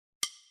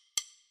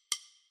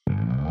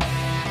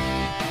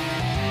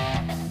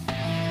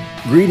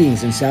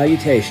Greetings and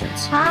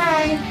salutations.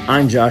 Hi.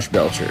 I'm Josh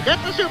Belcher. Get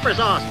the super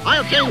sauce.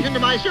 I'll change into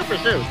my super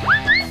suit.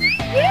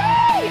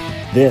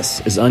 Yay!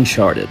 This is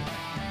Uncharted.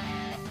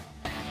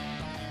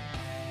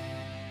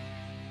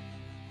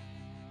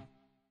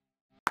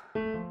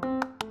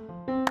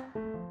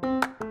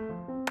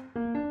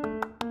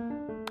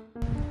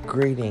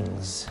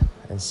 Greetings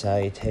and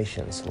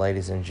salutations,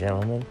 ladies and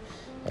gentlemen,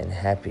 and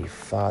happy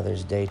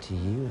Father's Day to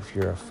you if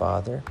you're a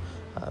father.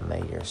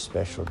 May your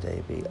special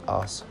day be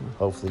awesome.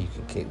 Hopefully you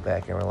can kick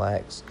back and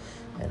relax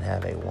and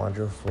have a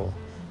wonderful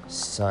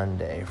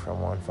Sunday from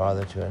one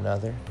father to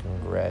another.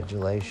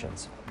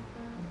 Congratulations.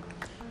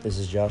 This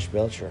is Josh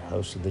Belcher,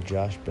 host of the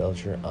Josh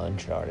Belcher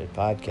Uncharted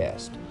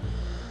podcast.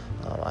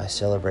 I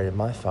celebrated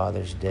my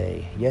Father's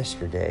Day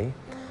yesterday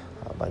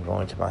by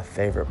going to my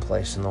favorite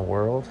place in the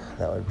world.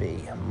 That would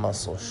be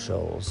Muscle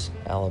Shoals,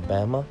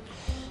 Alabama.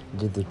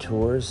 Did the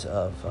tours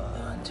of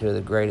two of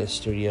the greatest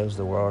studios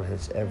the world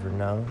has ever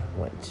known.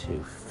 Went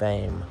to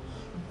Fame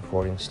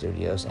Recording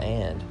Studios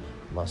and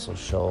Muscle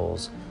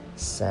Shoals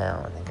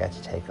Sound, and got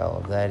to take all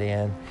of that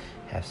in.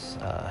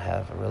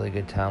 Have a really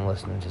good time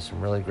listening to some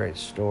really great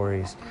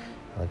stories,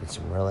 look at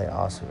some really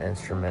awesome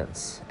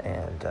instruments,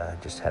 and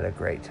just had a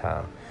great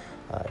time.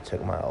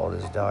 Took my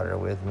oldest daughter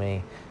with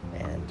me,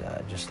 and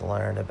just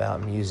learned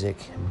about music,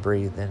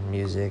 breathed in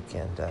music,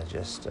 and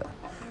just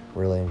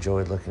really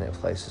enjoyed looking at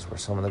places where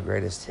some of the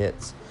greatest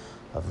hits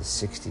of the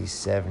 60s,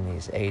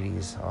 70s,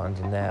 80s on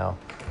to now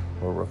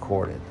were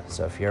recorded.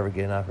 So if you ever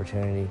get an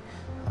opportunity,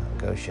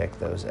 go check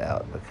those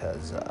out,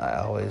 because I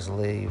always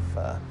leave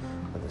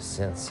with a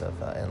sense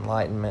of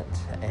enlightenment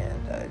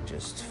and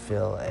just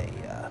feel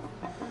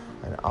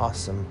an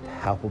awesome,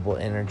 palpable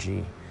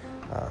energy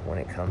when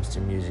it comes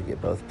to music at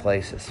both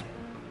places.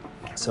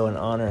 So in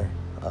honor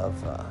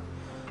of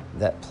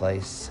that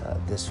place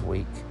this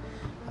week,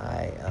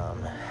 I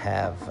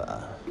have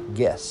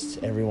guests,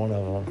 every one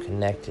of them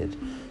connected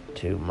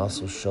to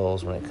Muscle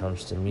Shoals when it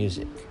comes to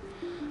music.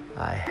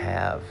 I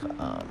have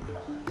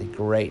the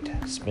great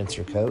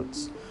Spencer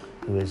Coates,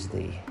 who is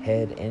the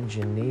head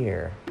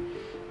engineer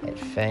at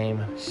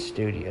Fame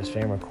Studios,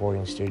 Fame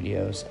Recording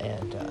Studios,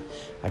 and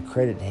I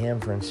credit him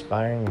for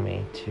inspiring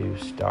me to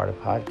start a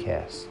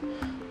podcast.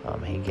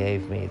 He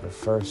gave me the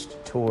first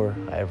tour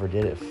I ever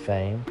did at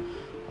Fame,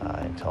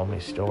 and told me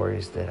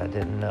stories that I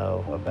didn't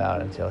know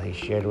about until he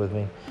shared with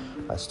me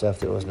stuff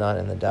that was not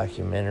in the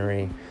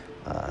documentary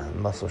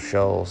Muscle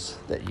Shoals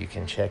that you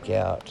can check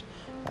out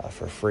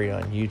for free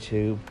on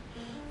YouTube.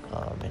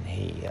 And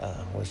he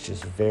was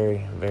just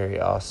very,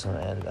 very awesome,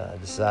 and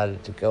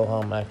decided to go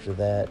home after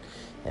that.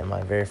 And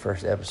my very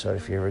first episode,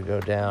 if you ever go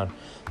down,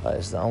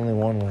 is the only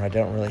one where I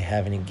don't really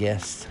have any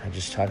guests. I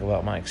just talk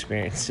about my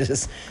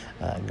experiences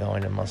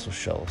going to Muscle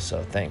Shoals.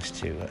 So thanks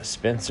to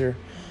Spencer.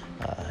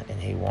 And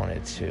he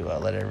wanted to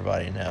let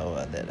everybody know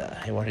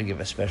that he wanted to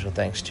give a special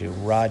thanks to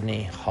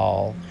Rodney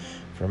Hall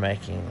for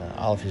making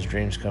all of his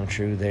dreams come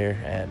true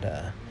there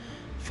at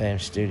Fame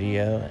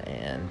Studio,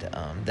 and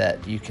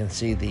that you can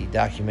see the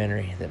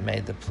documentary that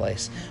made the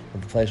place.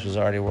 Well, the place was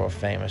already world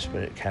famous,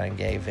 but it kind of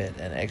gave it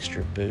an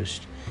extra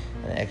boost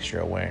and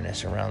extra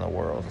awareness around the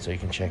world. So you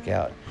can check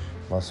out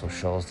Muscle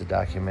Shoals, the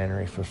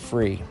documentary, for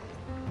free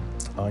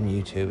on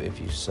YouTube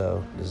if you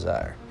so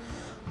desire.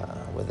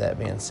 With that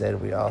being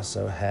said, we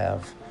also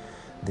have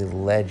the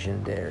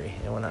legendary,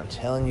 and when I'm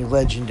telling you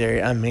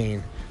legendary, I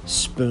mean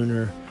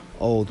Spooner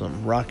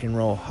Oldham, Rock and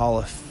Roll Hall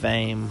of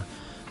Fame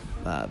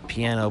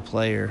piano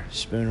player.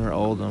 Spooner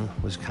Oldham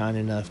was kind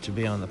enough to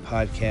be on the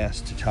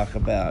podcast to talk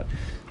about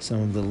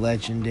some of the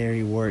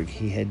legendary work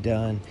he had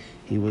done.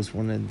 He was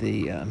one of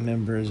the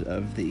members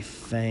of the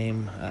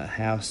Fame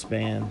house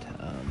band,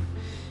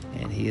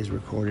 and he is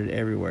recorded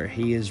everywhere.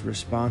 He is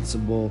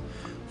responsible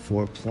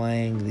for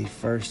playing the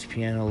first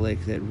piano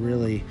lick that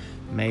really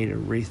made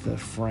Aretha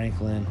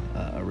Franklin,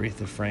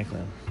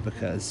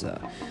 because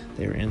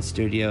they were in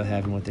studio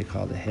having what they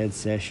called a head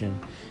session,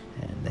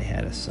 and they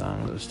had a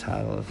song that was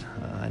titled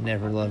I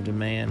Never Loved a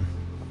Man.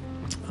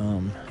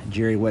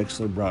 Jerry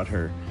Wexler brought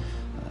her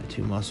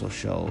to Muscle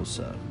Shoals,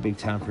 a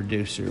big-time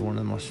producer, one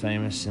of the most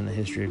famous in the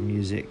history of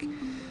music,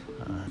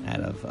 out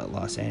of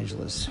Los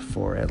Angeles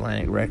for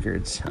Atlantic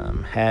Records.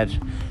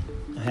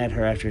 Had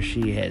her after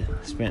she had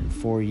spent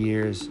 4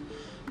 years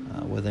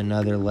with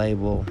another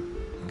label,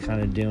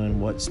 kind of doing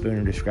what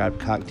Spooner described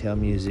cocktail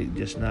music,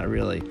 just not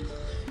really,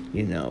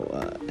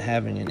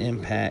 having an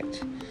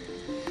impact.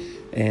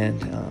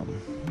 And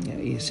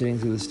he's sitting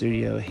through the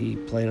studio. He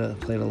played a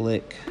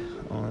lick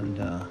on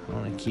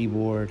a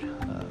keyboard,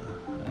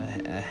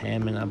 a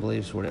Hammond, I believe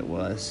is what it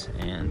was,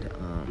 and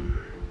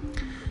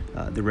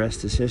the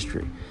rest is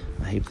history.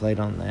 He played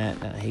on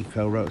that. He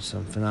co-wrote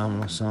some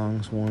phenomenal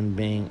songs, one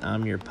being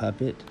I'm Your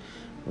Puppet,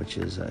 which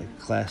is a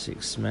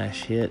classic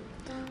smash hit.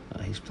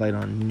 He's played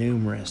on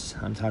numerous,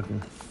 I'm talking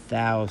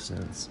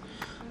thousands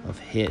of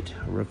hit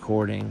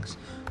recordings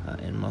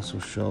in Muscle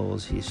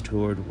Shoals. He's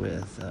toured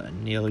with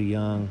Neil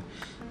Young,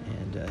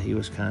 and he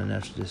was kind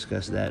enough to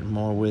discuss that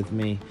more with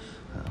me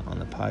on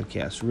the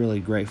podcast. Really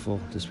grateful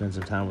to spend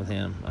some time with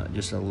him.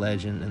 Just a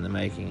legend in the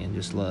making, and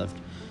just loved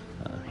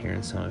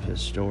hearing some of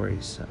his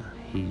stories.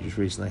 He just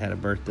recently had a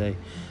birthday,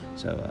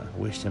 so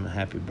wished him a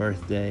happy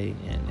birthday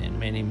and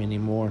many, many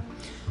more.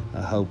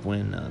 I hope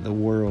when the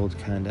world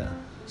kind of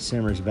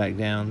simmers back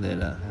down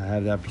that I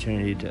have the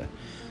opportunity to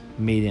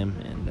meet him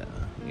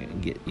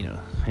and get,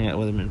 hang out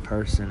with him in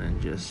person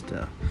and just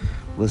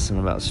listen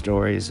about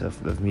stories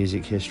of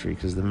music history,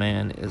 because the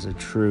man is a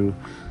true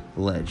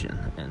legend.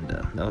 And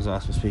that was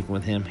awesome speaking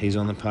with him. He's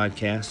on the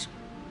podcast.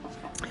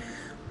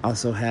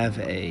 Also have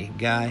a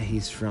guy,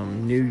 he's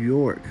from New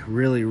York,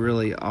 really,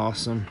 really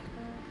awesome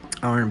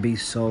R&B,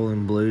 soul,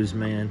 and blues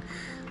man,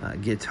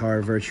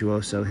 guitar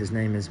virtuoso. His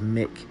name is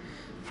Mick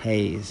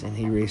Hayes, and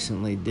he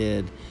recently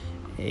did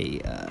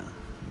a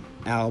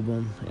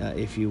album,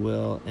 if you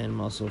will, in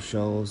Muscle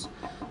Shoals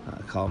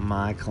called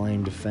My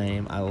Claim to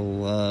Fame. I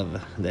love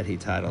that he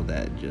titled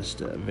that. Just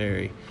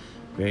very,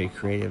 very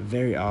creative,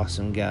 very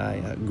awesome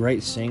guy,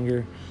 great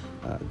singer,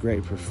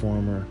 great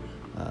performer.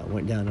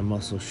 Went down to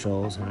Muscle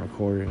Shoals and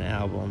recorded an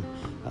album,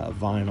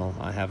 vinyl.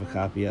 I have a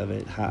copy of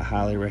it.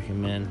 Highly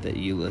recommend that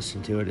you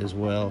listen to it as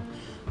well.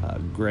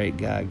 Great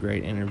guy,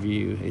 great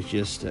interview. It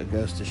just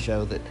goes to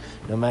show that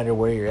no matter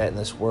where you're at in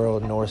this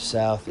world, north,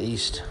 south,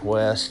 east,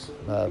 west,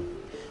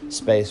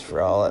 space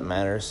for all that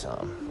matters.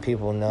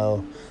 People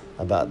know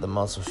about the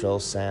Muscle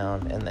Shoals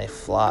sound, and they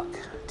flock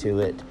to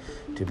it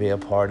to be a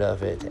part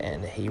of it.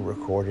 And he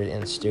recorded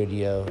in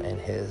studio, and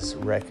his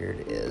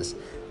record is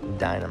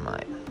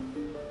dynamite.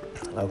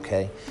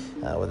 Okay,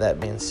 with that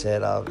being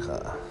said,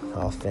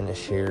 I'll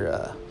finish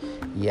here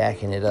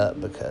yakking it up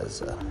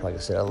because, like I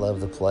said, I love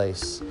the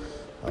place.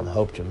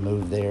 Hope to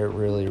move there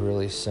really,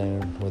 really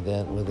soon,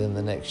 within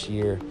the next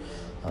year.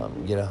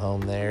 Get a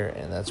home there,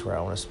 and that's where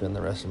I want to spend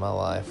the rest of my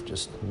life,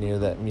 just near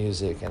that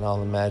music and all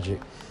the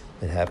magic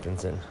that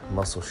happens in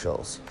Muscle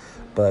Shoals.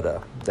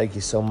 But thank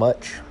you so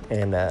much,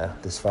 and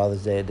this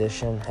Father's Day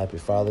edition, happy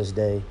Father's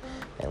Day,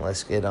 and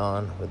let's get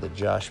on with the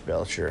Josh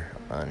Belcher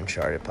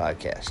Uncharted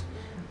podcast.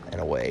 And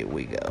away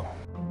we go.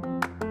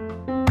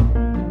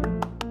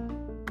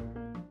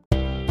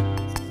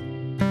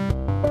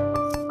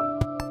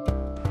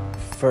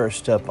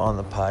 First up on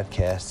the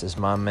podcast is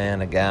my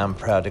man, a guy I'm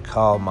proud to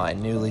call my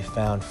newly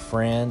found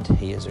friend.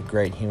 He is a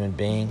great human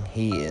being.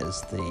 He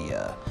is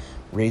the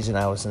reason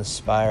I was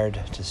inspired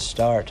to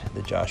start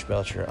the Josh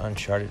Belcher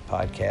Uncharted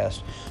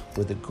podcast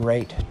with a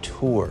great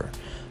tour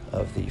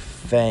of the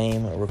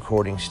Fame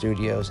Recording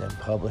Studios and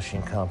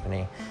Publishing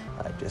Company.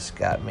 Just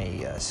got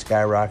me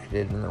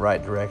skyrocketed in the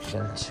right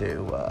direction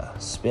to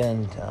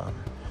spend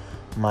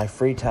my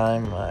free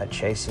time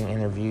chasing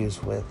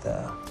interviews with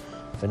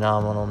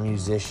phenomenal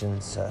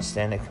musicians,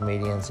 stand-up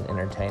comedians, and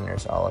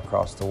entertainers all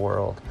across the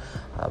world.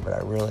 But I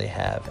really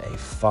have a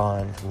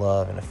fond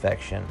love and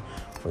affection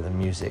for the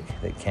music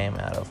that came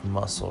out of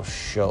Muscle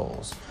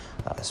Shoals.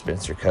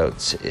 Spencer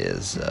Coates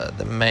is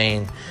the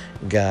main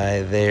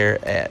guy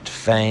there at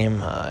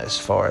Fame as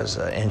far as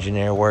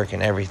engineer work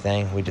and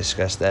everything. We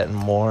discussed that and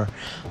more.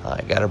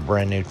 Got a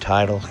brand new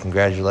title.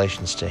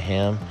 Congratulations to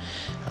him.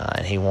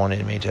 And he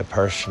wanted me to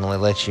personally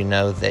let you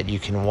know that you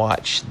can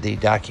watch the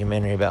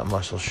documentary about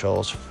Muscle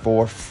Shoals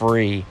for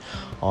free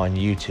on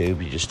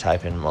YouTube. You just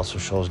type in Muscle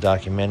Shoals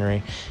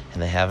documentary,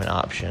 and they have an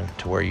option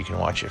to where you can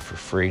watch it for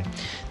free.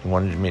 He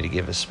wanted me to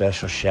give a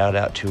special shout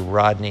out to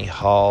Rodney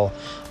Hall,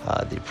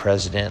 the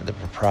president, the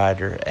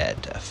proprietor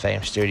at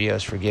Fame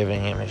Studios, for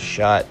giving him his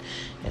shot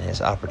and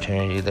his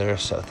opportunity there.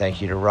 So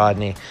thank you to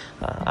Rodney.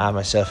 I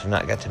myself have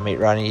not got to meet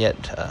Rodney yet.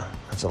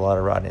 That's a lot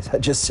of Rodneys I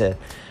just said.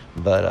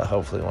 But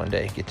hopefully one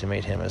day get to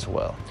meet him as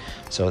well.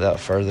 So without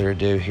further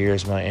ado,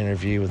 here's my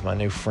interview with my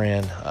new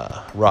friend,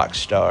 rock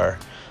star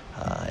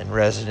and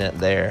resident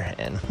there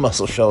in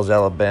Muscle Shoals,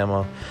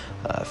 Alabama,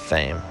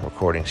 Fame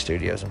Recording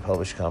Studios and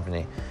Publishing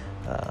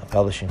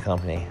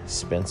Company,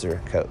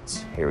 Spencer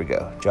Coates. Here we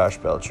go. Josh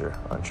Belcher,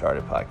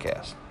 Uncharted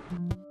Podcast.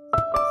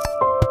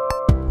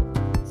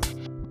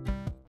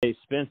 Hey,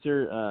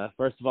 Spencer,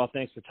 first of all,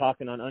 thanks for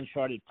talking on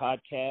Uncharted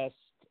Podcast.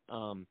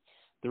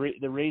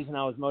 The reason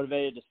I was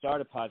motivated to start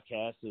a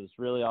podcast is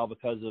really all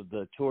because of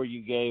the tour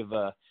you gave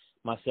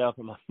myself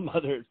and my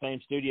mother at Fame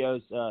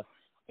Studios a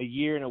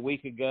year and a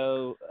week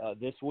ago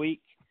this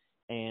week.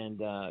 And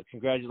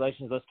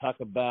congratulations. Let's talk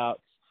about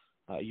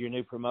your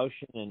new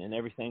promotion and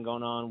everything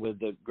going on with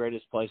the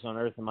greatest place on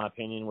earth, in my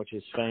opinion, which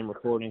is Fame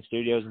Recording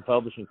Studios and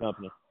Publishing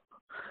Company.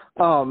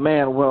 Oh,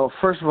 man. Well,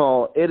 first of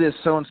all, it is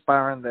so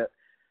inspiring that,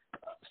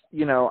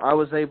 I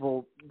was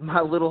able,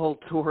 my little whole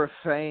tour of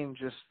fame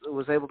just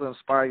was able to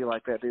inspire you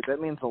like that, dude.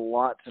 That means a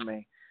lot to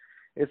me.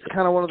 It's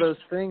kind of one of those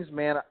things,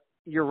 man.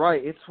 You're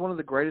right. It's one of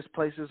the greatest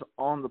places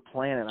on the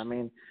planet. I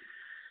mean,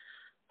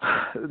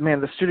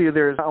 man, the studio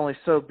there is not only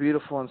so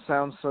beautiful and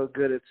sounds so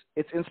good,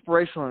 it's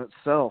inspirational in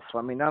itself.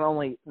 I mean, not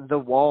only the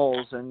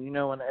walls and,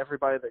 and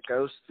everybody that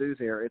goes through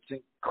there. It's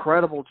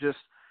incredible just,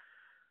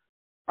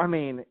 I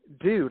mean,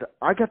 dude,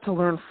 I got to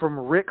learn from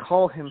Rick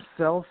Hall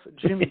himself,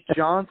 Jimmy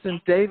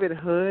Johnson, David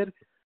Hood,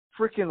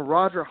 freaking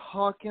Roger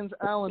Hawkins,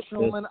 Alan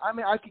Shulman. I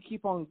mean, I could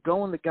keep on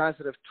going, the guys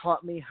that have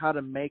taught me how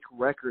to make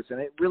records. And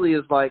it really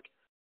is like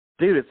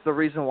Dude, it's the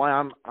reason why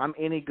I'm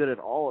any good at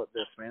all at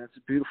this, man. It's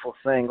a beautiful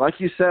thing. Like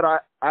you said, I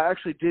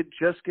actually did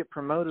just get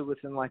promoted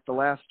within like the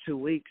last 2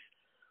 weeks.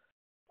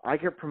 I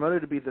get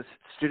promoted to be the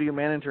studio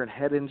manager and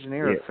head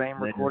engineer of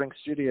Fame Recording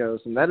Studios,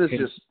 and that is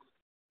just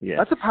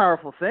that's a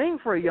powerful thing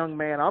for a young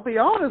man. I'll be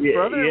honest,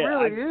 brother. It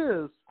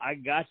really is. I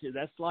got you.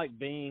 That's like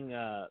being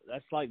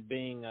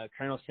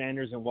Colonel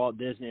Sanders and Walt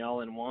Disney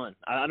all in one.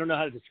 I don't know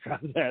how to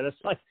describe that. That's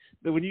like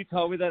when you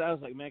told me that, I was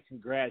like, man,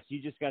 congrats!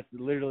 You just got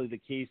literally the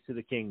keys to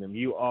the kingdom.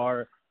 You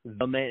are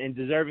the man, and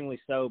deservingly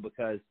so,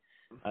 because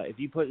if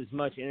you put as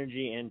much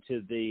energy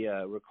into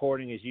the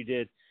recording as you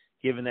did,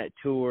 given that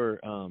tour,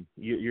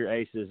 you're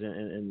aces,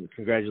 and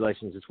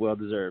congratulations. It's well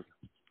deserved.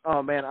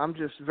 Oh man, I'm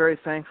just very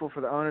thankful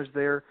for the owners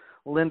there.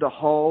 Linda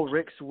Hall,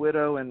 Rick's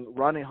widow, and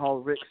Rodney Hall,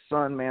 Rick's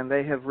son, man,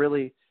 they have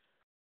really,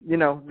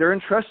 they're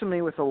entrusting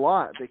me with a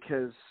lot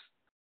because,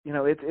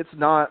 it's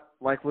not,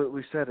 like what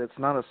we said, it's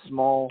not a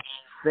small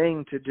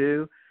thing to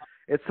do.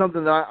 It's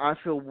something that I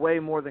feel way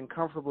more than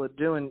comfortable at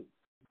doing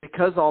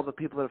because all the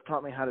people that have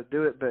taught me how to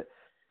do it. But,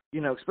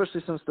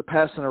 especially since the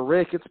passing of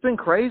Rick, it's been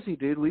crazy,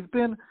 dude.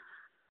 The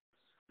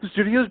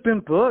studio's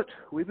been booked.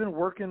 We've been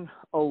working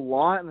a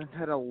lot and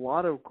had a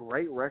lot of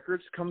great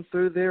records come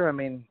through there. I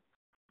mean,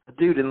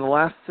 dude, in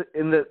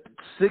the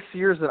 6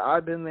 years that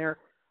I've been there,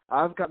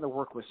 I've gotten to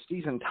work with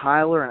Steven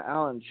Tyler and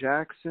Alan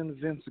Jackson,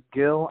 Vince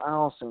Gill,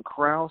 Alison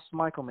Krauss,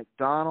 Michael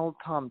McDonald,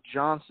 Tom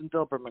Johnson,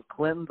 Delbert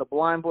McClinton, the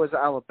Blind Boys of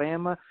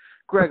Alabama,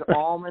 Greg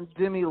Allman,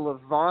 Demi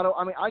Lovato.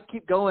 I mean, I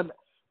keep going,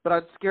 but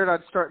I'm scared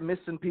I'd start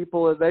missing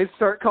people, and they'd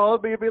start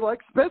calling me and be like,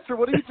 Spencer,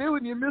 what are you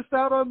doing? You missed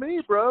out on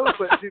me, bro.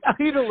 But dude,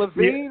 Peter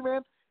Levine,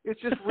 man, it's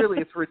just really,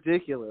 it's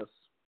ridiculous.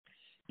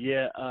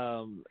 Yeah,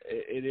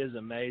 it is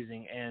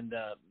amazing. And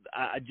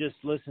I just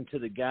listened to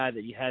the guy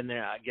that you had in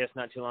there, I guess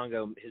not too long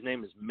ago. His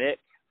name is Mick.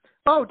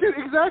 Oh, dude,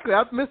 exactly.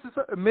 I've missed this.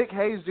 Mick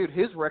Hayes, dude,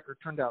 his record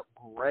turned out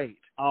great.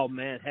 Oh,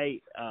 man.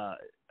 Hey,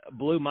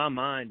 blew my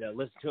mind.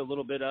 Listened to a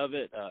little bit of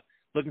it.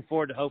 Looking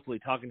forward to hopefully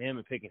talking to him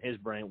and picking his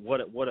brain.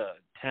 What a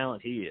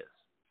talent he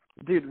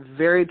is. Dude,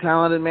 very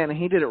talented, man. And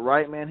he did it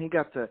right, man. He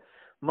got the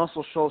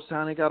Muscle Shoals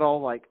sound. He got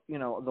all,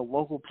 the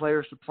local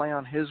players to play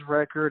on his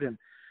record. And,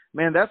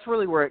 man, that's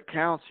really where it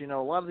counts. A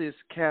lot of these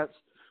cats,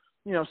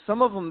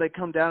 some of them, they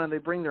come down and they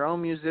bring their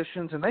own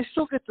musicians, and they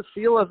still get the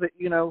feel of it.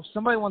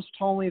 Somebody once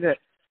told me that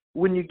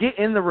when you get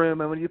in the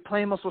room and when you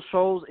play Muscle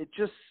Shoals, it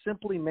just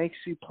simply makes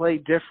you play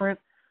different.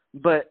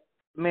 But,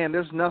 man,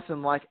 there's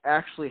nothing like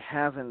actually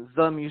having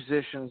the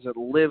musicians that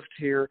lived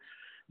here,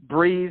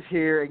 breathe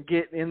here, and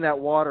get in that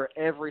water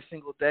every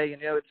single day.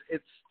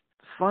 It's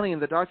funny in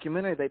the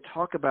documentary they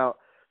talk about,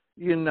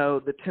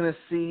 the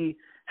Tennessee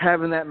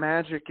having that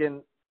magic,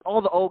 and all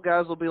the old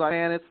guys will be like,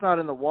 man, it's not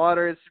in the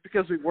water. It's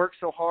because we work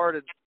so hard.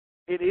 And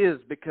it is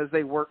because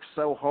they work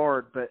so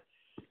hard. But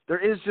there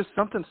is just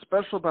something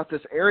special about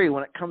this area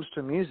when it comes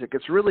to music.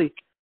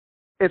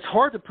 It's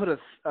hard to put a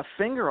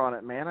finger on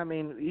it, man. I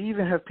mean, you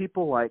even have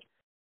people like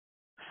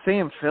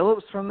Sam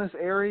Phillips from this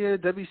area,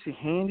 W.C.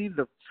 Handy,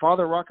 the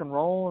father of rock and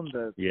roll, and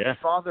the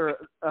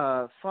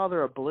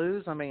father of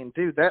blues. I mean,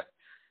 dude, that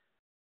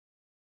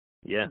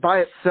by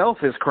itself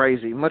is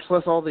crazy, much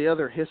less all the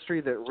other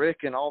history that Rick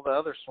and all the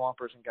other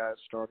Swampers and guys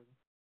started.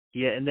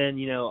 Yeah, and then,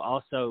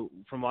 also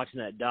from watching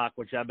that doc,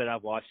 which I bet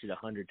I've watched it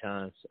 100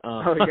 times.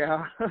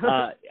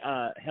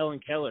 Helen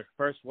Keller,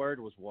 first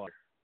word was water.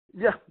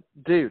 Yeah,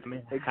 dude, I mean,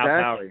 exactly. How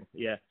powerful.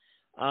 Yeah.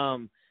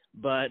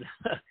 But,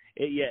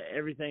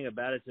 everything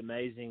about it's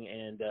amazing.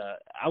 And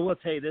I will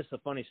tell you this, a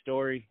funny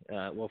story.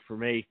 For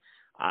me,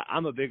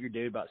 I'm a bigger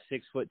dude, about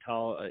 6 foot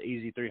tall,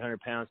 easy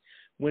 300 pounds.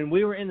 When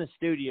we were in the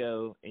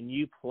studio and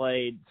you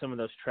played some of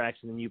those tracks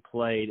and then you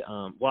played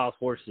Wild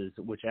Horses,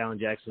 which Alan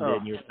Jackson did,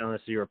 and you were telling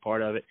us that you were a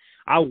part of it,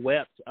 I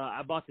wept.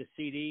 I bought the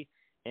CD,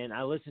 and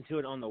I listened to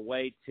it on the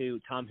way to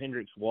Tom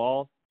Hendricks'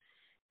 Wall.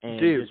 And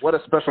dude, what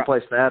a special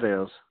place that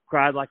is.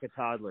 Cried like a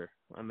toddler.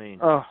 I mean,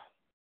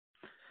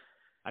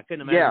 I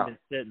couldn't imagine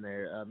been sitting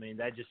there. I mean,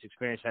 that just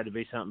experience had to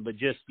be something. But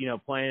just,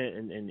 playing it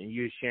and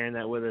you sharing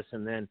that with us,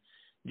 and then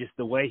just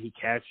the way he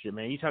captured it,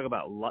 man. You talk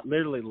about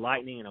literally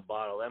lightning in a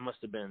bottle. That must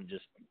have been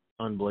just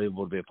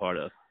unbelievable to be a part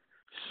of.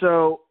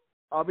 So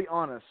I'll be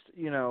honest,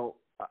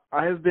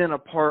 I have been a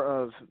part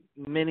of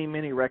many,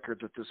 many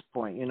records at this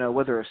point,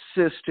 whether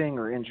assisting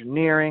or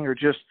engineering or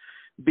just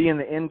being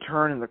the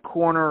intern in the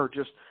corner or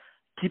just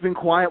keeping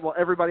quiet while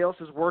everybody else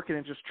is working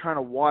and just trying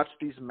to watch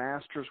these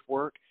masters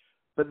work.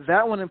 But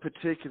that one in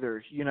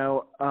particular,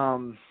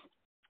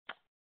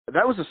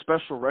 that was a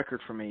special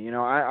record for me.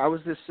 I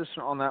was the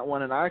assistant on that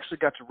one, and I actually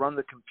got to run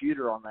the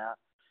computer on that.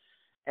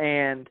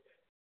 And,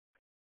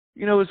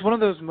 it was one of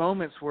those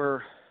moments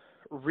where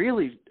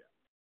really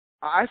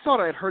I thought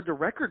I had heard the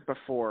record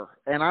before,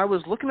 and I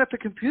was looking at the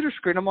computer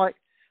screen. I'm like,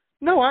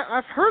 no,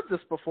 I've heard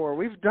this before.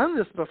 We've done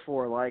this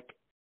before.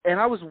 And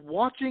I was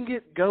watching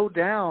it go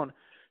down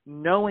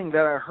knowing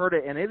that I heard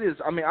it, and it is,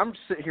 I'm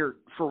sitting here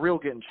for real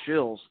getting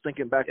chills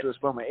thinking back to this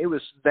moment. It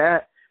was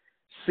that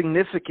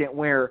significant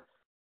where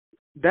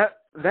that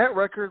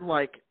record,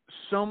 like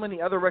so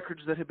many other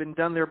records that had been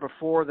done there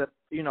before that,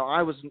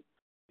 I was,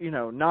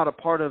 not a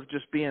part of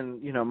just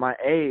being, my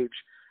age,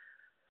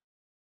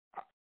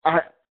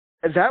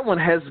 that one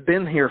has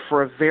been here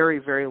for a very,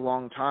 very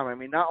long time. I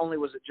mean, not only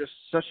was it just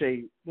such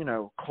a,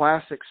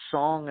 classic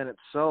song in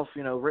itself,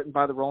 written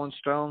by the Rolling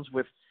Stones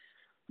with,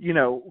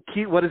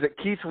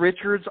 Keith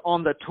Richards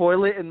on the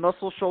toilet in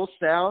Muscle Shoals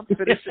Sound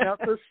finishing out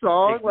the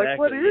song. Exactly, like,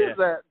 what is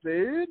that,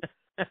 dude?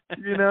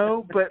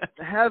 But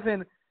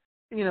having,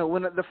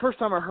 when the first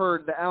time I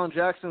heard that Alan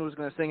Jackson was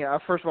going to sing it,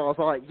 first of all, I was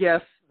like,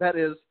 yes, that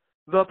is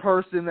the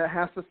person that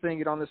has to sing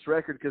it on this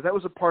record, because that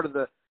was a part of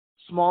the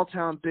Small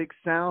Town Big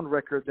Sound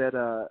record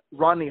that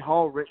Rodney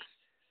Hall, Rick's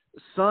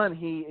son,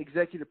 he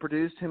executive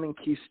produced, him and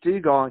Keith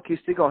Stegall, and Keith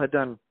Stegall had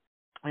done,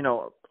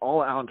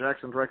 all Alan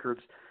Jackson's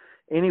records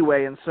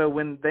anyway, and so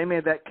when they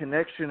made that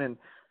connection, and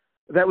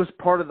that was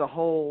part of the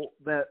whole,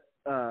 that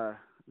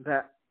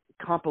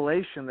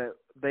compilation that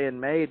they had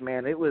made,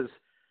 man, it was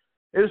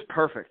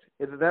perfect.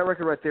 That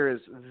record right there is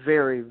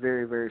very,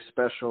 very, very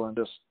special, and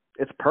just,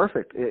 it's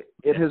perfect.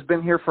 It has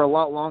been here for a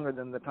lot longer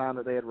than the time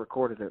that they had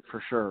recorded it,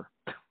 for sure.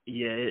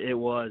 Yeah, it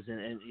was,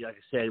 and like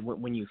I said,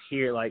 when you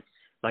hear, like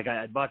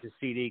I bought the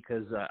CD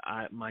because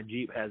my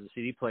Jeep has a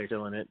CD player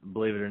still in it,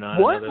 believe it or not.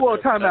 What? Whoa,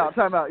 time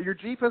out. Your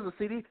Jeep has a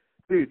CD?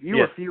 Dude, you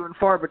Yes. are few and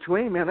far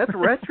between, man. That's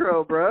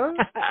retro, bro.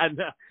 I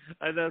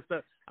know.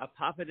 So I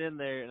pop it in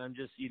there, and I'm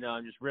just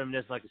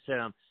reminiscing. Like I said,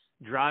 I'm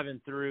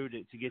driving through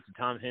to get to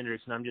Tom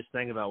Hendricks, and I'm just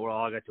thinking about what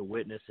all I got to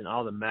witness and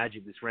all the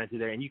magic that's ran through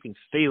there, and you can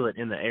feel it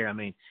in the air. I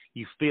mean,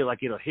 you feel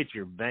like it'll hit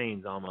your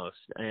veins almost,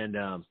 and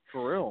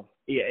For real.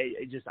 yeah,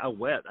 I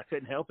wept. I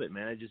couldn't help it,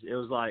 man. It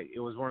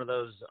was one of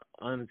those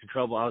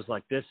uncontrollable. I was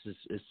like, this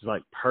is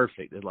like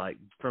perfect. Like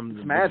from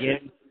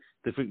the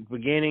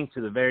beginning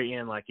to the very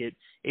end, like it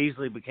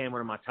easily became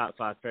one of my top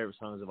 5 favorite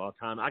songs of all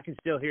time. I can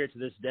still hear it to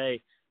this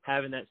day,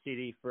 having that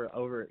CD for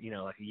over,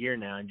 like a year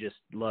now, and just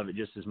love it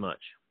just as much.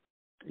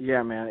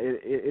 Yeah, man,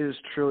 it is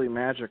truly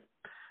magic.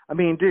 I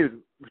mean, dude,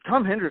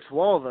 Tom Hendricks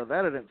Wall, though,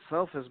 that in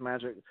itself is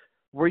magic.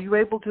 Were you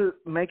able to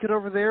make it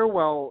over there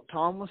while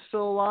Tom was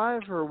still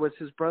alive, or was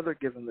his brother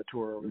giving the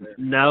tour over there?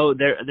 No,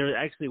 there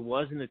actually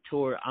wasn't a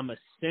tour. I'm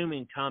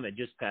assuming Tom had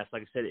just passed.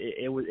 Like I said,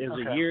 it was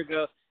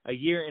okay. a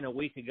year and a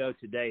week ago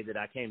today that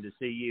I came to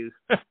see you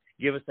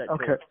give us that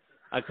tour.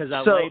 Because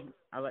go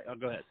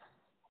ahead.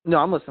 No,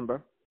 I'm listening, bro.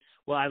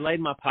 Well, I laid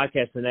my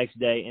podcast the next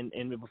day, and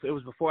it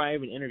was before I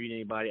even interviewed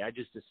anybody. I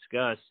just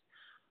discussed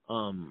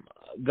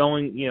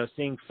going,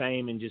 seeing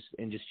Fame and just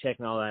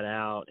checking all that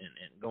out,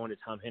 and going to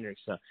Tom Hendricks.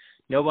 So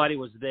nobody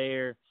was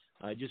there.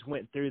 I just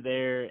went through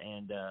there,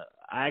 and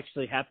I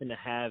actually happened to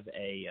have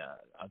a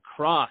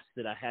cross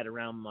that I had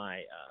around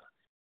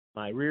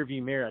my rear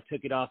view mirror. I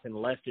took it off and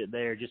left it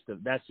there.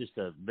 That's just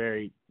a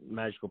very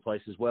magical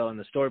place as well. And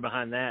the story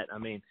behind that, I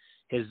mean,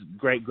 his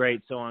great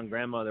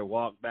grandmother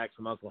walked back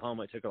from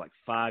Oklahoma. It took her like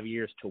 5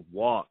 years to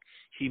walk.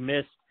 She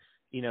missed,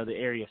 the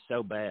area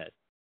so bad.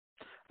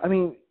 I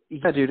mean,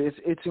 yeah, dude,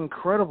 it's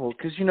incredible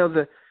because,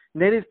 the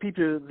native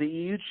people, the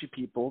Iuchi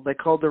people, they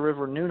called the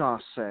river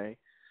Nunase.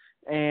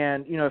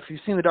 And, if you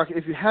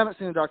haven't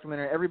seen the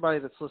documentary, everybody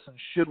that's listening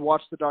should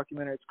watch the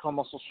documentary. It's called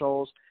Muscle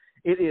Shoals.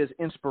 It is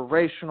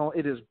inspirational.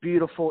 It is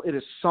beautiful. It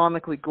is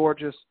sonically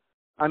gorgeous.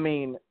 I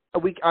mean,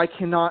 I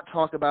cannot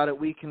talk about it.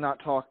 We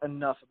cannot talk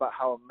enough about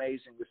how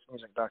amazing this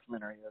music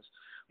documentary is.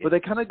 But they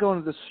kind of go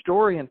into the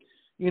story, and,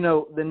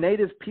 the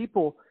native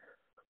people,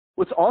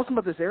 what's awesome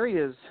about this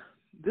area is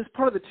this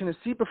part of the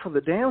Tennessee, before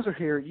the dams are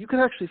here, you could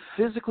actually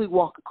physically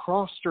walk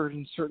across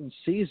during certain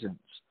seasons.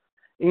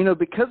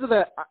 Because of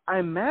that, I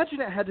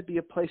imagine it had to be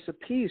a place of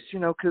peace,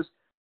 because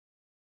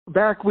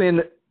back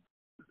when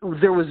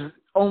there was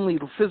only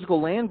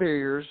physical land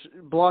barriers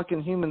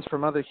blocking humans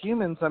from other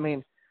humans, I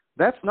mean,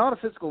 that's not a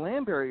physical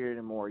land barrier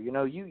anymore.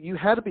 You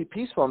had to be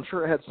peaceful. I'm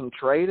sure it had some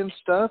trade and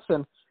stuff,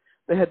 and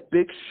they had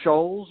big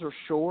shoals or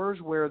shores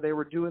where they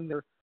were doing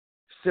their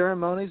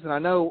ceremonies. And I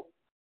know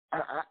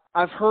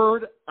I've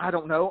heard, I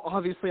don't know,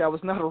 obviously I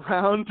was not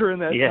around during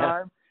that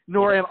time,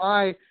 nor am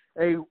I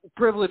a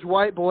privileged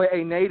white boy,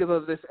 a native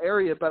of this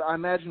area, but I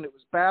imagine it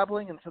was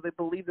babbling, and so they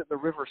believed that the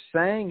river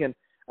sang. And,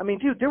 I mean,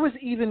 dude, there was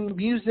even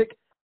music,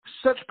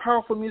 such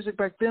powerful music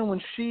back then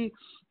when she,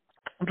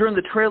 during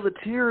the Trail of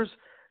Tears,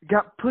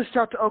 got pushed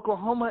out to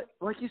Oklahoma,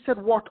 like you said,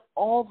 walked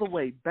all the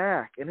way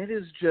back. And it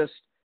is just,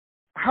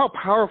 how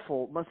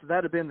powerful must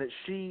that have been that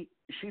she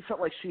felt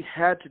like she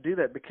had to do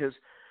that because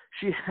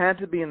she had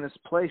to be in this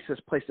place of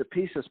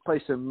peace, this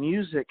place of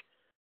music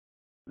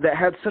that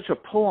had such a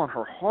pull on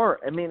her heart.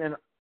 I mean, and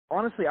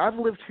honestly, I've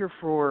lived here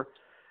for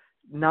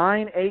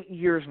 9-8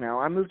 years now.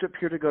 I moved up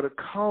here to go to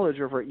college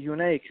over at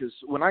UNA because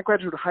when I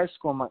graduated high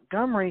school in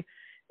Montgomery,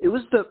 it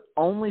was the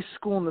only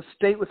school in the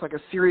state with like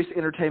a serious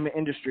entertainment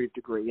industry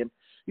degree. And,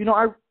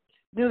 I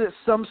knew that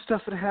some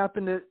stuff had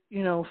happened at,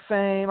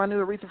 Fame. I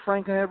knew Aretha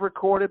Franklin had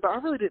recorded, but I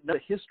really didn't know the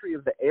history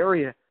of the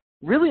area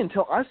really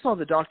until I saw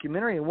the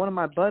documentary. And one of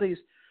my buddies,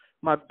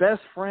 my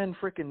best friend,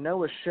 freaking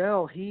Noah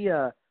Shell, he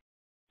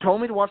told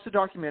me to watch the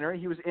documentary.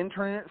 He was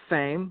interning at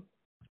Fame,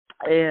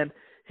 and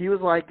he was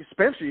like,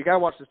 Spencer, you got to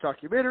watch this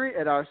documentary.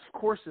 And of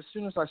course, as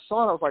soon as I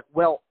saw it, I was like,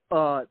 well,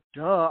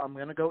 duh, I'm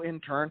going to go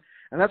intern.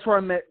 And that's where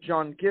I met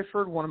John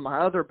Gifford, one of my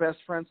other best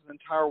friends in the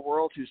entire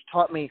world, who's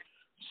taught me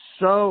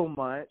so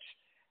much.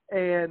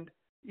 And,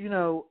 you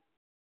know,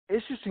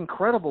 it's just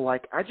incredible.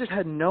 Like, I just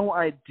had no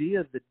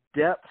idea the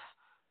depth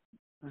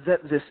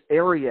that this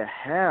area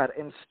had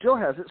and still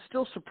has. It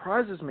still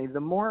surprises me. The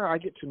more I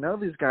get to know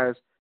these guys,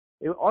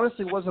 it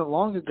honestly wasn't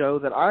long ago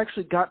that I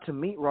actually got to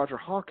meet Roger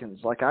Hawkins.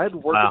 Like, I had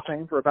worked with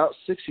him for about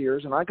 6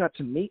 years, and I got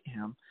to meet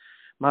him.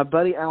 My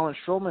buddy Alan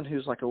Schulman,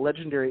 who's like a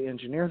legendary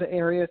engineer in the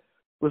area,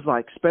 was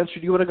like, Spencer,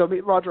 do you want to go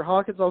meet Roger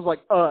Hawkins? I was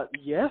like,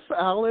 yes,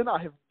 Alan,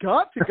 I have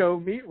got to go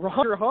meet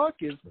Roger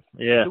Hawkins.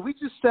 Yeah. So we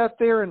just sat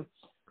there, and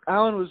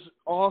Alan was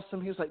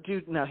awesome. He was like,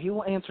 dude, now he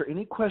will answer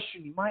any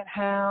question you might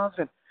have.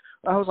 And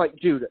I was like,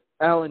 dude,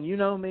 Alan, you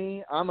know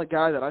me. I'm a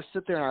guy that I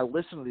sit there and I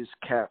listen to these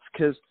cats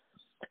because,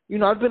 you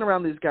know, I've been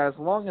around these guys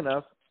long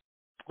enough,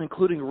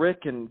 including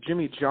Rick and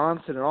Jimmy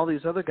Johnson and all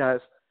these other guys,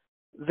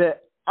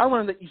 that I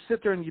learned that you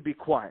sit there and you be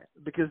quiet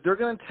because they're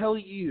going to tell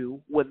you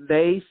what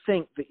they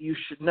think that you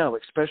should know,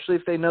 especially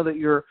if they know that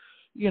you're,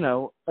 you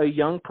know, a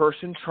young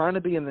person trying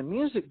to be in the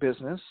music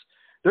business.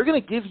 They're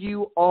going to give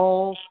you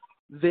all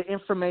the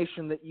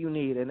information that you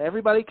need, and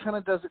everybody kind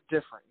of does it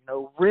different. You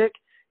know, Rick,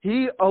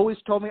 he always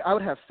told me I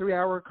would have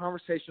 3-hour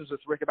conversations with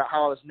Rick about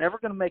how I was never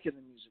going to make it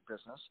in the music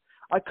business.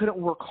 I couldn't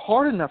work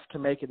hard enough to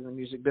make it in the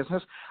music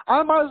business.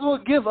 I might as well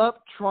give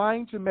up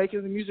trying to make it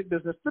in the music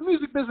business. The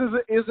music business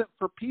isn't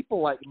for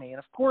people like me. And,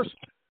 of course,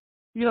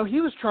 you know,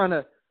 he was trying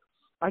to,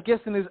 I guess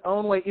in his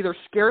own way, either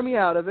scare me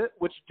out of it,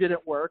 which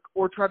didn't work,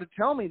 or try to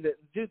tell me that,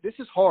 dude, this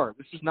is hard.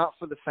 This is not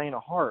for the faint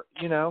of heart,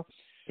 you know?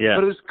 Yeah.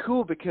 But it was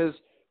cool because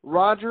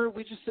Roger,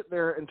 we just sit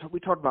there and we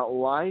talk about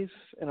life,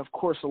 and of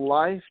course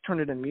life turned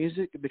into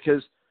music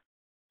because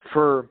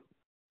for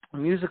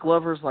music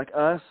lovers like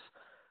us,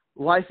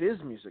 life is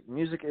music.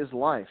 Music is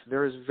life.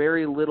 There is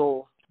very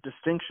little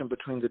distinction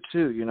between the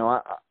two. You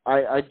know,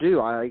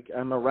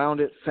 I'm around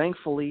it,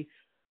 thankfully,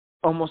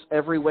 almost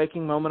every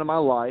waking moment of my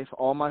life.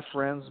 All my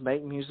friends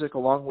make music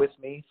along with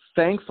me.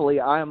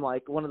 Thankfully, I am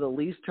like one of the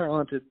least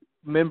talented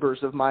members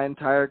of my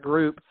entire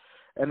group.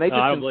 And they just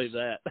I don't believe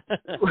that.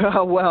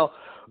 well,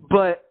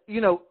 but, you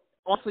know,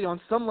 honestly,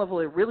 on some level,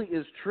 it really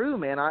is true,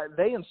 man.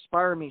 They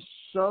inspire me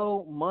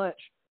so much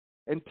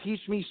and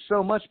teach me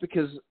so much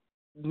because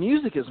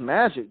music is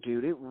magic,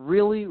 dude. It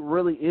really,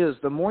 really is.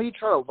 The more you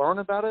try to learn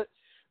about it,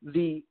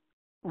 the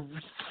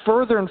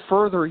further and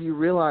further you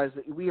realize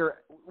that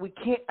we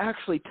can't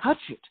actually touch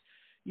it.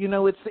 You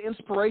know, it's the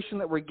inspiration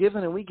that we're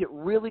given, and we get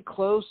really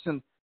close.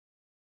 And,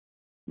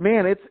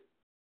 man,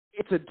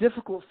 it's a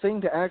difficult thing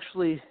to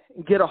actually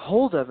get a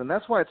hold of, and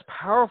that's why it's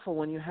powerful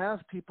when you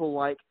have people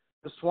like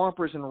the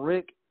Swampers and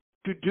Rick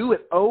to do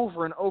it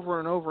over and over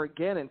and over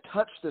again and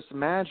touch this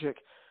magic,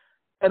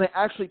 and it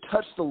actually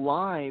touched the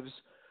lives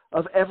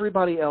of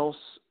everybody else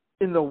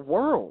in the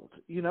world.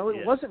 You know,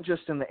 it wasn't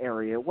just in the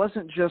area. It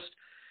wasn't just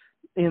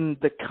in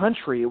the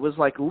country. It was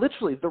like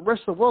literally the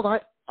rest of the world.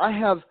 I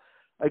have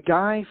a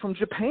guy from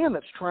Japan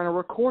that's trying to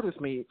record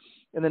with me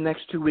in the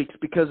next 2 weeks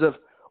because of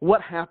what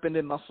happened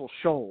in Muscle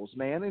Shoals,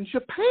 man. In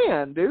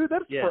Japan, dude,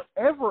 that's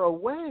forever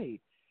away.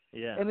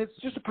 Yeah. And it's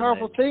just a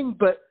powerful thing.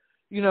 But,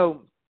 you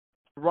know,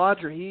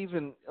 Roger, he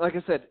even, like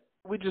I said,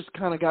 we just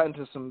kind of got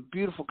into some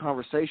beautiful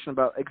conversation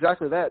about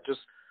exactly that, just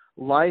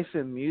life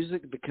and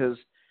music because,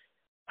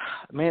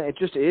 man, it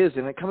just is.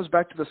 And it comes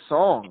back to the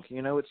song.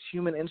 You know, it's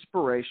human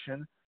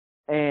inspiration.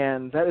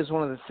 And that is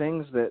one of the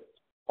things that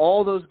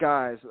all those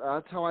guys,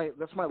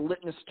 that's my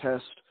litmus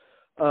test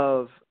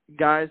of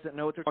guys that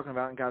know what they're talking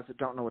about and guys that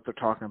don't know what they're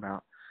talking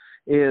about,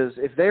 is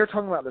if they're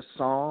talking about the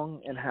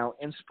song and how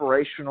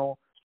inspirational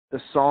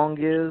the song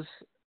is,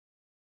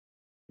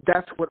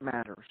 that's what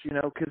matters, you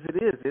know, because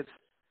it's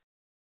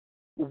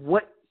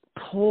what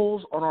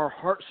pulls on our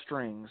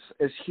heartstrings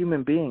as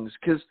human beings,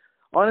 because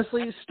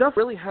honestly, stuff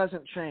really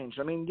hasn't changed.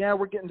 I mean, yeah,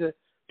 we're getting to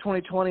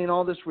 2020 and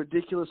all this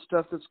ridiculous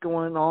stuff that's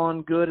going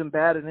on, good and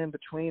bad and in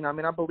between. I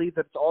mean, I believe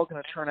that it's all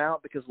going to turn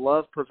out because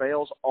love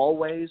prevails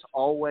always,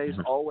 always,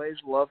 always.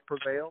 Love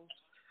prevails.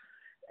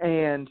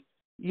 And,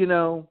 you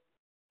know,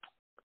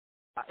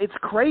 it's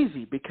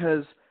crazy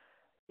because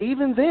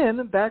even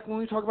then, back when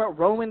we talk about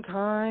Roman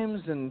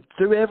times and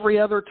through every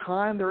other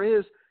time there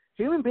is,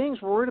 human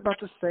beings were worried about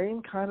the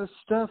same kind of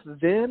stuff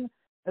then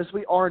as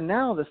we are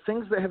now. The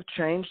things that have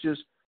changed is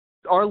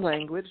our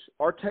language,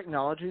 our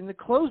technology, and the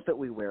clothes that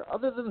we wear.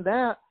 Other than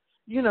that,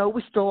 you know,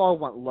 we still all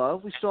want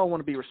love. We still all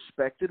want to be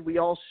respected. We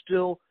all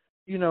still,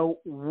 you know,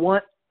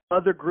 want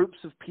other groups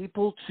of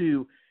people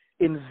to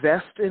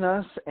invest in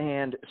us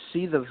and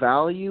see the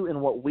value in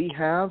what we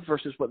have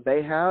versus what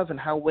they have, and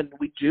how when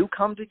we do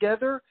come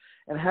together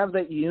and have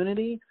that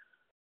unity,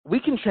 we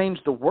can change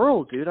the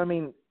world, dude. I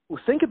mean,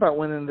 think about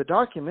when in the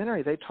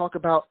documentary they talk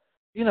about,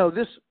 you know,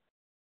 this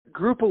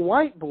group of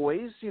white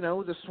boys, you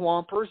know, the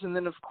Swampers, and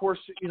then, of course,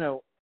 you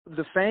know,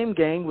 the Fame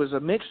Gang was a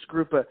mixed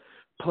group of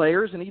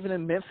players, and even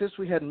in Memphis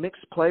we had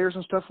mixed players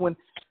and stuff. When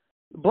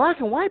black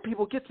and white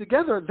people get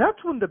together,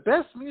 that's when the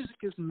best music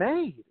is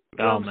made. You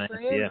know what I'm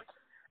saying?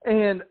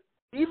 And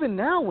even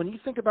now, when you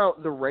think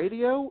about the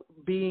radio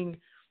being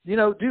You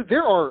know, dude,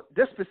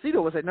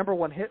 Despacito was a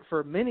 #1 hit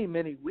for many,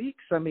 many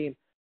weeks. I mean,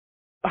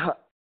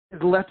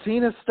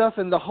 Latina stuff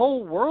in the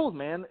whole world,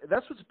 man.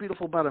 That's what's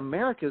beautiful about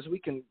America is we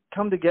can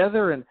come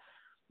together and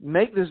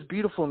make this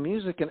beautiful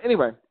music. And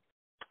anyway,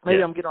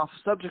 maybe I'm getting off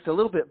subject a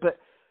little bit, but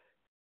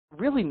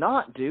really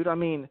not, dude. I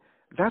mean,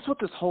 that's what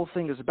this whole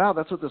thing is about.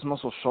 That's what this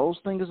Muscle Shoals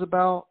thing is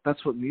about.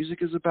 That's what music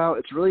is about.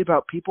 It's really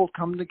about people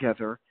coming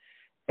together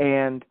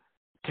and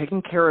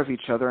taking care of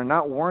each other and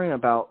not worrying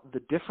about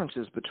the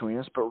differences between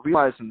us, but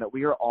realizing that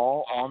we are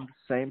all on the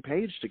same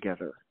page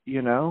together,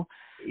 you know?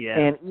 Yeah.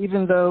 And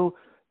even though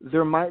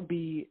there might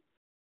be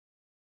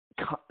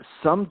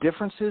some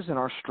differences in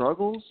our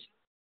struggles,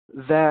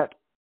 that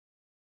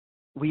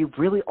we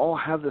really all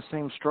have the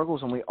same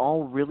struggles, and we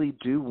all really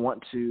do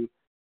want to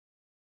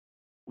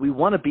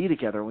be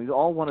together. We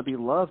all want to be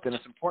loved, and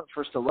it's important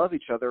for us to love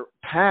each other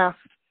past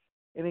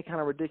any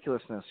kind of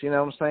ridiculousness. You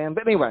know what I'm saying?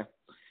 But anyway.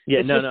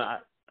 Yeah,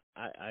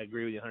 I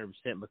agree with you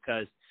 100%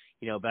 because,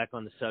 you know, back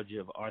on the subject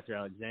of Arthur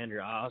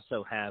Alexander, I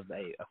also have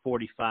a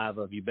 45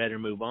 of You Better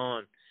Move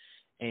On.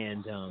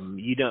 And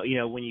you don't, you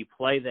know, when you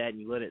play that and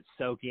you let it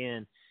soak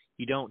in,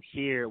 you don't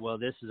hear, well,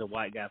 this is a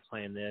white guy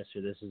playing this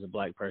or this is a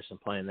black person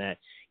playing that.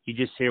 You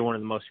just hear one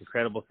of the most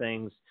incredible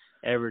things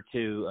ever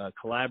to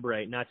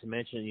collaborate, not to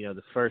mention, you know,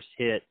 the first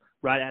hit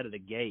right out of the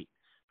gate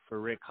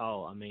for Rick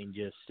Hall. I mean,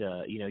 just,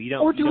 you know, you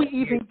don't. Or do we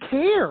even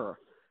care?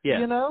 Yeah.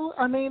 You know,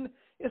 I mean,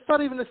 it's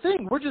not even a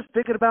thing. We're just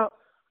thinking about,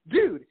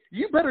 dude,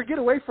 you better get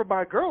away from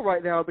my girl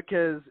right now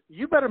because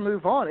you better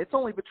move on. It's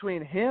only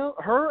between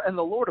her, and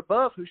the Lord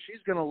above who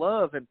she's going to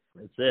love. And,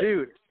 that's it.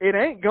 Dude, it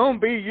ain't going to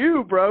be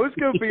you, bro. It's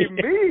going to be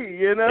me,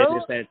 you know?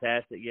 It's just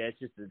fantastic. Yeah, it's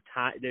just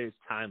there's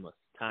timeless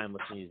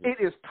music.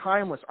 It is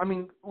timeless. I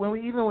mean, when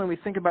we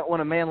think about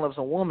when a man loves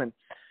a woman,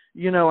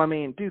 you know, I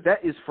mean, dude,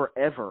 that is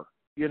forever.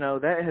 You know,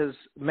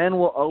 men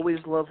will always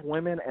love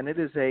women, and it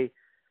is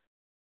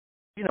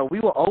you know, we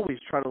will always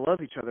try to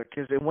love each other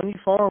because when you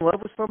fall in love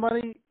with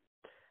somebody,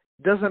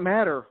 doesn't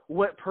matter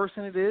what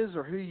person it is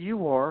or who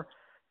you are,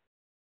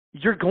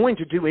 you're going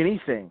to do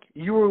anything.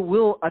 You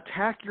will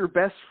attack your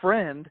best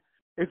friend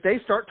if they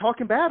start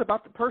talking bad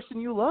about the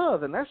person you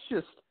love, and that's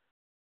just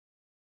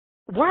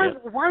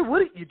why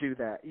wouldn't you do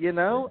that? You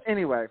know.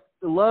 Anyway,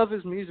 love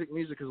is music.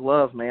 Music is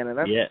love, man, and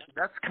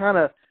that's kind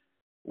of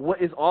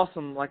what is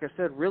awesome. Like I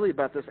said, really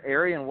about this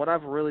area and what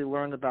I've really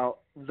learned about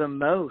the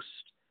most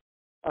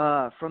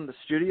from the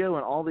studio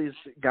and all these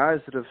guys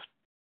that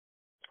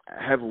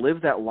have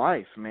lived that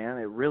life, man.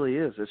 It really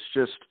is. It's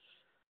just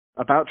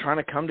about trying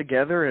to come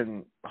together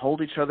and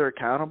hold each other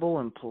accountable,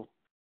 and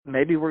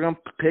maybe we're going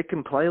to pick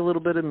and play a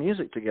little bit of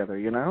music together,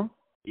 you know?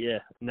 Yeah,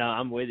 no,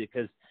 I'm with you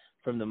because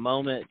from the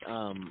moment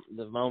I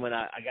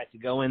got to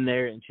go in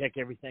there and check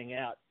everything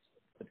out,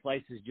 the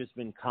place has just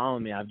been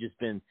calling me. I've just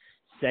been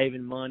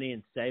saving money,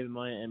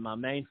 and my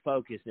main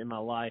focus in my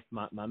life,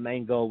 my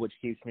main goal, which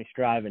keeps me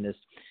striving, is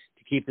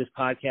to keep this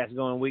podcast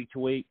going week to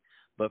week.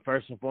 But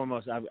first and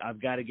foremost,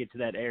 I've got to get to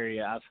that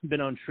area. I've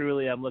been on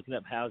Truly. I'm looking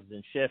up houses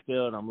in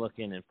Sheffield. I'm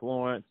looking in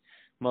Florence,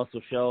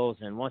 Muscle Shoals.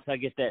 And once I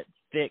get that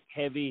thick,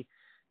 heavy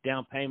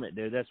down payment,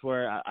 dude, that's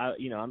where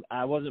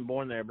I wasn't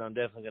born there, but I'm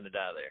definitely going to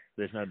die there.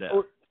 There's no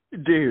doubt.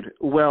 Dude,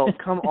 well,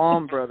 come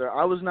on, brother.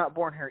 I was not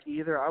born here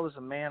either. I was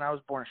a man. I was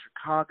born in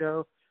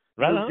Chicago.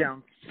 Right moved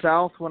down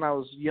south when I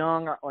was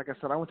young. Like I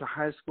said, I went to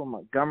high school in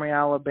Montgomery,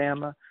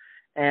 Alabama.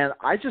 And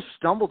I just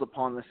stumbled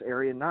upon this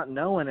area not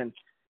knowing. And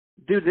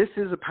dude, this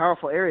is a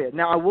powerful area.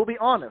 Now, I will be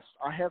honest.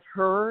 I have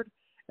heard,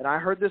 and I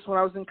heard this when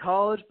I was in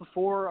college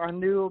before I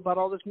knew about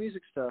all this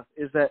music stuff,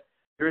 is that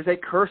there is a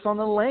curse on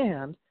the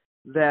land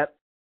that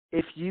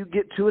if you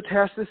get too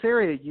attached to this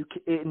area,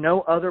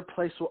 no other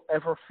place will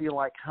ever feel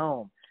like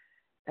home.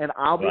 And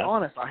I'll be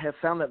honest, I have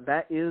found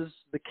that is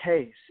the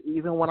case.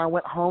 Even when I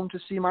went home to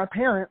see my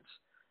parents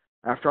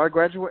after I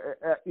graduated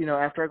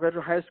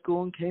high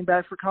school and came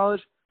back for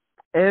college,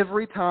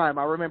 every time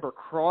I remember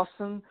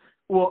crossing.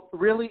 Well,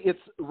 really, it's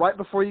right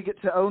before you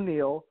get to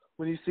O'Neill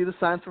when you see the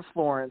sign for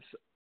Florence.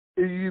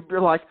 You're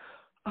like,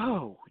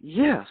 oh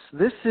yes,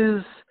 this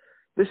is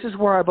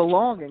where I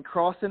belong. And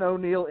crossing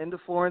O'Neill into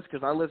Florence,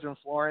 because I lived in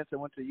Florence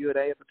and went to UNA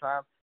at the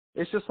time.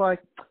 It's just like,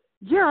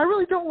 yeah, I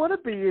really don't want to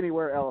be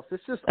anywhere else.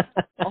 It's just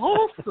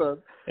awesome.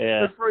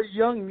 Yeah. And for a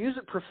young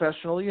music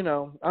professional, you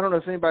know, I don't know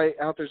if anybody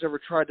out there's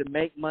ever tried to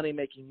make money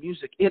making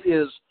music. It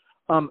is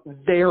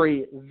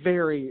very,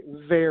 very,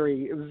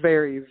 very,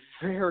 very,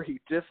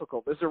 very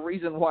difficult. There's a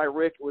reason why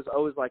Rick was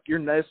always like,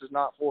 this is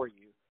not for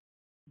you.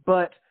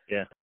 But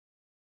yeah,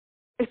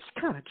 it's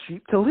kind of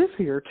cheap to live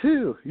here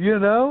too, you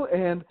know?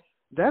 And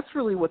that's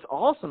really what's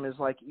awesome is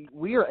like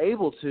we are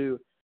able to,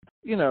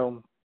 you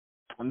know,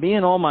 me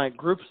and all my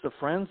groups of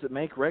friends that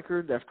make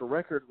record after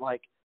record,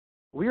 like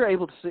we are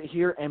able to sit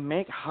here and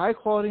make high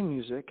quality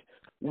music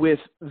with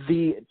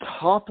the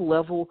top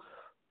level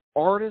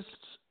artists,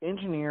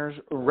 engineers,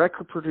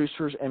 record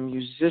producers, and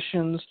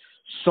musicians,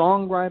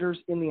 songwriters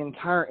in the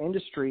entire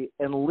industry,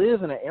 and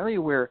live in an area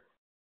where,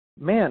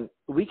 man,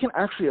 we can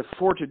actually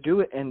afford to do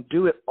it and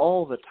do it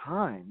all the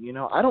time. You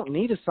know, I don't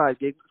need a side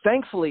gig.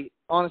 Thankfully,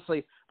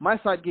 honestly, my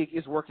side gig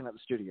is working at the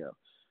studio.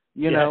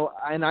 you know,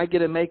 and I get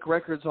to make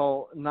records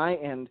all night,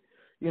 and,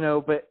 you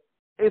know, but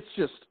it's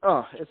just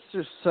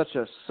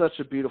such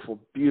a beautiful,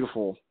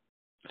 beautiful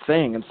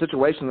thing and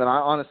situation that I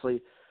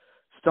honestly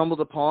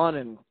stumbled upon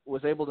and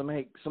was able to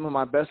make some of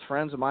my best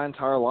friends of my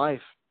entire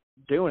life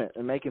doing it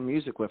and making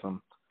music with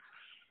them.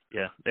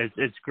 Yeah,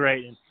 it's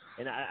great,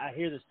 and I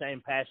hear the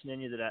same passion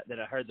in you that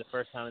I heard the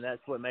first time, and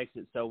that's what makes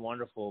it so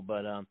wonderful.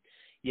 But I'm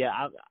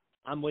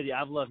with you.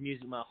 I've loved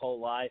music my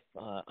whole life.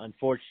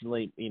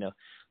 Unfortunately, you know,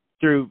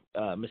 through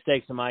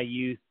mistakes in my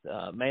youth,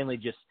 mainly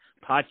just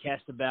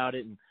podcast about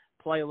it and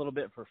play a little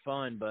bit for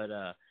fun. But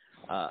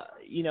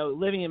you know,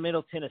 living in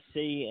Middle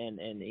Tennessee,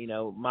 and you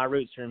know, my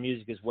roots are in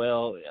music as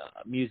well,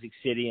 Music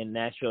City and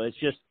Nashville. It's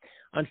just,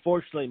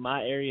 unfortunately,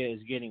 my area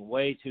is getting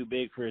way too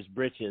big for his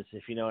britches,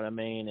 if you know what I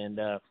mean. And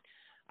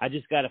I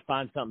just got to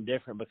find something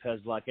different, because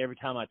like every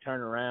time I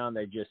turn around,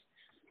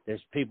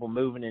 there's people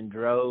moving in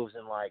droves,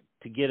 and like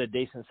to get a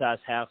decent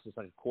sized house, it's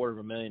like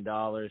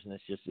 $250,000, and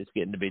it's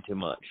getting to be too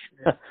much.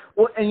 Yeah.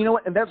 Well, and you know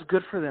what? And that's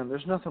good for them.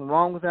 There's nothing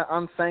wrong with that.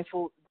 I'm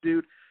thankful,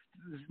 dude.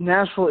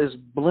 Nashville is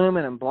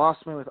blooming and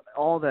blossoming with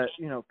all that,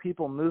 you know,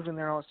 people moving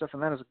there and all that stuff,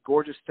 and that is a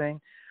gorgeous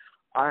thing.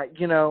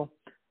 You know,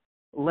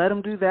 let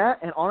them do that.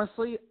 And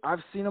honestly,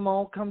 I've seen them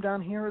all come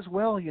down here as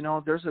well. You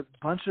know, there's a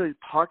bunch of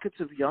pockets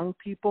of young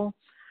people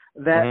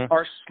that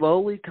are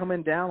slowly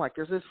coming down. Like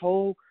there's this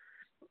whole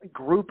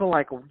group of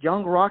like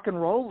young rock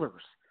and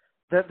rollers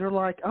that they're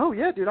like, oh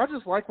yeah, dude, I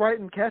just like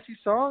writing catchy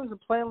songs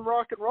and playing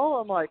rock and roll.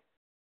 I'm like,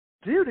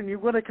 dude, and you're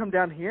going to come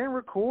down here and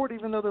record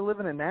even though they're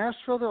living in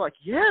Nashville? They're like,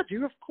 yeah,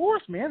 dude, of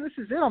course, man, this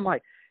is it. I'm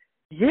like,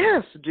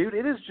 yes, dude,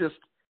 it is just,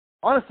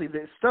 honestly,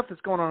 the stuff that's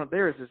going on up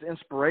there is just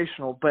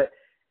inspirational, but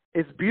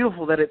it's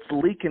beautiful that it's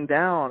leaking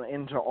down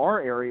into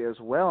our area as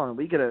well, and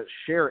we get to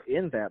share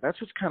in that. That's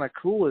what's kind of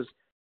cool is,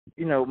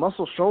 you know,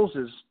 Muscle Shoals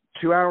is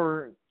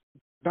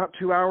about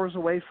 2 hours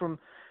away from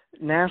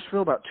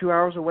Nashville, about 2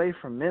 hours away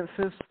from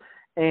Memphis,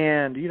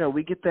 and, you know,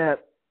 we get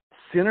that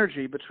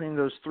synergy between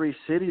those three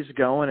cities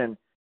going, and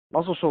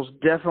Muscle Shoals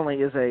definitely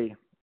is the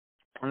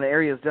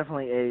area is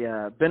definitely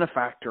a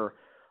benefactor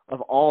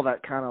of all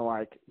that kind of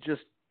like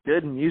just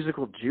good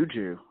musical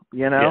juju,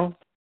 you know?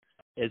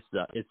 Yeah.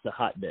 It's the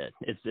hotbed.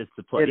 It's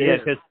the place. Yeah,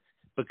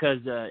 because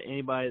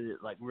anybody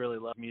that like really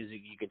loves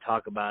music, you can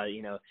talk about it.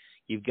 You know,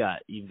 you've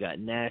got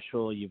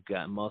Nashville, you've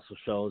got Muscle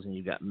Shoals, and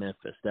you've got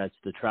Memphis. That's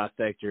the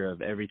trifecta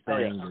of everything. Oh,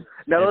 yeah.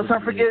 Now let's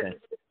not forget.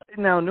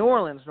 Now New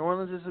Orleans. New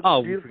Orleans is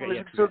a beautiful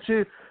music show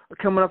too.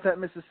 Coming up that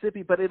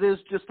Mississippi, but it is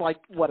just like,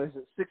 what is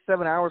it,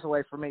 6-7 hours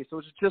away from me. So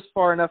it's just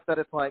far enough that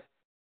it's like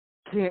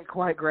can't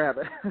quite grab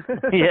it.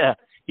 Yeah,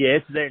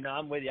 it's there. No,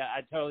 I'm with you.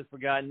 I totally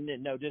forgot.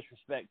 No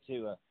disrespect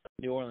to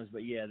New Orleans,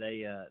 but yeah,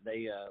 they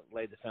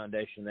laid the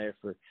foundation there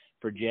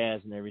for jazz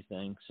and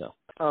everything. So.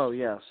 Oh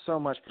yeah, so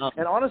much.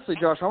 And honestly,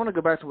 Josh, I want to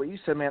go back to what you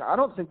said, man. I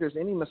don't think there's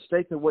any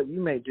mistake in what you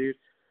made, dude.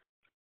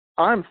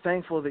 I'm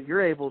thankful that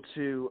you're able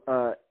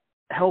to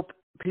help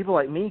people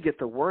like me get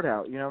the word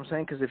out. You know what I'm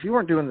saying? Because if you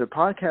weren't doing the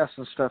podcasts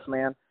and stuff,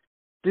 man,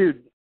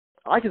 dude,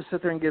 I could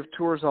sit there and give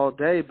tours all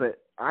day, but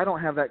I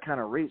don't have that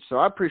kind of reach. So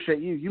I appreciate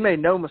you. You made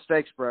no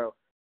mistakes, bro.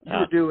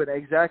 You do it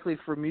exactly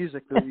for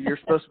music that you're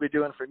supposed to be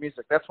doing for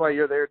music. That's why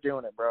you're there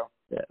doing it, bro.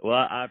 Yeah,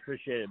 well, I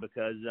appreciate it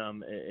because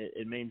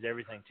it means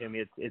everything to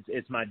me.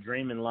 It's my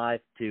dream in life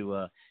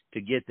to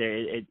get there.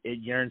 It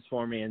yearns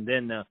for me, and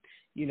then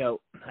you know,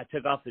 I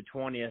took off the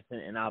 20th,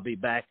 and I'll be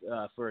back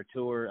for a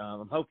tour.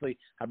 Hopefully,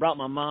 I brought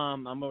my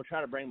mom. I'm gonna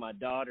try to bring my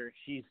daughter.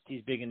 She's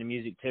big into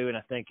music too, and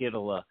I think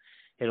it'll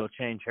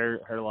change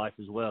her life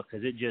as well,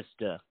 because it just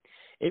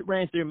it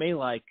ran through me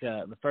like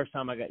the first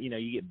time I got, you know,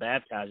 you get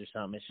baptized or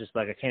something. It's just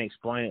like I can't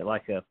explain it.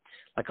 Like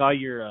all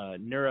your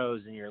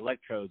neuros and your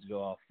electrodes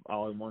go off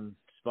all in one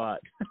spot.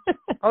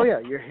 Oh yeah,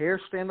 your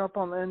hair stand up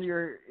on the end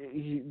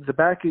of the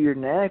back of your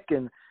neck,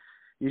 and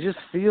you just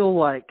feel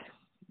like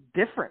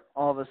different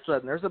all of a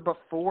sudden. There's a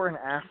before and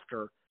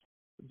after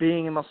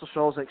being in Muscle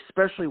Shoals,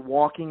 especially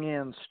walking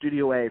in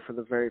Studio A for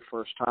the very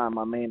first time.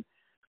 I mean,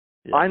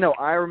 yeah. I know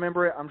I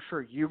remember it. I'm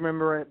sure you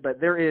remember it, but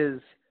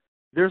there's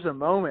a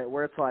moment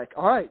where it's like,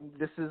 all right,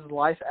 this is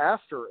life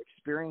after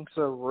experience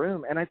a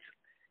room. And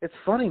it's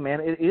funny, man.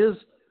 It is,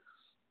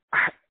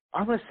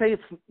 I'm going to say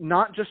it's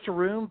not just a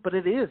room, but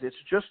it is. It's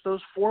just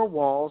those four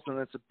walls, and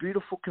it's a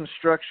beautiful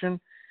construction.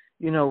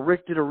 You know,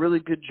 Rick did a really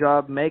good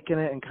job making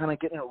it and kind of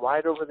getting it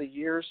right over the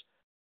years.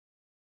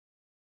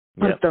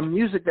 But yep. The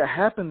music that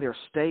happened there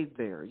stayed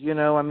there. You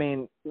know, I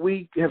mean,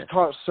 we have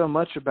talked so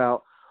much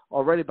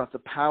already about the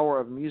power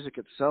of music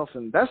itself,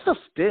 and that stuff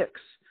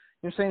sticks.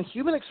 You know what I'm saying?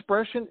 Human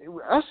expression,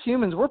 us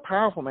humans, we're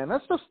powerful, man.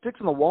 That stuff sticks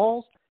in the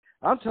walls.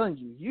 I'm telling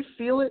you, you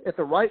feel it at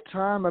the right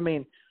time. I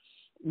mean,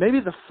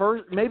 maybe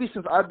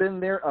since I've been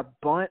there a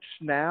bunch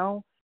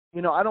now,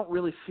 you know, I don't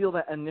really feel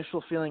that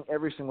initial feeling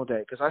every single day,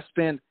 because I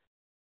spend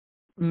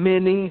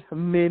many,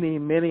 many,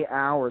 many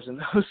hours in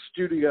those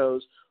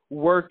studios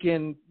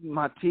working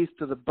my teeth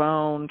to the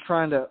bone,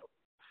 trying to,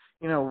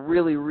 you know,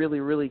 really, really,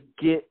 really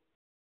get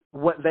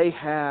what they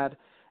had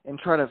and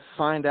try to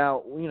find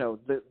out, you know,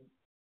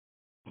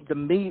 the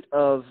meat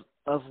of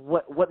of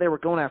what they were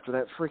going after,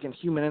 that freaking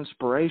human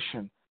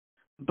inspiration.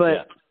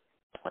 But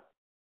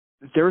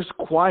there's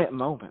quiet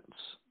moments,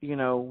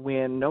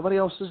 when nobody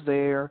else is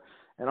there.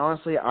 And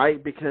honestly,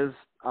 because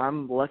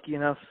I'm lucky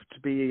enough to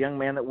be a young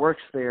man that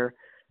works there,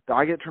 that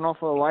I get turned off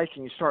all the lights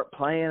and you start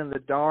playing in the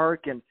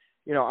dark. And,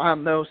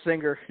 I'm no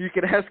singer. You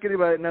can ask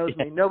anybody that knows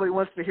me. Nobody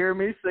wants to hear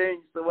me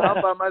sing. So when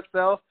I'm by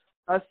myself,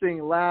 I sing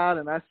loud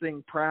and I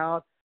sing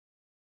proud.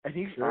 And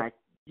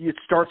it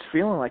starts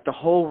feeling like the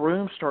whole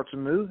room starts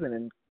moving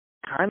in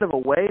kind of a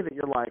way that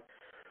you're like,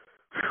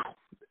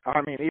 whew.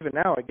 I mean, even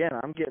now, again,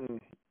 I'm getting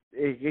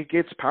it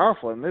gets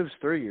powerful. It moves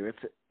through you.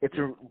 It's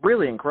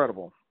really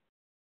incredible.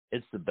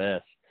 It's the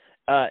best.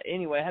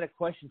 Anyway, I had a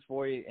question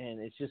for you, and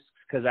it's just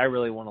because I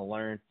really want to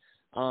learn.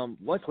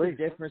 What's the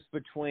difference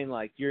between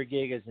like your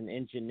gig as an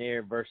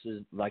engineer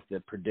versus like the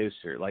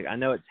producer? Like, I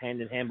know it's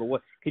hand in hand,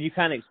 but could you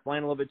kind of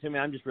explain a little bit to me?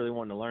 I'm just really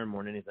wanting to learn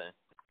more than anything.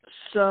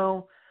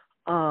 So,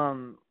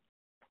 an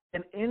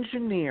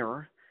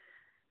engineer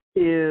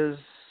is,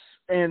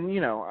 and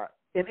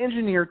an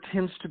engineer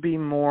tends to be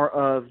more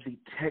of the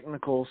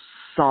technical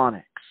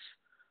sonics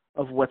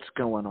of what's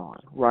going on,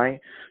 right?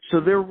 So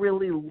they're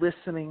really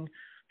listening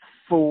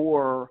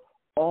for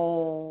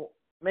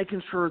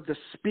making sure the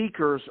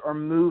speakers are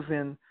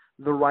moving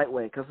the right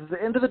way. Because at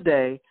the end of the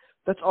day,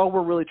 that's all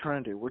we're really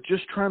trying to do. We're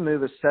just trying to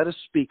move a set of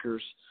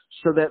speakers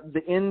so that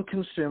the end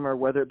consumer,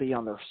 whether it be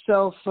on their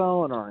cell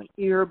phone or on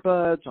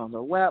earbuds, on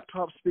their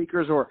laptop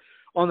speakers, or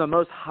on the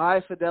most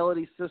high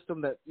fidelity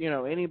system that,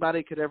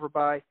 anybody could ever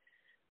buy,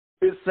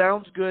 it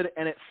sounds good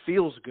and it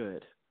feels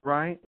good,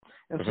 right?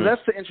 And so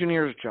that's the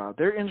engineer's job.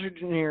 Their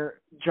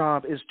engineer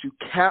job is to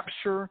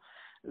capture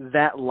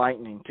that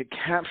lightning, to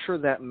capture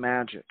that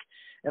magic.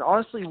 And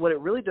honestly, what it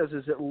really does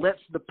is it lets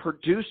the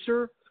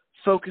producer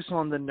focus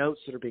on the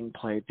notes that are being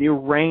played, the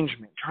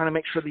arrangement, trying to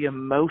make sure the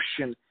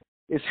emotion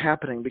is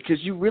happening,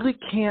 because you really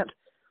can't,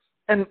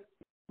 and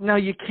now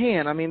you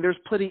can. I mean, there's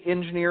plenty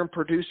engineer and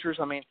producers.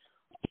 I mean,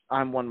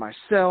 I'm one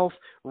myself.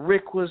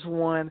 Rick was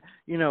one.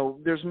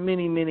 There's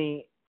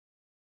many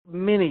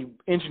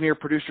engineer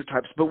producer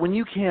types. But when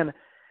you can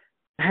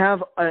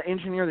have an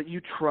engineer that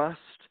you trust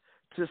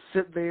to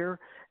sit there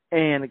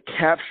and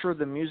capture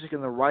the music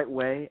in the right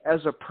way, as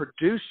a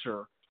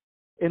producer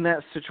in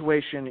that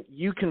situation,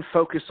 you can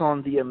focus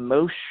on the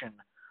emotion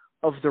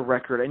of the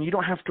record, and you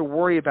don't have to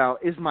worry about,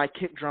 is my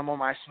kick drum or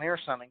my snare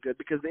sounding good,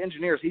 because the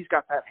engineer, he's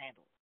got that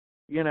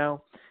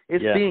handled.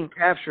 It's being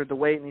captured the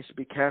way it needs to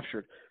be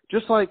captured.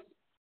 Just like,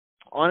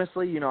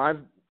 honestly, I've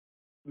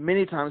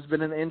many times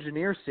been in the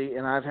engineer seat,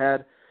 and I've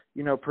had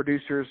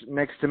producers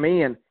next to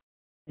me, and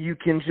you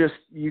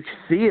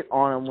see it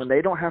on them when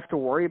they don't have to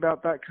worry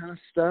about that kind of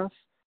stuff.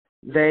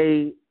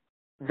 They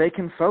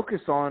can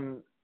focus on,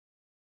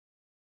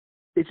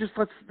 it just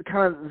lets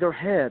kind of their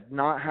head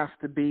not have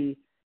to be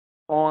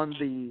on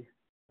the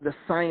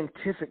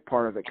scientific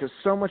part of it, because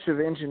so much of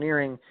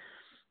engineering,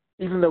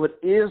 even though it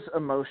is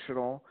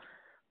emotional,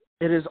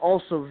 it is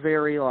also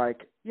very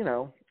like,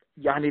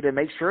 I need to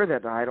make sure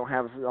that I don't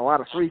have a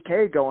lot of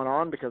 3K going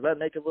on, because that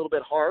make it a little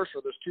bit harsh,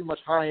 or there's too much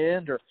high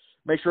end, or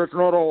make sure it's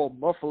not all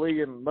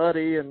muffly and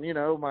muddy, and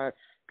my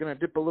going to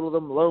dip a little of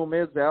them low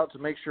mids out to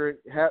make sure it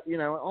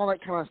all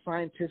that kind of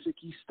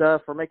scientific-y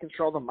stuff, or making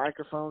sure all the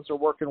microphones are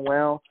working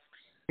well.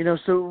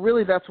 So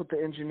really that's what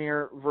the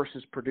engineer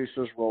versus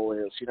producer's role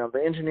is.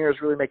 The engineer is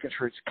really making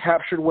sure it's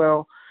captured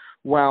well,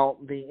 while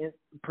the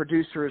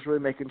producer is really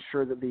making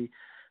sure that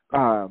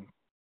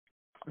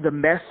the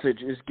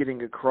message is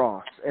getting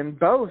across. And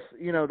both,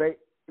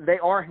 they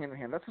are hand in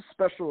hand. That's a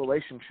special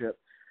relationship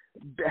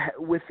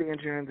with the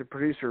engineer and the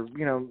producer.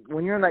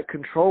 When you're in that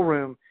control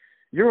room,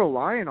 you're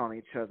relying on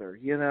each other.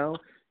 You're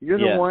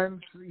the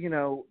ones,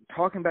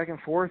 talking back and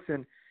forth.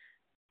 And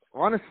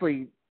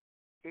honestly,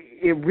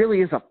 it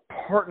really is a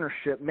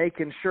partnership,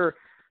 making sure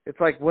it's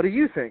like, what do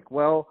you think?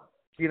 Well,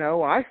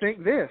 I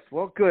think this.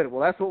 Well, good.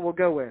 Well, that's what we'll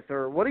go with.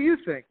 Or what do you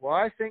think? Well,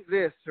 I think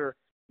this. Or,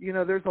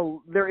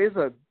 there is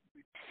a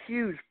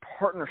huge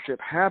partnership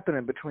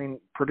happening between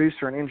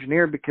producer and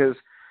engineer, because,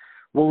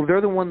 well,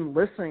 they're the one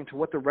listening to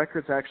what the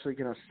record's actually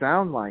going to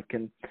sound like.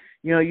 And,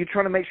 you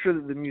try to make sure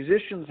that the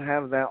musicians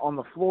have that on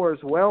the floor as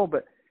well,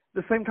 but at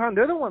the same time,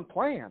 they're the one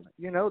playing.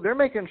 They're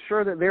making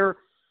sure that they're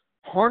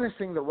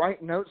harnessing the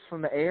right notes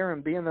from the air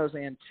and being those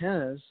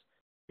antennas,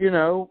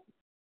 and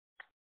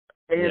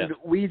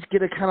we get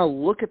to kind of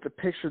look at the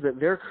picture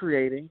that they're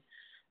creating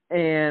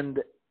and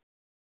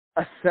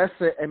assess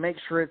it and make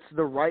sure it's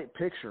the right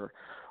picture.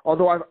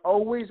 Although I've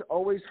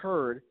always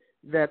heard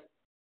that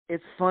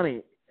it's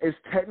funny, as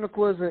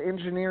technical as an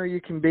engineer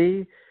you can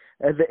be,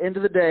 at the end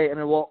of the day, and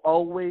it will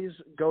always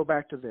go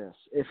back to this,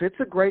 if it's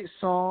a great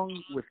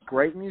song with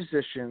great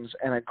musicians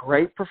and a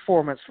great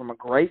performance from a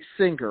great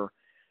singer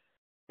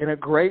in a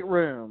great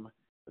room,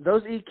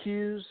 those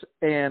EQs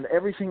and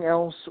everything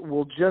else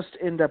will just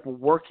end up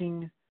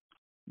working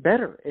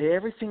better.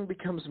 Everything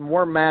becomes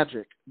more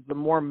magic, the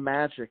more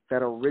magic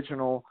that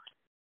original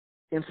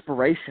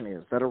inspiration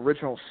is, that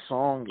original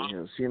song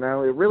is. It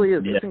really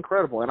is. It's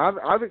incredible. And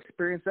I've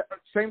experienced that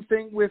same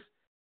thing with,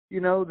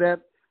 that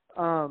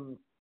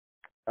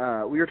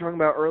we were talking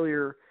about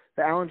earlier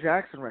the Alan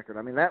Jackson record.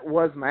 I mean, that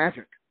was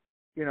magic,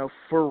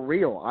 for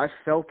real. I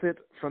felt it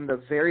from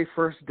the very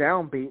first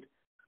downbeat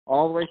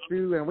all the way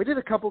through, and we did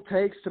a couple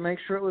takes to make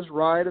sure it was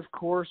right, of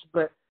course,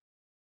 but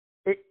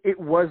it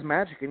was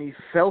magic, and you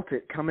felt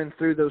it coming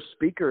through those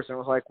speakers, and it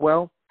was like,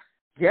 well,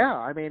 yeah,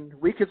 I mean,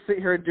 we could sit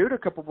here and do it a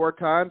couple more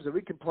times, and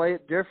we could play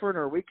it different,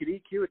 or we could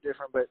EQ it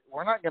different, but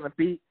we're not going to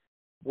beat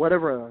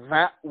whatever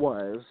that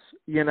was,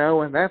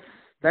 and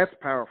that's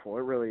powerful.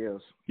 It really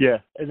is. Yeah,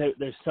 and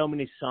there's so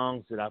many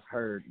songs that I've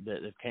heard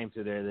that came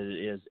through there that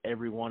it is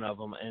every one of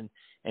them.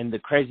 And the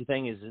crazy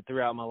thing is that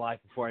throughout my life,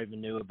 before I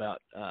even knew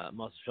about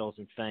Muscle Shoals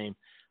and Fame,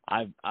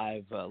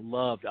 I've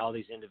loved all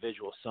these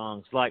individual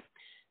songs. Like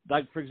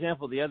for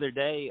example, the other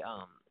day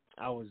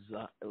I was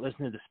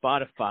listening to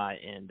Spotify,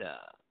 and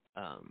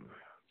I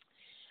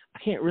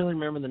can't really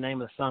remember the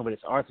name of the song, but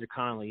it's Arthur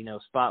Conley,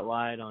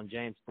 Spotlight on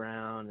James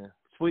Brown,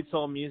 Sweet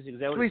Soul Music. Is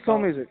that what Sweet it's Soul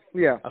called? Music,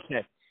 yeah.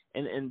 Okay.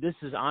 And this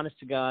is honest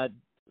to God,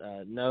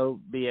 no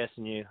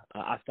BSing you.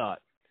 I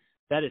thought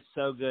that is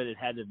so good it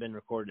had to have been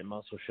recorded at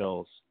Muscle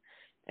Shoals.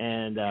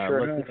 And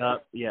sure looked it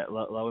up. Yeah,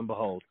 lo and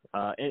behold.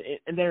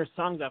 And there are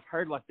songs I've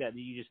heard like that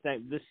you just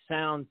think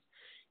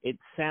it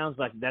sounds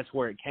like that's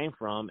where it came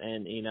from.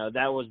 And,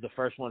 that was the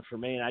first one for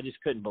me, and I just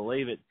couldn't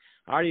believe it.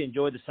 I already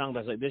enjoyed the song, but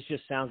I was like, this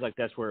just sounds like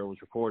that's where it was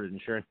recorded. And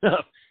sure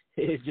enough,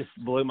 it just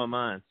blew my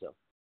mind. So.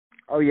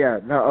 Oh, yeah.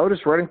 No,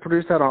 Otis Redding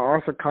produced that on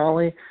Arthur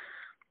Conley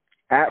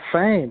at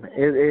Fame.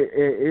 It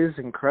is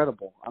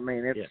incredible. I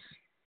mean, it's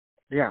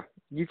yeah,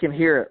 you can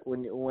hear it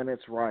when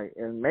it's right.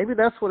 And maybe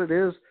that's what it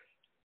is,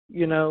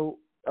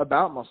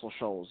 about Muscle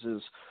Shoals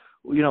is,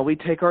 we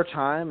take our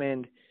time,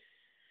 and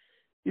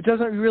it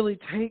doesn't really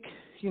take,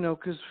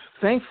 because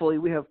thankfully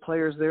we have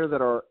players there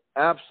that are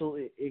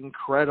absolutely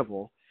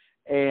incredible.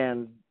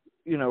 And,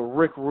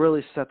 Rick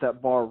really set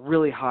that bar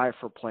really high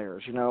for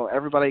players.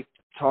 Everybody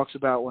talks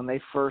about when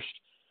they first,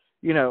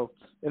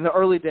 in the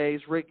early days,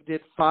 Rick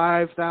did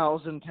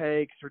 5,000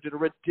 takes or did a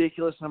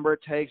ridiculous number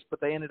of takes, but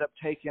they ended up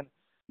taking,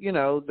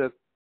 the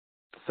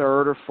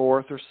third or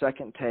fourth or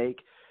second take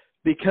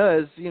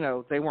because,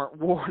 they weren't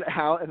worn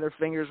out and their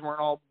fingers weren't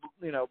all,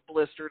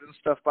 blistered and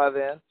stuff by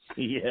then.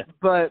 Yeah.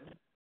 But,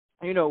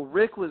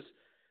 Rick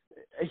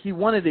he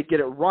wanted to get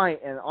it right,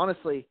 and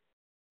honestly,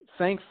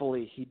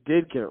 thankfully, he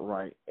did get it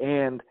right.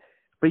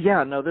 But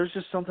yeah, no, there's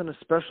just something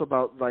special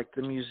about like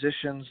the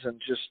musicians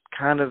and just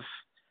kind of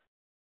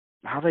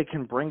how they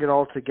can bring it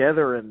all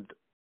together, and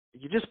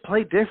you just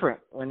play different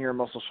when you're in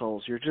Muscle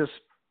Shoals.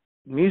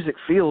 Music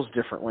feels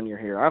different when you're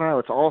here. I don't know.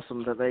 It's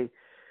awesome that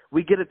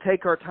we get to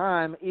take our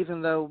time,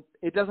 even though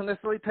it doesn't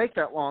necessarily take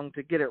that long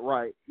to get it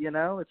right.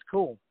 It's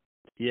cool.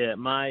 Yeah,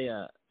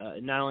 my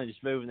not only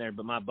just moving there,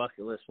 but my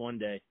bucket list one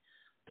day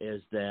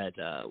is that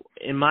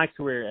in my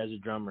career as a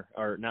drummer,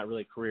 or not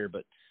really career,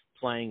 but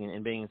playing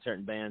and being in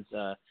certain bands,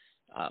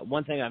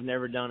 one thing I've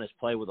never done is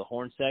play with a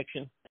horn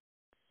section.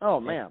 Oh,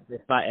 man.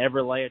 If I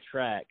ever lay a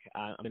track,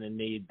 I'm going to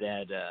need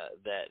that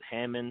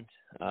Hammond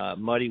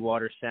Muddy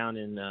Water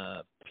sounding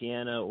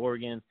piano,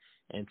 organ,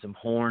 and some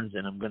horns,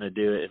 and I'm going to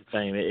do it in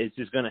Fame. It's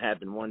just going to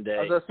happen one day.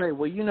 I was going to say,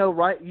 well,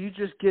 right, you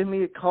just give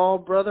me a call,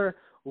 brother.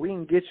 We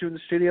can get you in the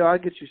studio. I'll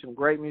get you some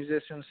great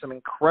musicians, some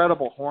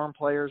incredible horn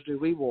players,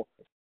 dude.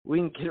 We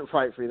can get it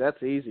right for you.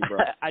 That's easy, bro.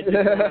 I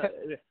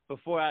just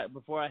before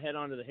I head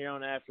on to the Here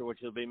on After, which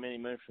will be many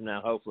moons from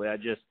now, hopefully,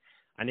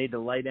 I need to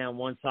lay down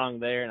one song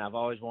there, and I've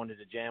always wanted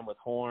to jam with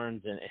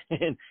horns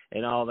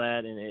and all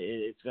that, and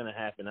it's going to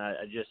happen.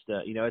 I just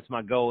it's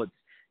my goal.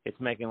 It's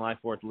making life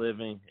worth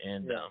living,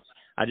 and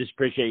I just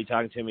appreciate you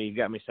talking to me. You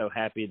got me so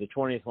happy. The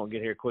 20th won't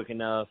get here quick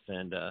enough,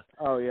 and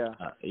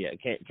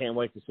can't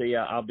wait to see you.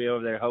 I'll be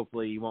over there.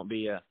 Hopefully, you won't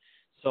be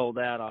sold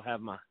out. I'll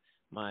have my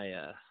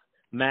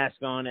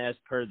mask on as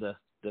per the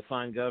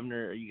fine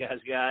governor you guys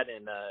got,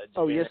 and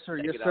yes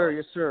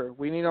sir.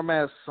 We need our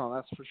masks on.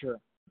 That's for sure.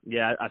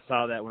 Yeah, I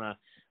saw that when I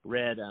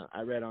read on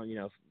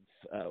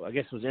I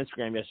guess it was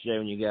Instagram yesterday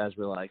when you guys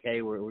were like,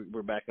 hey,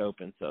 we're back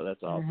open, so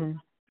that's awesome. Mm-hmm.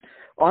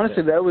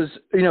 Honestly, that was,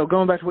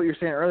 going back to what you were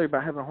saying earlier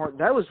about having a horn,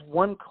 that was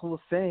one cool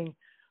thing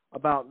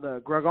about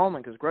Greg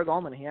Allman, because Greg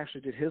Allman, he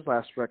actually did his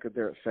last record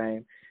there at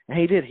Fame,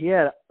 and he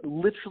had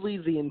literally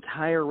the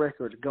entire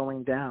record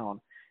going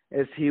down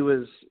as he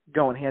was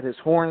going. He had his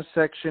horn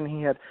section,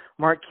 he had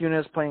Mark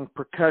Cunis playing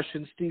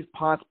percussion, Steve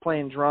Potts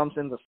playing drums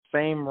in the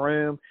Fame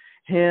room,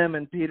 him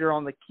and Peter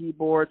on the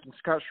keyboards, and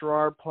Scott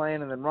Sherrard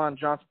playing, and then Ron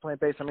Johnson playing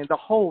bass. I mean, the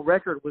whole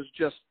record was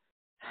just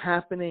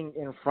happening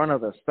in front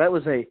of us. That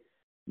was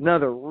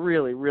another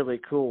really, really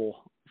cool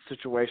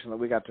situation that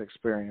we got to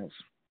experience.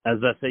 As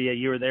I say, yeah,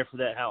 you were there for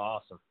that. How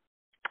awesome.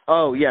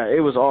 Oh, yeah, it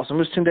was awesome. It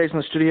was 10 days in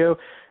the studio.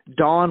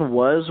 Don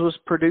was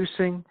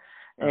producing,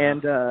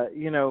 and,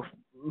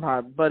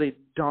 my buddy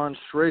Don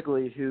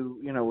Shrigley, who,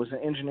 was an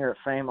engineer at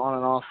Fame on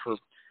and off for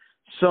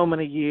so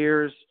many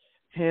years,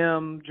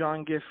 him,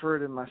 John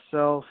Gifford, and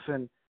myself,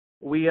 and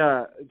we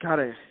that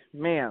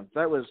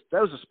was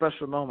a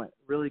special moment,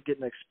 really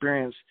getting to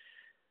experience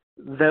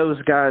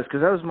those guys,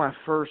 because that was my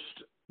first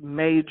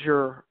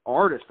major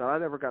artist that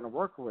I'd ever gotten to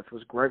work with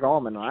was Greg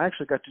Allman. And I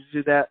actually got to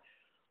do that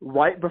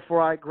right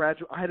before I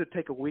graduated, I had to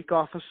take a week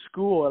off of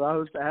school, and I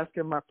was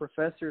asking my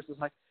professors, I was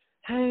like,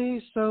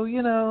 hey, so,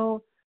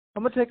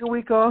 I'm going to take a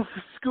week off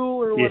of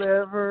school or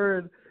whatever.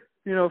 And,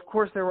 of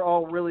course, they were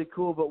all really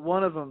cool, but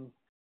one of them,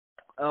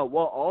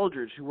 Walt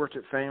Aldridge, who worked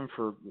at Fame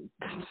for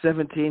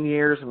 17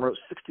 years and wrote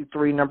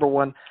 63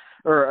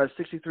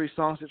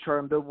 songs that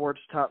chart on Billboard's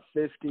Top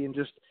 50, and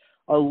just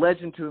a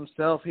legend to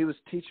himself. He was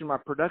teaching my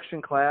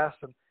production class,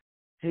 and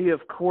he,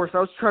 of course, I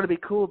was trying to be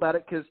cool about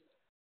it because,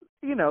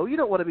 you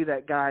don't want to be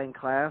that guy in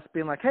class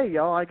being like, hey,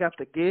 y'all, I got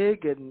the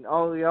gig, and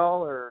all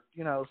y'all are,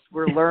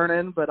 we're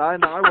learning, but I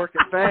know I work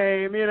at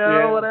Fame,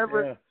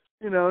 whatever.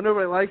 Yeah.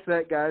 Nobody likes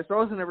that guy. So I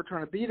wasn't ever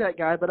trying to be that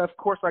guy, but of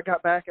course I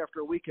got back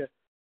after a week of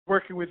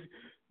working with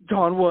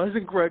Don Was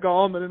and Greg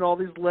Allman and all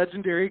these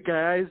legendary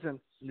guys, and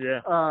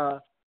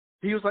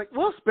he was like,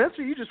 well,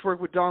 Spencer, you just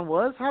worked with Don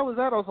Was. How was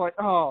that? I was like,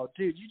 oh,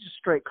 dude, you just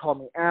straight called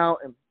me out,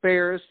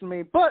 embarrassed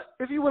me. But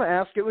if you want to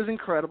ask, it was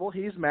incredible.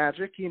 He's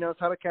magic. He knows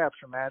how to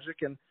capture magic.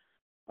 And,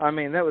 I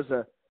mean, that was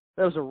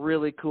a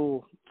really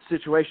cool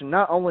situation.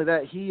 Not only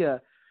that,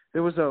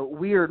 there was a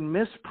weird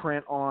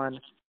misprint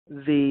on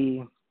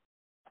the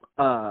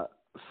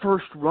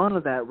first run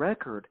of that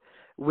record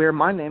where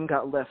my name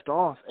got left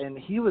off. And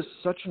he was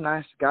such a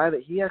nice guy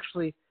that he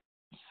actually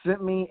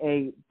sent me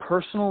a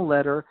personal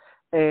letter,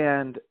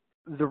 and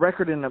the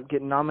record ended up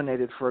getting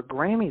nominated for a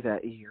Grammy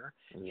that year.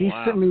 Wow. He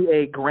sent me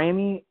a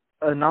Grammy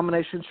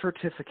nomination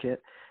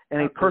certificate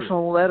and a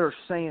personal letter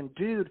saying,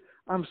 dude,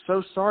 I'm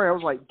so sorry. I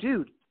was like,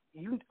 dude,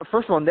 you,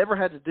 first of all, never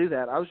had to do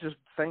that. I was just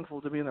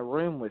thankful to be in the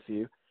room with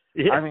you.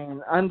 Yeah. I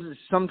mean,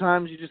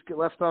 sometimes you just get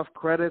left off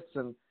credits,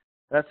 and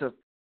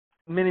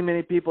many,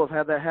 many people have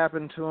had that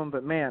happen to them.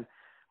 But, man,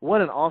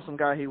 what an awesome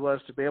guy he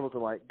was to be able to,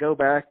 like, go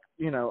back,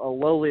 a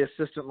lowly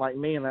assistant like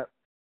me in that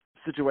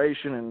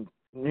situation and,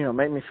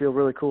 make me feel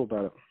really cool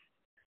about it.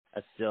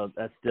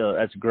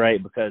 That's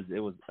great, because it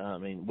was,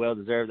 well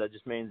deserved. That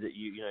just means that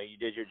you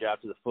did your job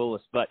to the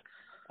fullest. But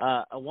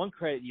one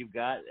credit you've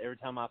got every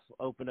time I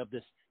open up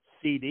this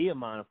CD of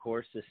mine, of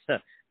course, is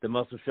the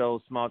Muscle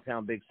Shoals Small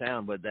Town Big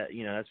Sound. But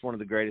that's one of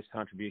the greatest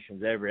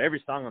contributions ever.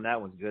 Every song on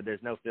that one's good. There's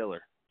no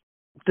filler.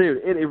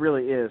 Dude, it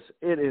really is.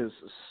 It is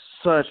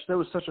that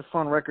was such a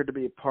fun record to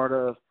be a part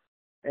of.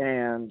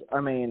 And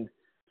again,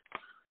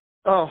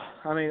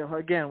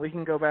 we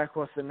can go back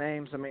with the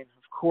names. Of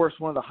course,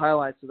 one of the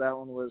highlights of that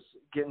one was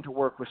getting to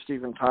work with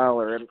Steven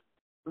Tyler. And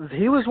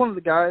he was one of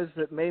the guys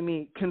that made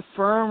me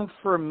confirm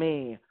for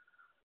me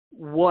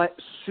what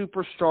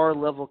superstar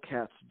level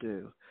cats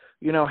do.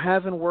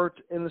 Having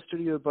worked in the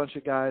studio with a bunch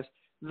of guys,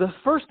 the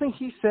first thing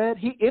he said,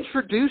 he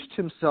introduced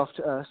himself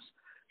to us,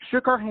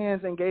 shook our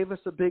hands, and gave us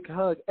a big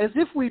hug, as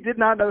if we did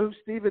not know who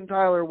Steven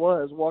Tyler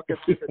was walking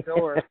through the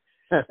door.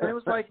 And it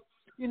was like,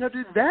 dude,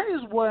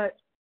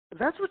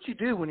 that's what you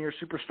do when you're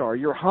a superstar.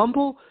 You're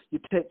humble, you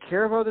take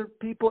care of other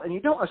people, and you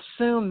don't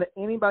assume that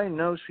anybody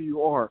knows who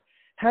you are.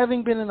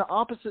 Having been in the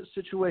opposite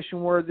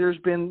situation where there's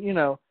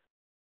been,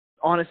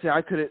 honestly,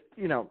 I could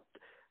have,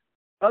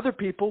 other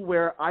people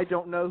where I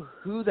don't know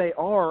who they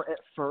are at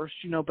first,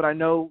 but I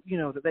know,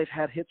 that they've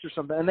had hits or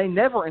something, and they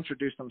never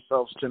introduce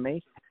themselves to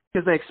me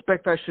because they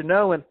expect I should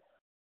know. And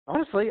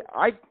honestly,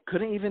 I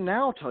couldn't even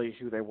now tell you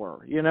who they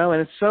were,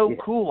 and it's so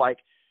cool. Like,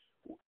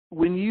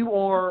 when you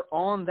are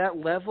on that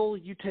level,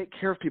 you take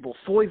care of people.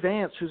 Foy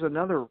Vance, who's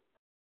another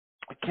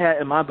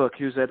cat in my book,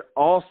 who's an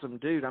awesome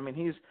dude.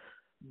 He's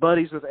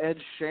buddies with Ed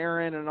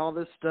Sheeran and all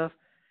this stuff.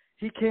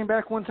 He came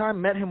back one time,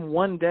 met him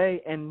one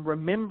day, and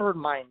remembered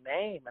my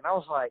name. And I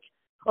was like,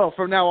 oh,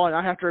 from now on,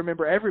 I have to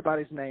remember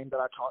everybody's name that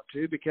I talk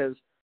to, because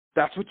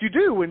that's what you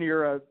do when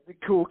you're a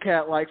cool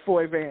cat like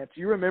Foy Vance.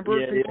 You remember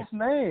people's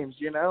names,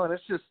 and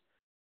it's just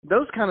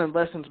those kind of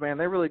lessons, man,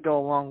 they really go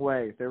a long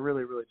way. They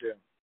really, really do.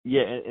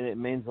 Yeah, and it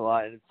means a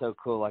lot, and it's so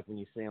cool. Like when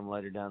you see them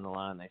later down the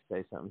line, they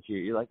say something to you.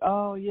 You're like,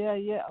 oh, yeah,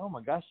 oh,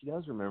 my gosh, she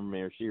does remember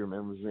me, or she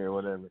remembers me, or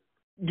whatever.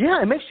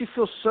 Yeah, it makes you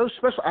feel so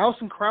special.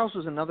 Alison Krauss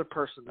was another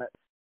person that,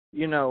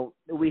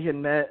 we had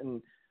met,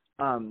 and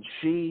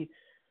she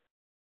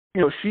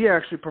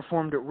actually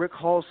performed at Rick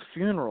Hall's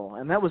funeral,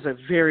 and that was a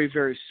very,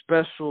 very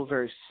special,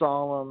 very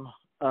solemn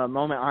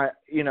moment.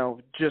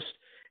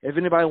 If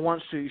anybody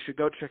wants to, you should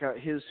go check out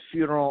his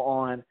funeral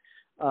on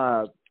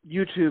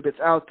YouTube. It's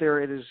out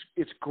there.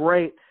 It's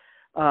great.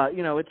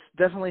 It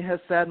definitely has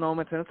sad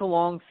moments, and it's a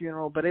long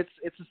funeral, but it's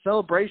a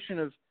celebration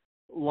of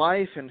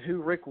life and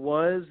who Rick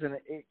was, and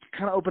it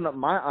kind of opened up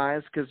my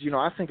eyes because,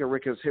 I think of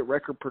Rick as hit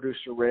record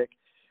producer Rick.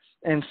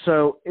 And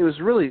so it was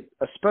really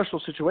a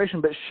special situation.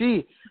 But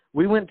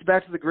we went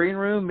back to the green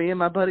room, me and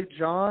my buddy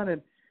John,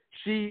 and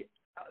the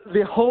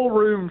whole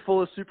room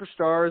full of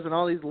superstars and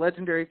all these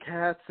legendary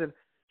cats, and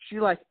she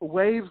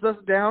waves us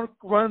down,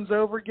 runs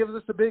over, gives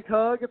us a big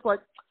hug. It's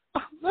like,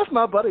 oh, that's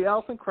my buddy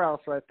Alison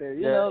Krauss right there.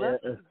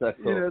 That's so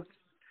cool. It's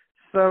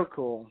so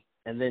cool.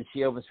 And then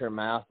she opens her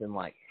mouth and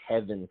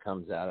heaven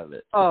comes out of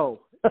it. Oh,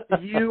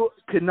 you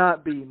could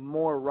not be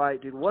more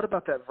right, dude. What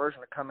about that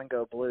version of Come and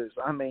Go Blues?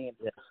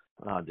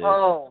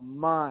 Oh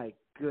my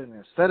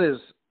goodness, that is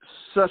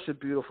such a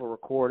beautiful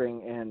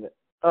recording. And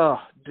oh,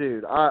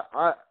 dude,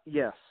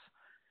 yes,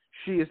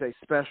 she is a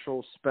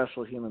special,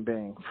 special human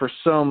being for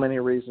so many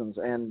reasons,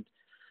 and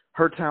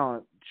her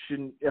talent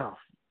shouldn't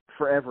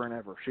forever and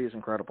ever. She is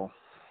incredible.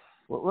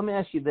 Well, let me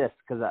ask you this,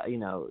 because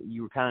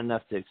you were kind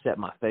enough to accept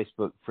my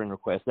Facebook friend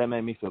request. That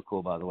made me feel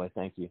cool, by the way.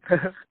 Thank you.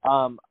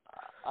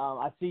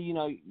 I see,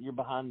 you're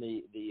behind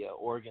the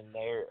organ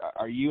there.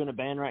 Are you in a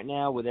band right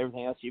now with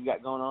everything else you've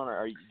got going on,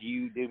 or do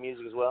you do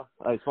music as well,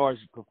 as far as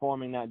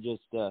performing, not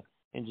just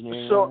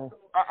engineering? So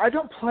I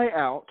don't play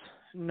out.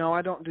 No,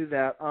 I don't do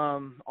that.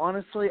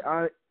 Honestly,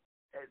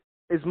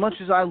 as much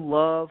as I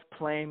love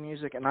playing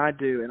music, and I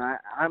do, and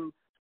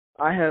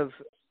I have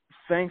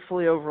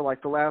thankfully over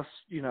like the last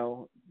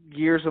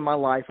years of my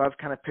life, I've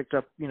kind of picked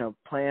up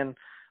playing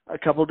a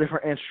couple of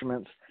different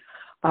instruments.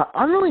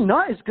 I'm really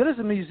not as good as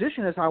a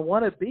musician as I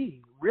want to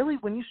be. Really,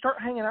 when you start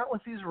hanging out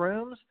with these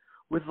rooms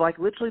with like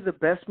literally the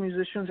best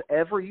musicians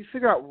ever, you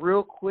figure out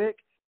real quick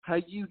how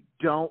you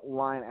don't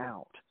line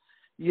out.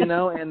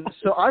 And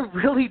so I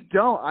really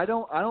don't. I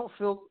don't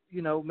feel,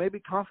 maybe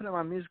confident in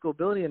my musical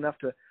ability enough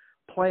to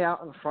play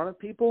out in front of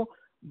people.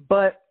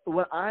 But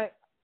what I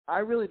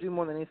really do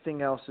more than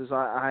anything else is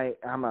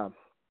I'm a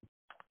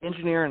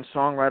engineer and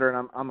songwriter,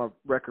 and I'm a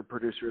record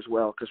producer as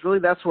well. Because really,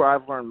 that's where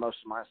I've learned most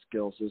of my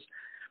skills, is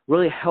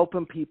really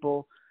helping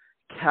people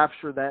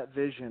capture that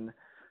vision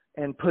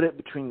and put it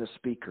between the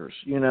speakers.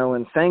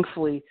 And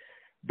thankfully,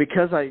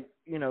 because I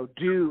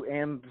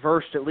am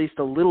versed at least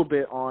a little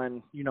bit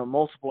on,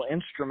 multiple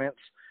instruments,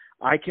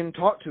 I can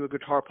talk to a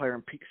guitar player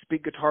and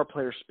speak guitar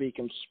player speak,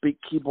 and speak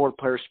keyboard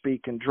player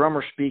speak, and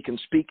drummer speak, and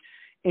speak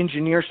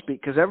engineer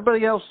speak, because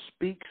everybody else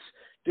speaks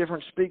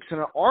different speaks. And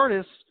an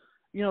artist,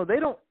 they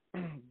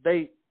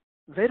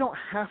don't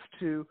have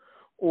to,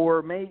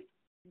 or may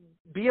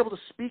be able to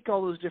speak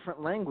all those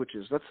different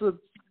languages. That's the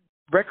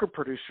record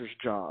producer's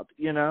job,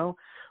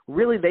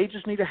 Really, they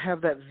just need to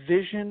have that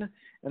vision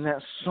and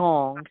that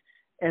song,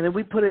 and then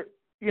we put it,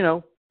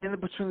 in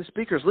between the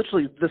speakers.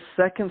 Literally, the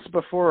seconds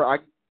before I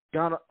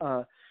got,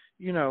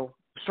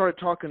 started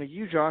talking to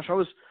you, Josh, I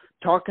was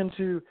talking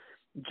to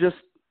just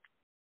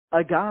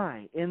a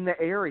guy in the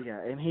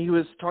area, and he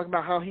was talking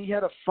about how he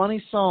had a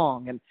funny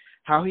song and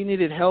how he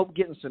needed help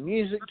getting some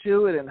music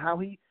to it, and how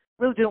he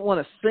really didn't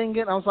want to sing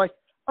it. And I was like,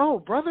 oh,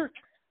 brother,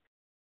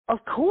 of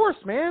course,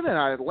 man. And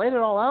I laid it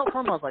all out for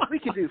him. I was like, we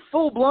can do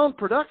full-blown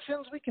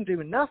productions. We can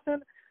do nothing.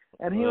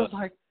 And he was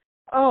like,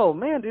 oh,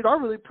 man, dude, I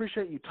really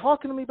appreciate you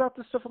talking to me about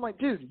this stuff. I'm like,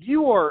 dude,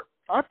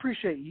 I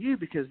appreciate you,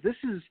 because this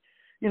is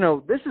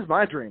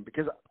my dream,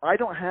 because I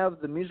don't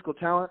have the musical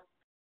talent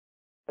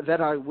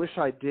that I wish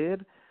I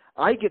did.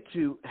 I get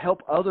to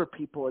help other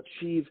people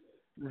achieve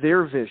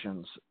their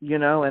visions,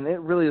 and it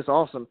really is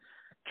awesome.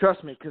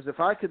 Trust me, because if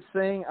I could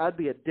sing, I'd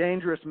be a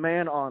dangerous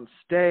man on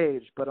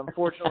stage. But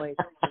unfortunately,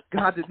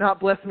 God did not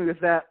bless me with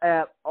that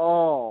at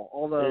all.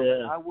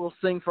 Although I will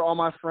sing for all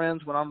my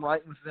friends when I'm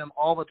writing with them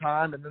all the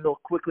time, and then they'll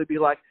quickly be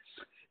like,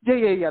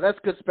 yeah, that's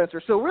good,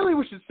 Spencer. So really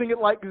we should sing it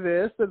like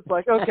this. And it's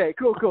like, okay,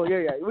 cool,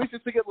 yeah. We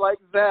should sing it like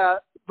that.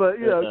 But,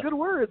 good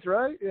words,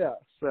 right? Yeah,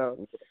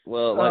 so.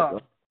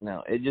 Well,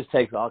 no, it just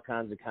takes all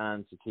kinds of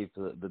kinds to keep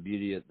the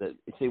beauty of the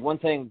 – see, one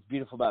thing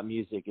beautiful about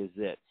music is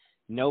that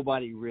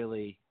nobody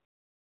really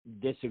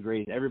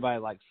disagrees. Everybody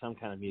likes some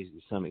kind of music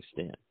to some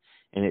extent,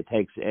 and it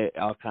takes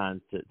all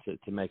kinds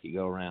to make it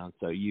go around.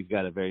 So you've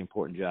got a very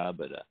important job,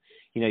 but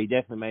you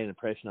definitely made an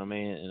impression on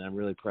me, and I'm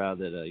really proud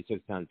that you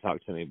took the time to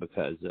talk to me,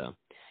 because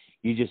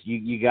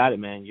you got it,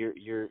 man. You're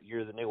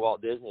the new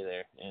Walt Disney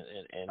there.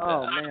 And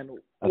man,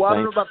 well, I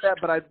don't know about that,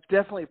 but I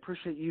definitely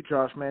appreciate you,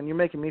 Josh, man. You're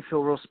making me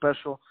feel real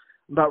special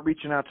about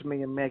reaching out to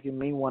me and making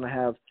me want to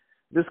have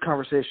this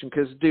conversation,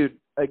 because, dude,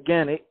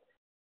 again,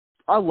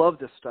 I love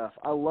this stuff.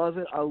 I love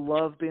it. I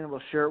love being able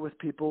to share it with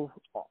people.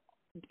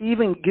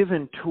 Even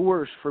giving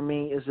tours for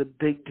me is a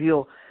big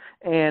deal,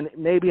 and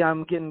maybe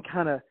I'm getting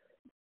kind of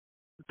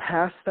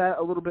past that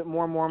a little bit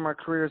more and more in my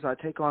career as I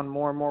take on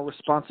more and more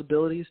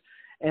responsibilities.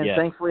 And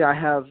thankfully I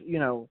have,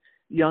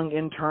 young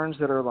interns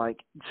that are like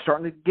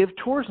starting to give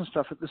tours and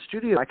stuff at the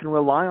studio. I can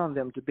rely on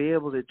them to be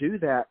able to do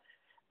that.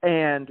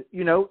 And,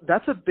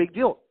 that's a big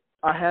deal.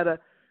 I had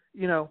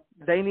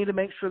they need to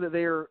make sure that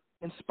they're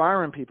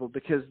inspiring people,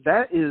 because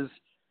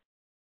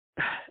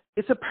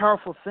it's a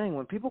powerful thing.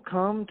 When people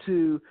come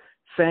to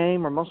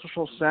Fame or Muscle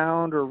Shoals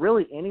Sound or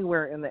really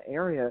anywhere in the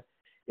area,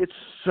 it's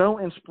so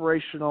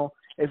inspirational.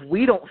 If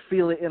we don't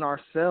feel it in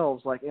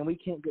ourselves, and we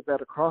can't get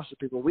that across to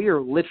people, we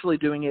are literally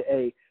doing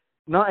it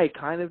not a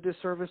kind of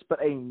disservice,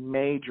 but a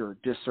major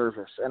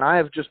disservice. And I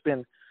have just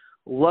been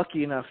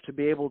lucky enough to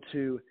be able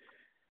to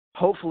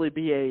hopefully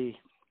be a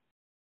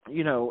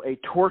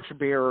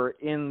torchbearer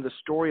in the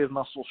story of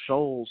Muscle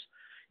Shoals,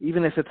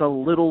 even if it's a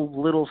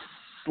little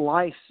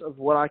slice of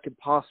what I could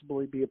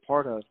possibly be a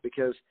part of,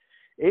 because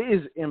it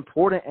is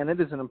important, and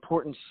it is an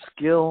important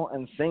skill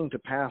and thing to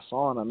pass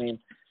on. I mean,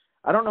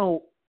 I don't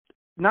know,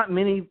 not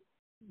many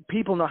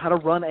people know how to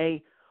run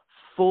a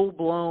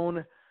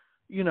full-blown,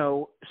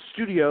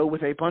 studio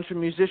with a bunch of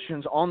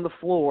musicians on the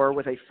floor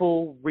with a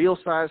full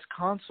real-size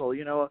console.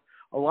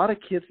 A lot of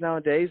kids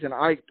nowadays, and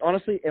I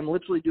honestly am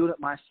literally doing it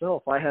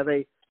myself. I have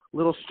a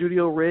little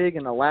studio rig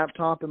and a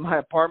laptop in my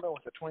apartment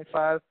with a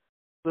 25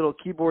 little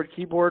keyboard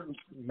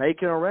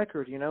making a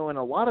record, and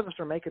a lot of us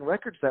are making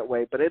records that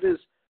way, but it is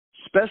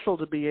special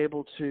to be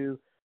able to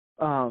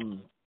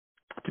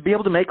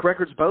make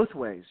records both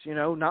ways,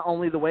 not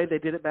only the way they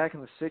did it back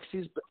in the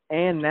 60s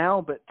and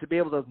now, but to be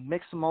able to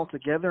mix them all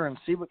together and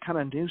see what kind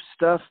of new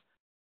stuff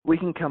we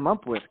can come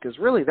up with, because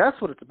really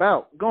that's what it's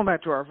about. Going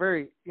back to our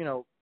very,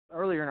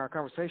 earlier in our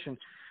conversation,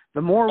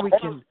 the more we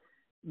can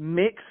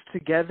mix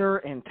together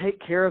and take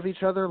care of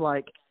each other,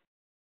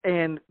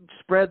 and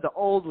spread the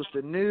old with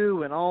the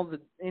new and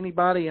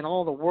anybody in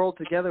all the world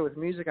together with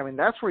music. I mean,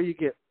 that's where you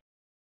get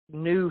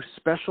new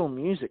special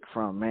music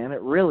from, man.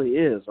 It really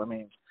is. I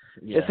mean,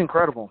 It's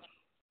incredible.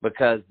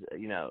 Because,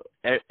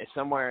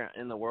 somewhere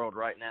in the world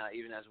right now,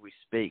 even as we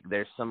speak,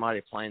 there's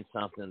somebody playing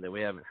something that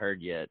we haven't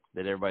heard yet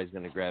that everybody's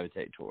going to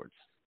gravitate towards.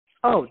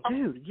 Oh,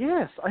 dude,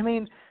 yes. I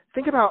mean,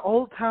 think about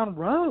Old Town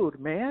Road,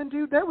 man.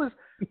 Dude, that was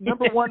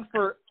number one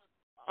for,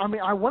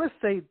 I want to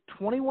say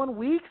 21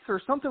 weeks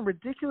or something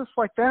ridiculous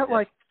like that.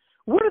 Yeah.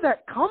 Where did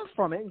that come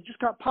from? It just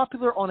got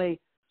popular on a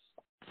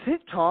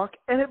TikTok,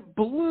 and it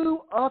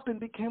blew up and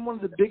became one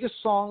of the biggest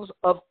songs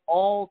of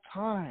all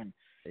time.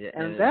 Yeah,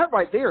 and that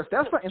right there, if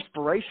that's not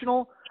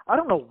inspirational, I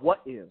don't know what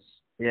is.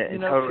 Yeah,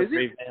 and totally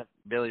revamped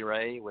Billy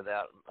Ray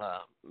without,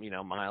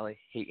 Miley.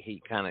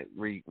 He kind of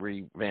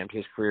revamped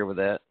his career with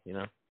that,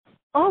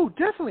 Oh,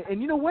 definitely.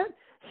 And you know what?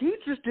 He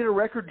just did a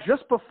record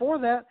just before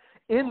that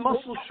in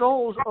Muscle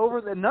Shoals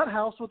over the Nut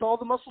House with all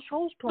the Muscle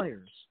Shoals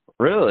players.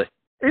 Really?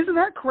 Isn't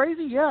that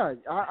crazy? Yeah.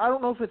 I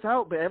don't know if it's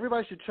out, but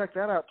everybody should check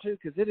that out too,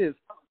 because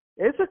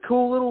it's a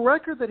cool little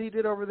record that he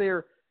did over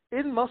there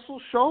in Muscle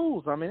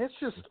Shoals. I mean, it's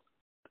just,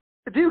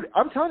 dude,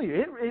 I'm telling you,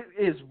 it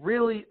is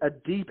really a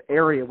deep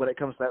area when it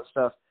comes to that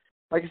stuff.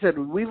 Like I said,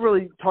 we've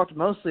really talked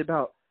mostly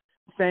about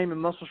Fame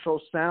and Muscle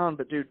Shoals sound,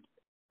 but dude,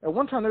 at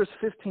one time there was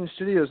 15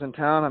 studios in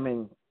town. I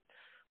mean,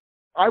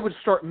 I would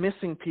start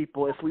missing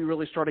people if we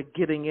really started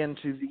getting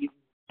into the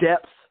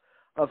depth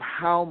of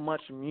how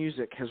much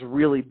music has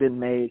really been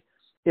made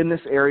in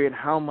this area and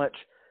how much,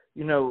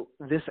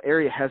 this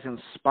area has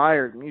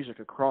inspired music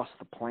across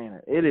the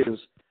planet. It is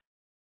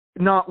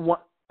not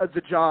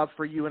the job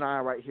for you and I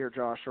right here,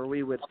 Josh, or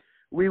we would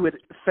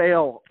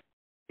fail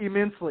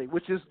immensely,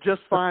 which is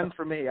just fine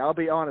for me. I'll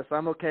be honest.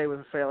 I'm okay with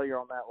a failure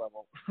on that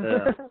level.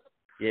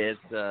 Yeah,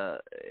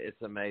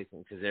 it's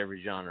amazing because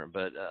every genre,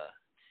 but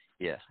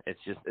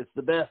it's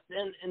the best,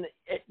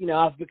 and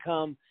I've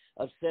become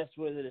obsessed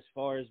with it as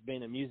far as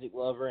being a music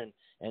lover, and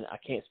I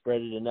can't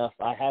spread it enough.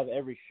 I have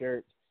every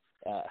shirt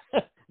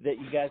that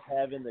you guys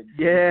have in the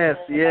yes.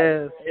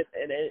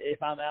 And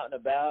if I'm out and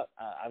about,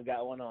 I've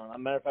got one on. As a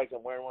matter of fact,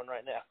 I'm wearing one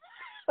right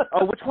now.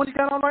 Oh, which one you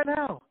got on right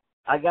now?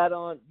 I got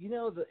on,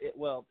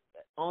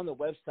 on the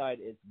website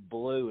it's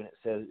blue and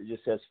it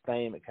just says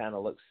Fame. It kind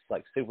of looks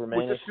like Superman.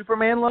 With the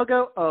Superman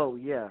logo? Oh,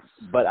 yes.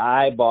 But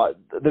I bought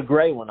the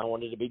gray one. I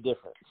wanted to be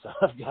different, so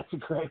I've got the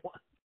gray one.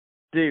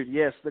 Dude,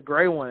 yes, the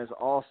gray one is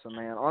awesome,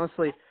 man.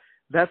 Honestly,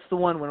 that's the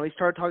one. When we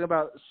started talking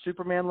about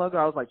Superman logo,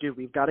 I was like, dude,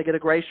 we've got to get a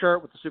gray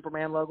shirt with the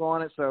Superman logo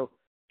on it. So,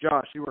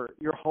 Josh, you're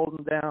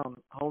holding down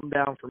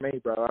for me,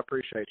 bro. I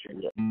appreciate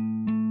you.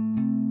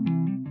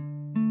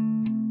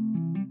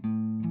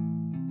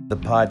 The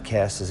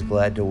podcast is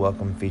glad to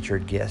welcome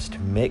featured guest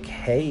Mick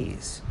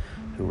Hayes,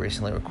 who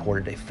recently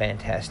recorded a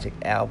fantastic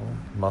album,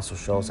 Muscle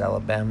Shoals,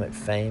 Alabama, at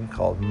Fame,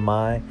 called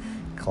My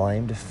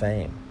Claim to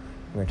Fame.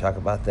 We're going to talk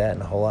about that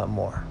and a whole lot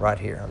more right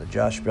here on the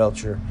Josh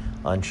Belcher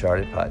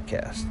Uncharted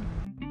podcast.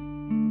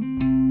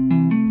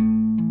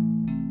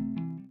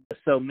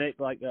 So, Mick,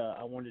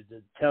 I wanted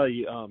to tell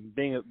you,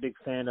 being a big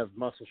fan of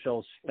Muscle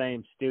Shoals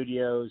Fame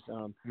Studios,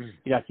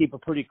 I keep a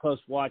pretty close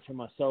watch on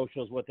my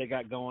socials, what they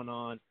got going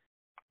on.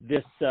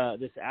 This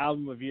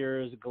album of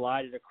yours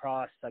glided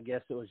across, I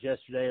guess it was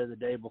yesterday or the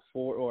day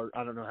before, or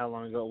I don't know how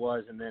long ago it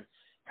was, and then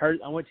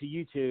I went to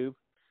YouTube,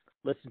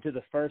 listened to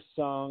the first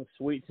song,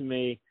 Sweet to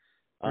Me,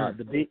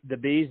 the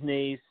Bee's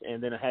Knees,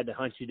 and then I had to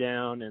hunt you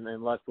down, and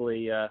then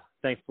luckily,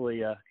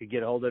 thankfully, could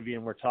get a hold of you,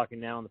 and we're talking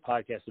now on the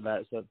podcast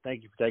about it, so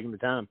thank you for taking the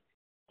time.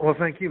 Well,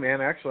 thank you,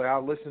 man. Actually, I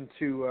listened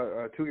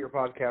to two of your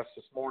podcasts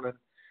this morning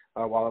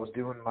while I was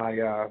doing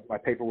my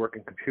paperwork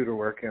and computer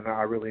work, and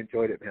I really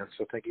enjoyed it, man,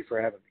 so thank you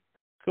for having me.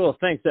 Cool,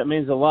 thanks. That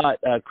means a lot.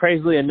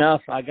 Crazily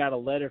enough, I got a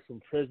letter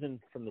from prison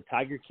from the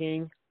Tiger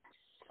King.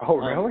 Oh,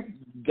 really?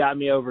 Got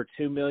me over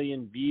 2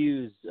 million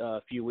views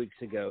a few weeks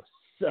ago.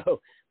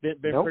 So been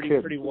no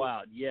pretty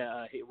wild.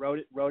 Yeah, he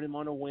wrote him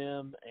on a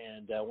whim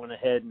and went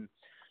ahead and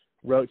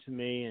wrote to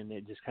me, and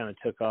it just kind of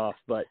took off.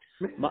 But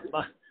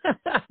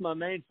my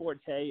main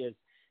forte is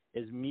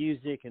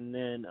music, and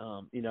then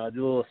I do a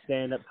little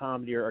stand-up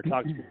comedy or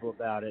talk to people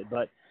about it.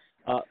 But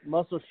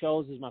Muscle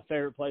Shoals is my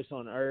favorite place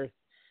on earth.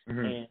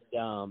 Mm-hmm. And,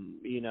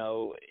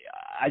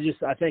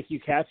 I think you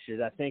captured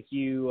it. I think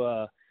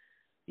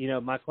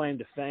My Claim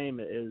to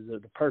Fame is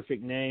the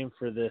perfect name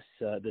for this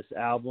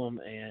album.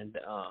 And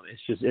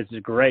it's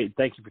great.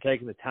 Thank you for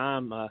taking the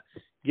time.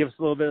 Give us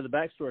a little bit of the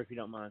backstory if you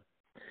don't mind.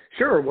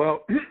 Sure.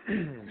 Well,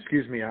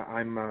 excuse me.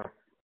 I'm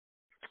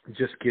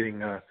just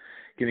getting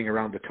getting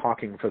around to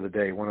talking for the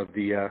day. One of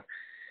the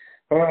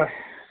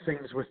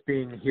things with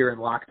being here in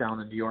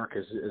lockdown in New York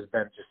has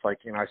been just like,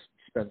 I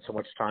spend so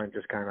much time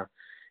just kind of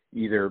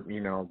either,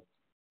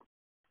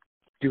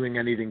 doing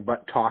anything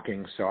but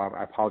talking. So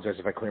I apologize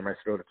if I clear my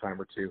throat a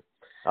time or two.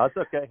 Oh, it's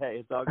okay. Hey,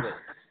 it's all good.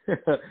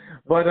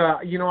 But,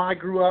 I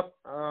grew up,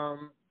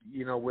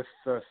 with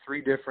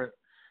 3 different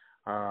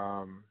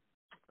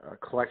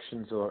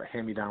collections of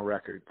hand-me-down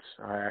records.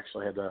 I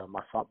actually had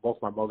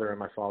both my mother and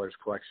my father's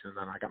collection, and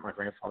then I got my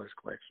grandfather's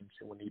collection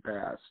when he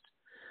passed.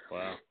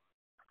 Wow.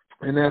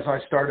 And as I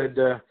started,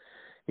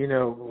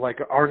 like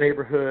our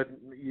neighborhood,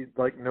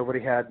 like nobody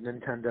had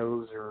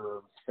Nintendos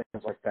or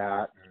things like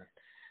that,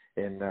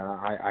 and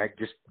I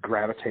just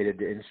gravitated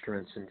to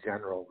instruments in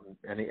general.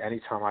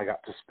 Anytime I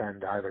got to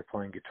spend either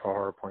playing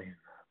guitar or playing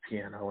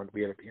piano, and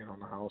we had a piano in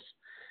the house,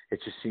 it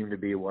just seemed to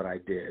be what I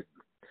did.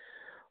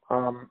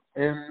 And,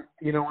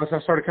 as I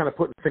started kind of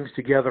putting things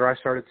together, I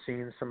started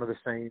seeing some of the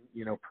same,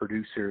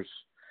 producers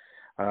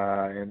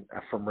and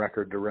from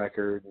record to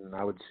record, and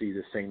I would see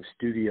the same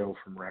studio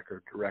from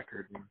record to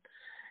record.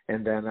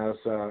 And then as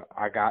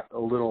I got a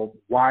little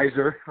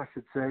wiser, I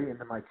should say,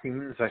 into my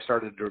teens, I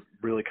started to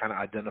really kind of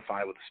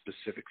identify with a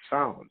specific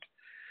sound.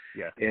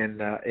 Yeah. And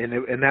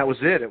that was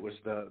it. It was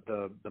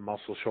the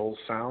Muscle Shoals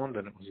sound,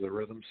 and it was the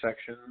rhythm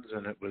sections,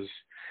 and it was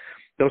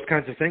those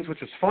kinds of things,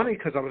 which was funny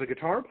because I was a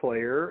guitar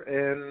player,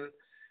 and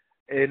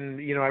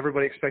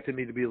everybody expected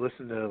me to be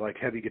listening to like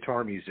heavy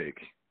guitar music.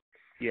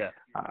 Yeah.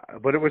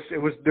 But there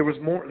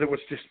was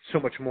just so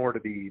much more to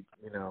be,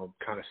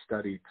 kind of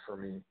studied for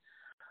me.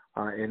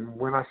 And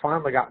when I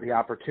finally got the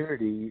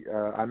opportunity,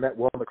 I met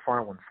Will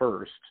McFarlane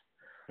first.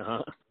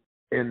 Uh-huh.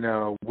 And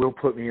Will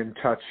put me in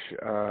touch.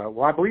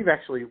 I believe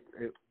actually,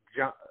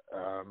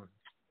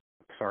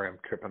 sorry, I'm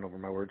tripping over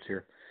my words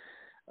here.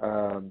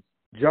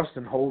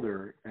 Justin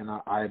Holder and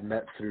I had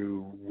met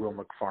through Will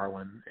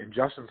McFarlane, and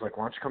Justin's like,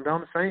 "Why don't you come down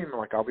to Fame?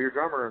 Like, I'll be your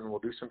drummer, and we'll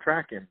do some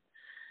tracking."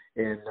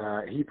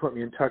 And he put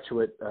me in touch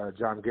with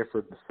John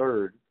Gifford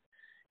III,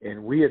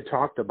 and we had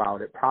talked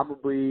about it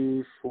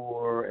probably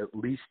for at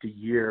least a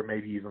year,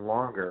 maybe even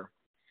longer,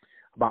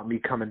 about me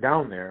coming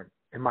down there.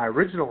 And my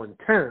original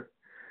intent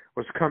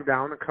was to come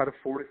down and cut a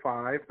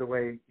 45 the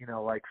way,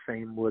 like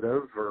Fame would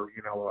have, or,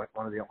 like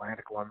one of the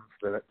Atlantic ones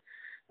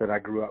that I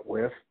grew up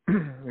with,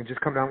 and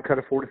just come down and cut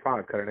a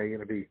 45, cut an A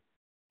and a B.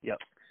 Yep.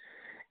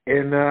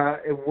 And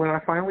when I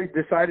finally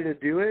decided to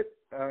do it,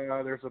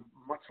 there's a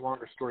much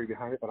longer story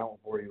behind it, but I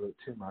won't bore you with it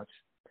too much.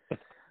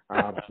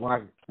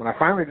 When I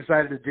finally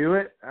decided to do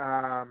it,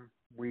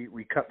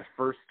 we cut the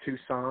first 2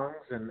 songs,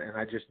 and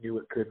I just knew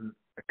it couldn't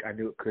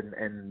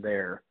end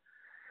there.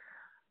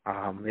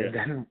 And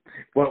then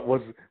what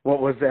was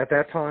at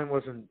that time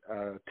wasn't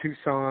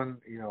 2-song,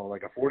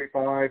 like a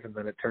 45, and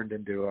then it turned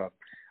into it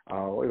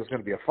was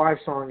going to be a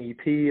 5-song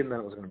EP, and then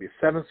it was going to be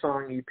a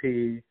 7-song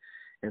EP,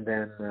 and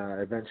then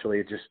eventually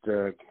it just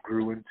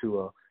grew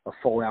into a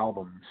full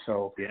album.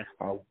 So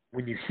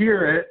when you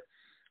hear it,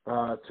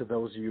 to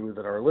those of you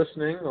that are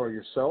listening or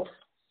yourself,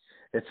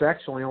 it's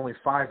actually only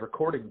 5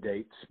 recording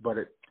dates, but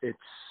it's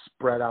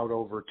spread out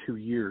over 2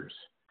 years.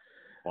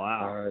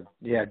 Wow.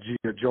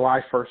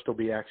 July 1st will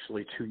be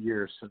actually 2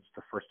 years since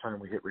the first time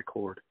we hit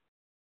record.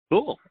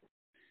 Cool.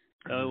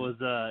 So it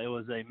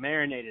was a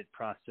marinated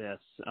process.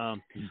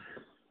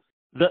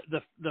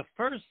 The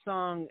first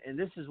song, and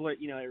this is what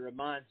it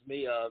reminds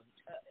me of,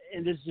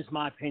 and this is just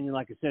my opinion,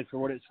 like I said, for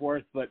what it's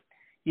worth. But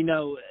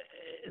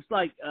it's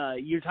like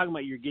you're talking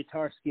about your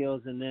guitar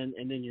skills, and then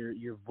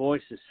your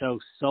voice is so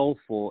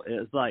soulful.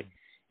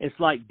 It's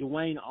like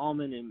Duane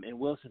Allman and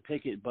Wilson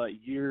Pickett,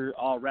 but you're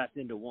all wrapped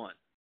into one.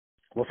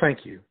 Well,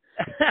 thank you.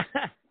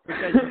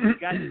 Because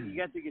you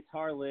got the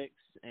guitar licks,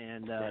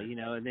 and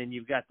and then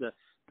you've got the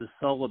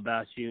soul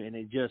about you, and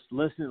it just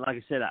listening. Like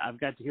I said, I've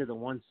got to hear the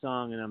one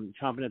song, and I'm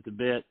chomping at the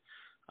bit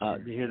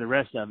to hear the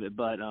rest of it.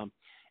 But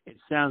it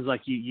sounds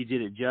like you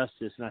did it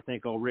justice, and I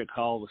think old Rick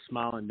Hall was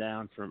smiling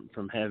down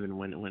from heaven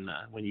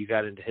when you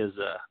got into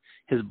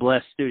his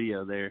blessed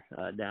studio there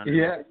down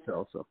in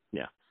Tulsa.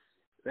 Yeah.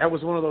 That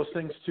was one of those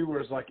things too, where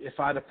it's like if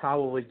I'd have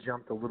probably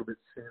jumped a little bit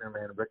sooner,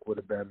 man, Rick would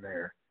have been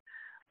there.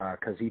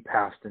 Because he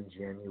passed in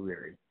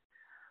January.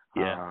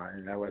 Yeah.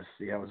 And that was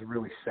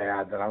really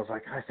sad that I was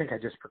like, I think I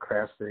just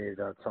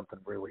procrastinated on something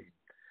really,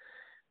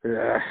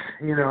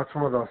 it's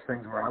one of those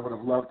things where I would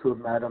have loved to have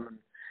met him. And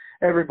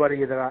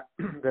everybody that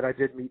I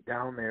did meet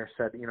down there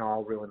said,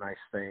 all really nice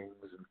things.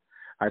 And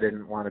I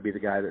didn't want to be the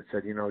guy that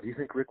said, do you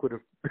think Rick would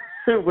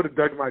have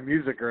dug my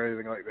music or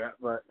anything like that?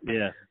 But,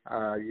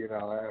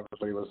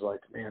 everybody was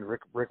like, man,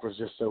 Rick was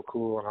just so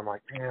cool. And I'm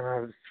like, man,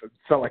 I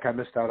felt like I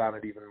missed out on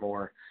it even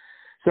more.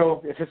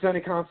 So if it's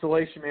any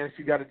consolation, man, if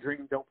you got a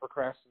dream, don't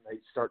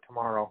procrastinate. Start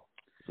tomorrow.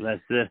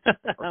 That's it.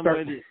 I'm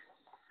with you.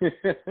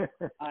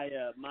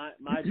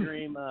 My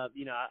dream,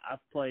 I've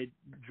played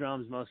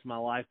drums most of my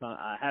life.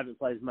 I haven't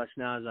played as much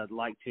now as I'd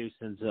like to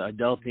since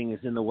adulting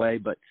is in the way.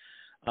 But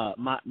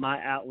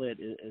my outlet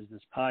is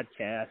this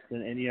podcast,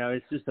 and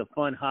it's just a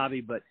fun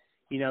hobby. But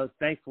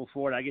thankful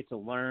for it. I get to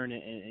learn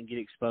and get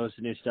exposed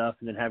to new stuff,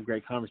 and then have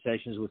great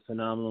conversations with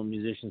phenomenal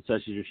musicians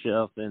such as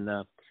yourself, and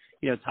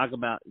talk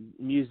about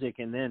music.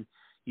 And then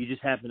you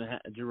just happen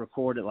to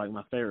record it like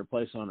my favorite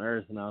place on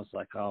earth, and I was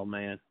like, oh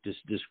man, just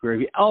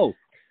groovy. Oh,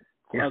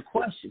 yeah.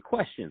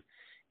 Question.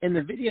 In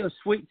the video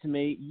Sweet to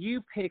Me,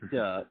 you picked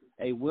up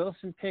a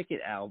Wilson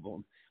Pickett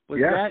album. Was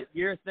that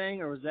your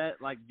thing, or was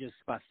that like just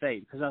by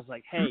fate? Because I was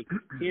like, hey,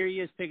 here he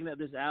is picking up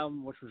this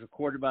album, which was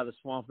recorded by the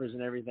Swampers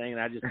and everything,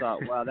 and I just thought,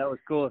 wow, that was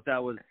cool if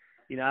that was,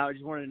 I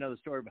just wanted to know the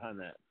story behind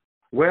that.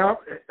 Well,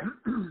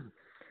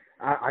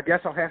 I guess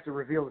I'll have to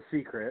reveal the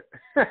secret.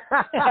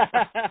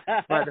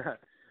 But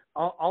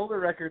all the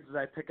records that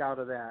I pick out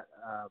of that,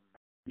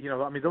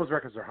 those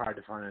records are hard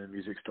to find in a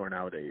music store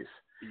nowadays.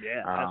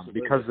 Yeah,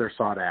 absolutely. Because they're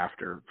sought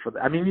after.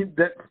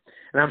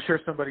 And I'm sure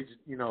somebody,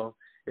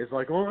 is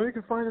like, oh, you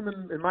can find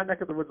them in my neck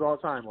of the woods all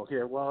the time.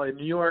 Well, in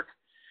New York,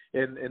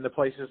 in the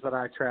places that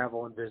I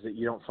travel and visit,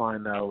 you don't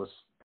find those.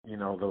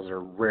 Those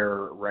are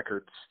rare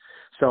records.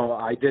 So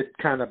I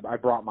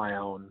brought my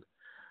own,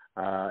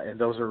 and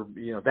those are,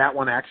 that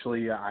one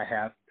actually I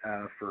had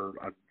for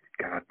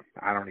God,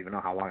 I don't even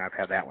know how long I've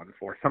had that one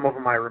for. Some of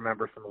them I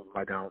remember, some of them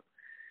I don't.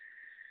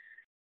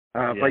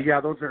 But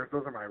yeah, those are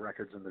my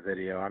records in the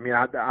video. I mean,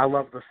 I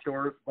love the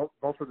stores,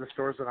 both of the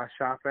stores that I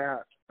shop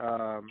at.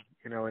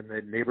 In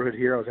the neighborhood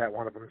here, I was at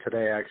one of them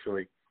today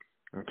actually,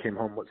 and came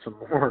home with some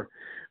more.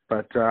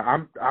 But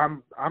I'm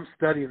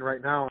studying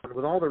right now, and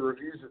with all the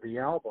reviews of the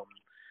album,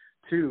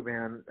 too,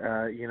 man.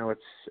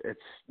 It's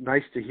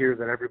nice to hear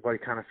that everybody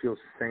kind of feels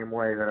the same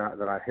way that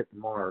I hit the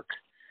mark.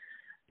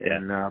 Yeah.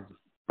 And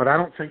but I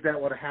don't think that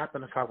would have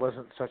happened if I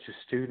wasn't such a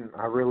student.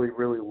 I really,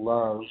 really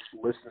love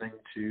listening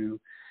to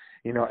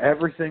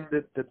everything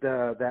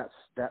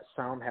that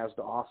sound has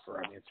to offer.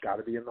 I mean, it's got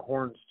to be in the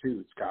horns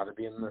too. It's got to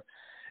be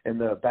in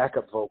the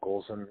backup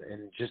vocals, and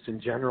just in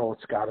general,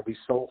 it's got to be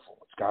soulful.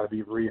 It's got to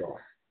be real.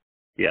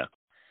 Yeah,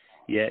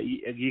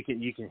 you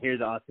can hear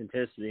the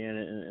authenticity in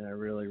it, and I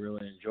really,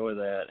 really enjoy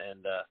that.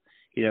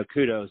 And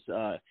kudos.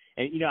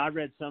 And I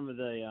read some of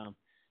the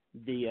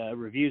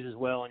reviews as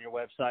well on your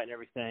website and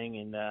everything,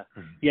 and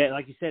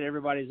like you said,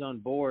 everybody's on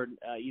board.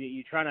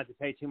 You try not to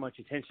pay too much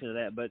attention to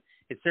that, but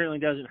it certainly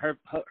doesn't hurt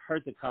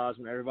the cause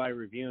when everybody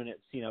reviewing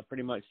it's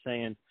pretty much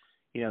saying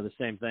the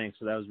same thing.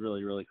 So that was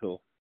really, really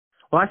cool.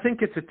 Well, I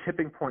think it's a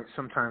tipping point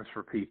sometimes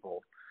for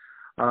people.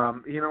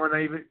 And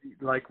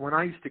when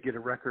I used to get a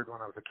record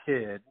when I was a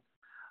kid,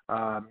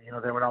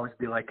 there would always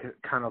be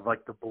kind of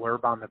like the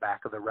blurb on the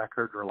back of the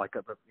record, or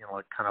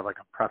kind of like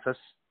a preface.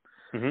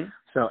 Mm-hmm.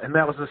 So, and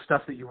that was the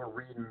stuff that you were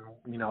reading,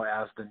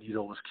 as the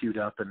needle was queued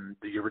up, and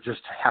you were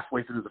just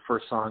halfway through the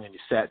first song, and you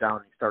sat down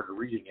and you started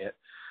reading it.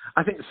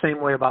 I think the same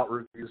way about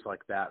reviews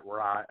like that,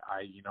 where I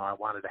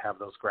wanted to have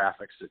those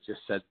graphics that just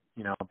said,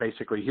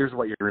 basically, here's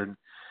what you're in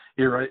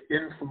for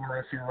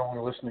if you're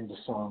only listening to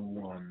song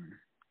one.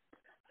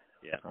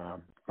 Yeah.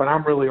 But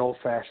I'm really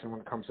old-fashioned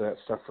when it comes to that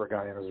stuff for a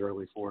guy in his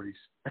early 40s.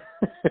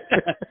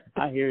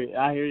 I hear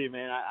you,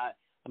 man.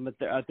 I'm a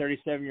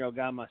 37-year-old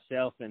guy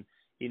myself, and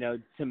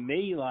to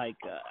me,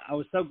 I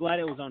was so glad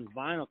it was on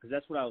vinyl, because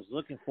that's what I was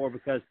looking for,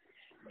 because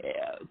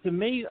to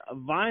me,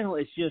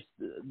 vinyl is just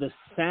the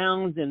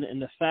sounds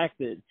and the fact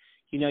that,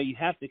 you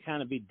have to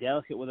kind of be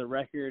delicate with a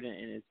record,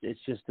 and it's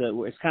just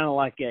it's kind of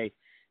like it's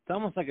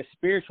almost like a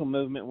spiritual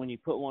movement when you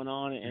put one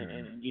on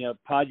and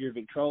pod your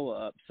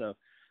Victrola up. So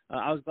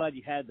I was glad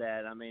you had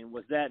that. I mean,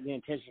 was that the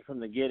intention from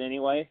the get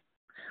anyway?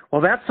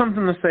 Well, that's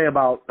something to say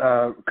about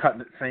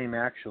Cutting at Fame,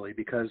 actually,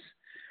 because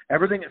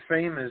everything at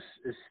Fame is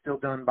still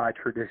done by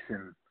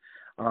tradition,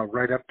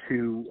 right up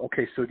to,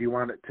 okay, so do you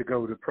want it to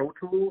go to Pro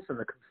Tools and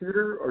the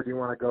computer, or do you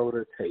want to go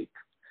to tape?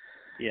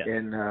 Yeah.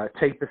 And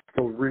tape is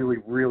still really,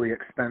 really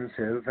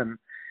expensive, and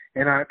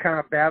I kind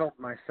of battled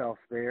myself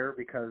there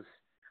because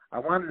I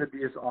wanted to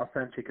be as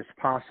authentic as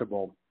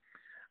possible,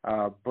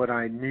 but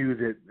I knew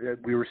that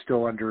we were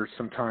still under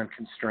some time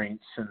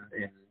constraints, and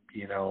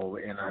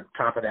on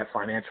top of that,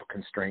 financial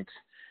constraints.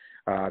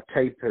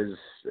 Tape is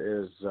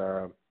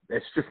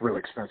it's just really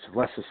expensive.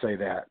 Let's just say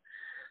that.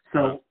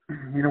 So,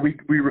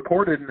 we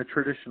recorded in the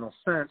traditional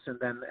sense, and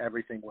then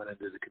everything went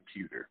into the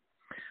computer.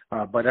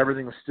 But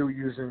everything was still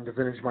using the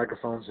vintage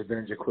microphones, the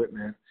vintage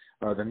equipment,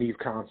 the Neve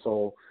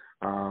console.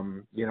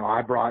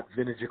 I brought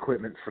vintage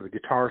equipment for the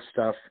guitar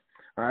stuff.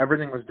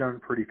 Everything was done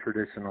pretty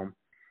traditional.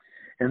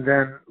 And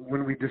then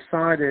when we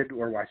decided,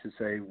 or I should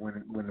say,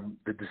 when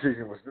the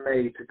decision was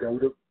made to go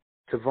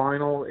to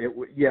vinyl, it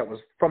was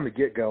from the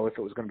get-go. If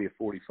it was going to be a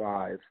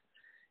 45,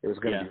 it was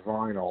going to be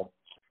vinyl.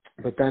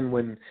 But then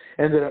when it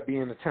ended up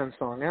being a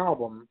 10-song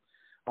album,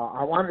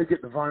 I wanted to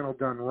get the vinyl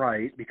done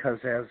right, because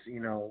as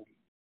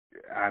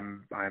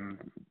I'm an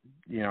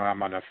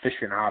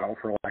aficionado,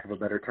 for lack of a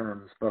better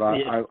terms, but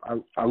I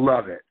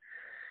love it.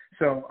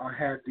 So I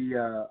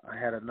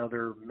had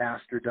another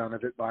master done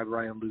of it by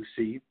Brian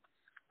Lucy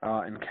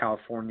in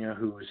California,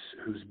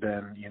 who's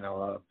been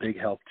a big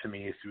help to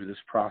me through this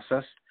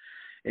process,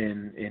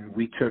 and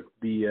we took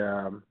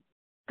the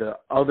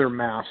other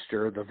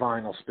master, the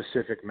vinyl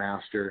specific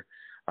master,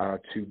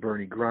 to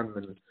Bernie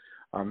Grundman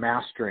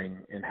mastering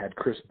and had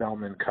Chris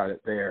Bellman cut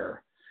it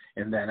there.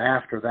 And then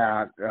after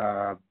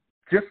that,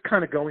 just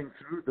kind of going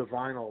through the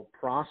vinyl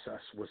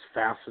process was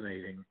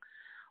fascinating.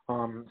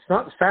 It's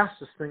not the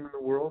fastest thing in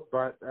the world,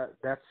 but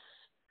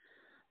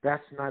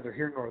that's neither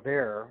here nor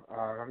there.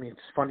 I mean,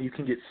 it's funny. You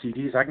can get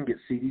CDs. I can get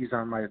CDs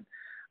on my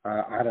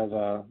out of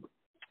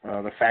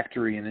the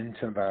factory and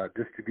into the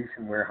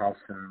distribution warehouse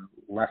in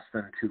less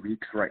than 2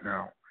 weeks right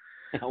now.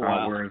 Oh,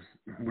 wow. Whereas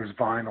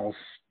vinyl's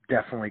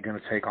definitely going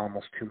to take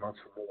almost 2 months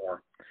or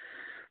more.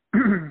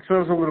 So it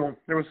was a little.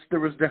 There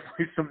was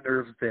definitely some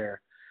nerves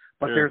there,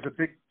 but Sure.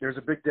 there's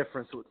a big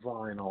difference with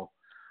vinyl.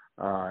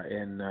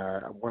 And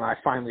when I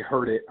finally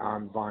heard it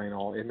on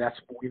vinyl, and that's,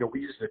 we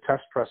used the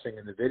test pressing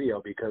in the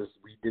video because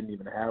we didn't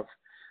even have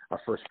a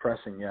first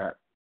pressing yet.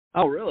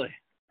 Oh, really?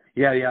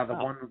 Yeah, the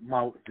Oh. one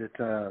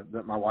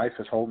that my wife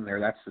is holding there,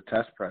 that's the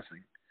test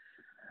pressing.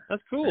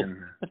 That's cool. And,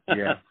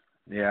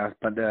 yeah.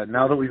 But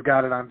now that we've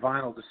got it on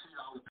vinyl, to see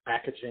all the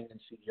packaging and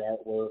see the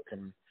artwork,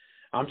 and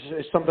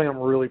it's something I'm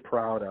really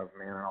proud of,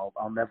 man.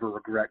 I'll never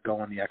regret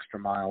going the extra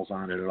miles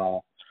on it at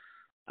all.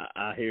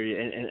 I hear you,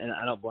 and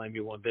I don't blame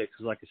you one bit,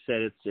 because like I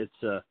said,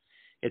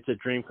 it's a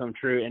dream come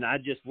true. And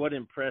what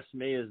impressed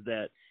me is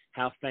that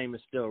how fame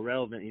is still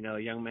relevant. A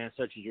young man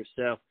such as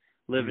yourself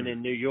living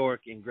in New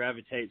York and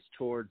gravitates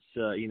towards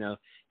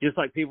just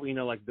like people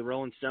like the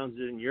Rolling Stones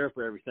did in Europe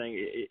or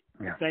everything.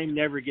 Fame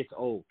never gets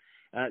old.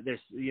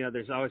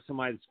 There's always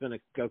somebody that's going to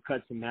go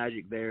cut some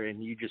magic there,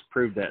 and you just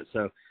proved that.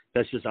 So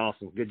that's just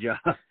awesome. Good job.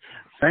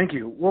 Thank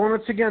you. Well,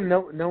 once again,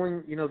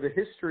 knowing the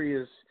history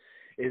is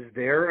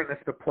there, and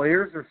if the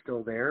players are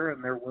still there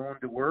and they're willing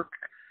to work,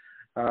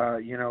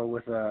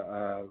 with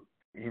a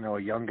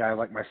young guy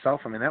like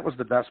myself, I mean, that was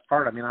the best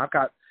part. I mean, I've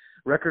got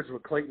records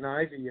with Clayton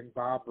Ivey and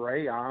Bob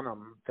Ray on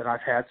them that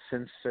I've had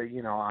since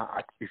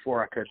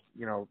before I could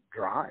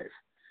drive.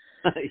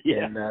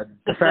 Yeah. And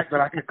the fact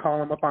that I could call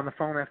them up on the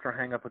phone after I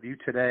hang up with you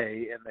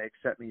today and they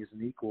accept me as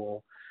an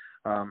equal,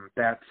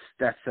 that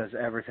says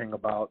everything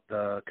about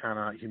the kind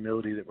of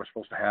humility that we're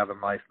supposed to have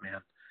in life,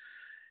 man.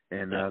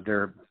 And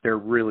they're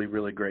really,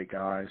 really great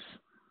guys.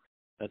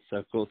 That's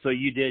so cool. So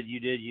you did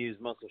use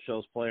Muscle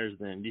Shoals players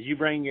then. Did you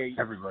bring your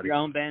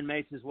own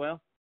bandmates as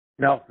well?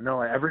 No,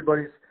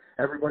 everybody's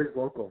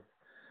local.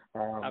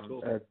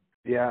 Cool.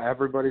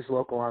 Everybody's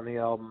local on the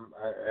album,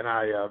 and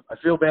I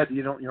feel bad that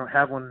you don't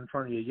have one in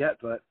front of you yet,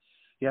 but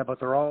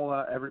they're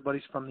all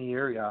everybody's from the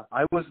area.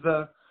 I was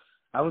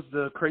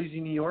the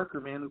crazy New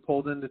Yorker, man, who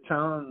pulled into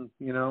town,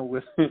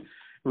 with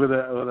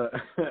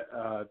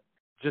a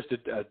just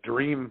a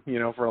dream,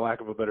 for a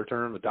lack of a better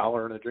term,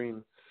 $1 and a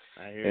dream.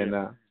 I hear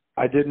you.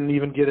 I didn't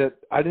even get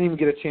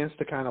a chance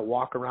to kind of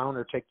walk around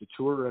or take the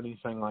tour or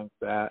anything like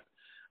that.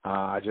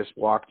 I just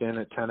walked in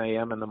at 10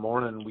 a.m. in the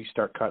morning, and we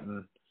start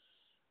cutting,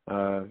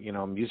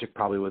 music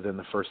probably within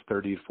the first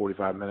 30 to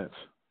 45 minutes.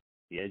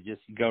 Yeah,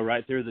 just go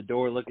right through the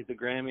door, look at the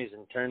Grammys,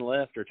 and turn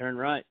left or turn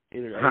right.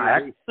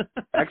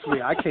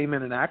 Actually, I came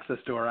in an access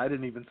door. I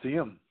didn't even see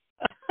them.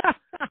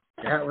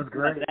 Yeah, it was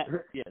great.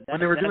 When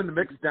they were doing the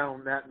mix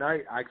down that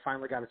night, I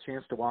finally got a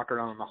chance to walk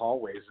around in the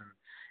hallways,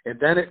 and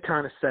then it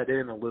kind of set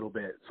in a little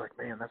bit. It's like,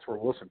 man, that's where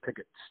Wilson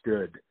Pickett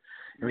stood.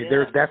 I mean,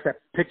 that's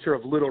that picture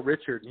of Little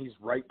Richard, and he's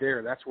right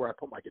there. That's where I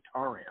put my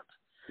guitar amp.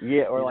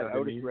 Yeah, or like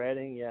Otis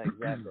Redding. Yeah,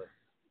 exactly.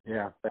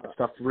 Yeah, that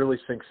stuff really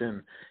sinks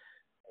in.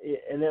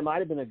 And it might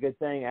have been a good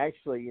thing,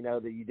 actually,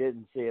 that you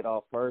didn't see it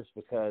all first,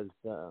 because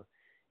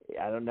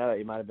I don't know,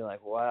 you might have been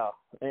like, wow.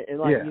 And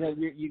like,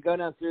 you go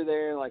down through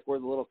there, like where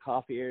the little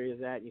coffee area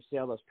is at, and you see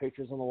all those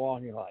pictures on the wall,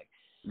 and you're like,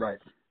 right.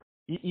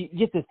 You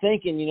get to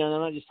thinking, and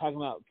I'm not just talking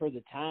about for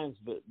the times,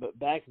 but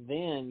back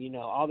then,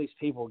 all these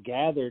people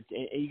gathered,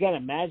 and you got to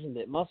imagine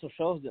that Muscle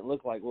Shoals didn't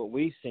look like what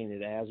we've seen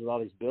it as, with all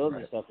these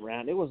buildings and stuff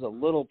around. It was a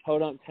little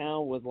podunk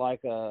town with like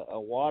a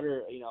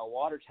water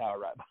tower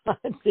right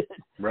behind it.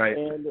 Right.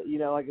 And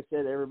like I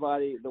said,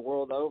 everybody the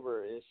world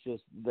over, it's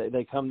just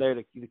they come there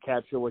to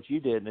capture what you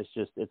did, and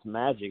it's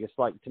magic. It's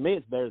like, to me,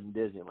 it's better than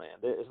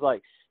Disneyland. It's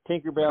like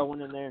Tinkerbell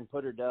went in there and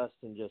put her dust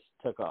and just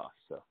took off.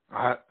 So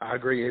I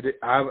agree.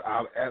 I'm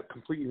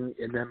completely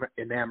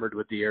enamored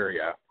with the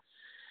area.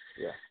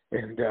 Yeah,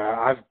 and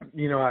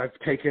I've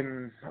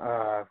taken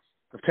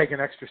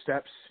extra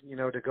steps,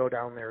 to go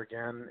down there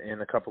again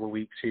in a couple of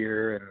weeks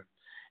here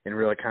and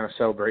really kind of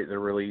celebrate the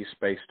release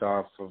based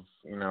off of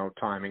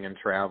timing and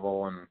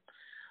travel and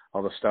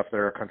all the stuff that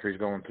our country's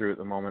going through at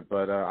the moment.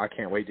 But I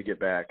can't wait to get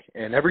back.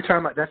 And every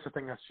time that's the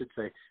thing I should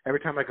say. Every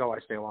time I go, I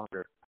stay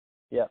longer.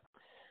 Yeah.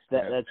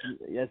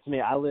 That's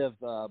me. I live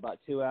about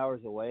 2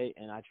 hours away,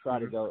 and I try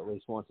to go at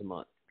least once a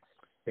month.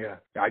 Yeah,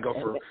 I go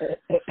for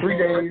 3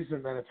 days,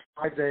 and then it's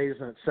 5 days,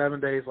 and it's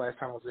 7 days. Last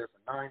time I was there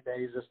for 9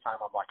 days. This time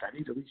I'm like, I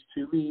need at least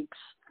 2 weeks.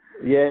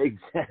 Yeah,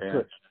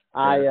 exactly.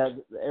 Yeah.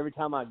 Every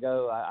time I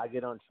go, I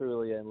get on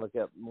Trulia and look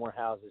up more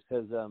houses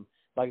because,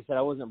 like I said,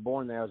 I wasn't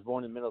born there. I was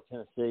born in Middle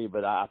Tennessee,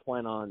 but I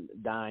plan on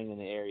dying in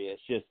the area.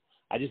 It's just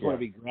I just want to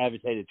be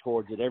gravitated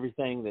towards it.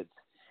 Everything that's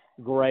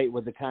great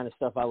with the kind of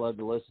stuff I love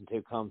to listen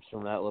to comes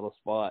from that little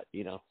spot,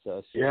 So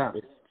it's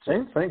just,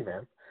 same thing,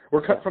 man.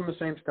 We're cut from the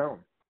same stone.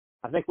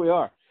 I think we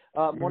are.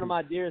 One of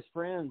my dearest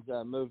friends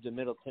moved to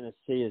Middle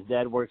Tennessee. His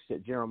dad works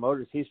at General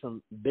Motors. He's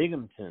from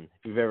Binghamton,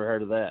 if you've ever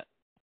heard of that.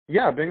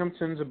 Yeah,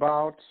 Binghamton's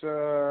about,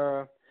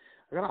 I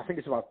think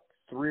it's about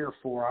 3 or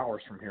 4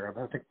 hours from here.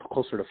 I think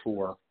closer to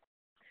 4.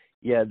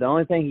 Yeah, the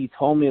only thing he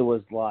told me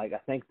was, like, I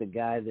think the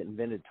guy that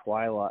invented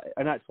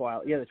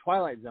the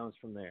Twilight Zone's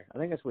from there. I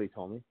think that's what he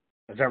told me.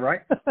 Is that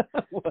right?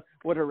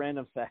 What a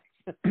random fact.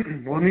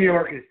 Well, New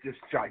York is just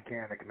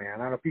gigantic,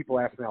 man. I know people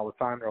ask me all the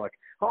time. They're like,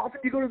 how often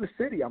do you go to the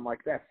city? I'm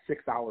like, that's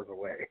 6 hours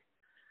away.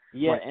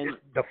 Yeah, like, and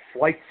the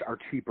flights are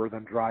cheaper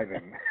than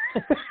driving.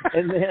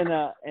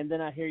 and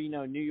then I hear,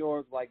 New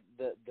York, like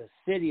the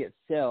city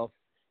itself,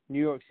 New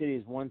York City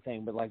is one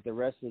thing, but like the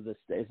rest of the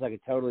state, it's like a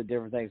totally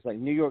different thing. It's like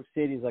New York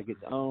City is like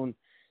its own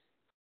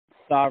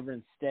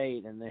sovereign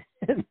state, and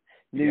then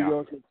New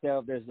York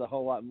itself, there's a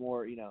whole lot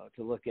more, to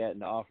look at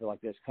and to offer.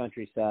 Like there's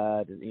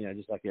countryside, and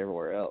just like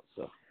everywhere else.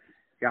 So.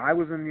 Yeah, I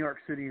was in New York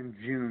City in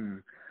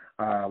June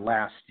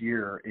last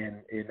year,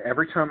 and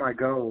every time I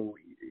go,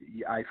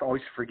 I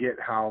always forget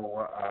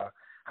how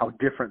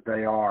different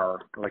they are.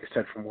 Like I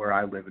said, from where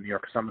I live in New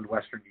York, because I'm in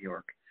Western New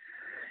York.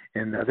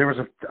 And there was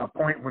a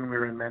point when we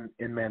were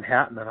in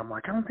Manhattan, and I'm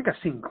like, I don't think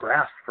I've seen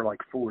grass for like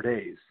 4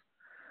 days,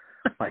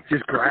 like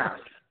just grass.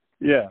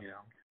 Yeah,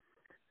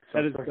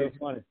 So that is so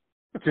funny.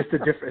 It's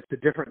a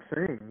different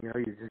thing, You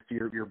just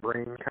your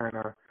brain kind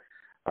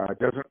of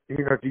doesn't,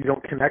 you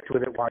don't connect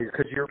with it while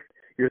because you're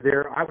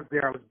there. I was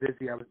there. I was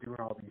busy. I was doing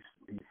all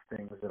these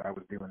things that I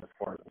was doing as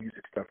far as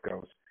music stuff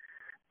goes,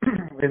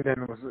 and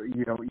then it was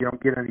you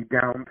don't get any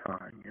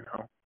downtime,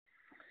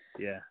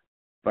 Yeah.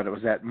 But it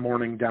was that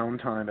morning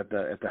downtime at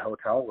the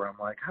hotel where I'm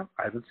like,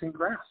 I haven't seen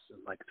grass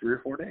in like 3 or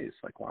 4 days.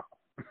 Like, wow,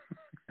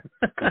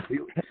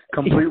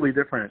 completely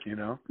different,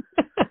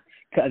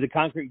 The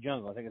concrete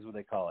jungle, I think is what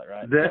they call it,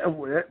 right?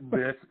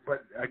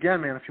 But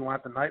again, man, if you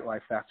want the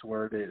nightlife, that's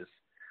where it is.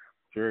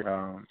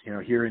 Sure.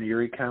 Here in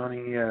Erie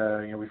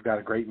County, we've got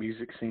a great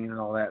music scene and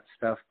all that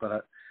stuff.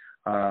 But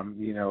at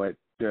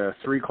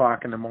 3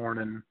 o'clock in the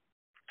morning,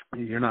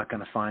 you're not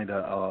going to find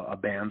a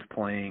band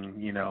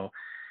playing,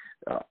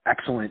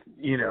 excellent,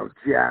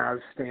 jazz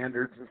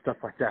standards and stuff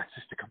like that. It's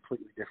just a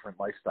completely different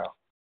lifestyle.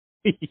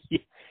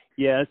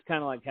 Yeah, it's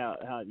kind of like how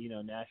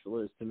Nashville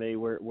is to me.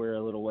 We're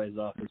a little ways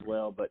off as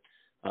well, but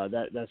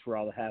that's where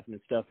all the happening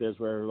stuff is,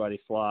 where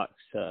everybody flocks.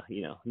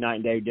 Night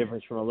and day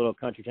difference from a little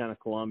country town of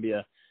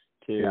Columbia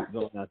to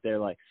going out there.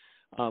 Like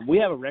we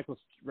have a record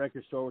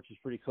store, which is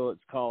pretty cool.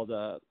 It's called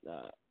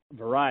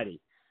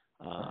Variety.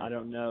 I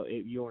don't know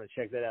if you want to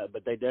check that out,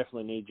 but they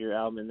definitely need your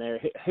album in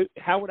there.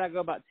 How would I go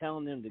about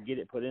telling them to get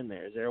it put in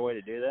there? Is there a way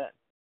to do that?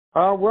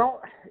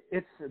 Well,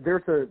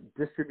 there's a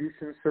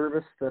distribution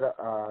service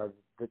that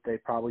they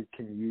probably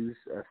can use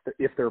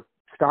if they're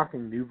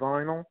stocking new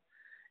vinyl.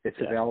 It's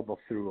available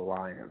through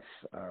Alliance.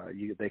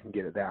 They can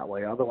get it that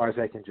way. Otherwise,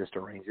 they can just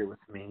arrange it with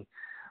me.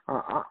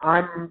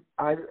 I'm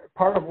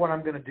part of what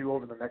I'm going to do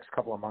over the next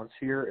couple of months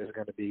here is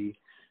going to be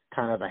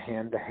kind of a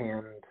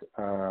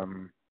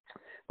hand-to-hand.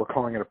 We're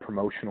calling it a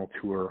promotional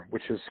tour,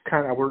 which is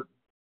we're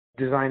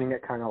designing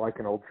it kind of like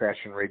an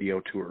old-fashioned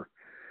radio tour.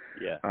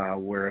 Yeah.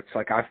 Where it's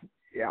like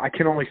I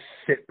can only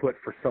sit put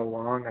for so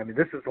long. I mean,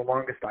 this is the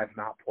longest I've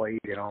not played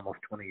in almost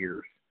 20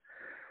 years.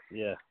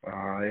 Yeah.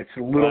 It's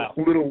a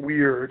little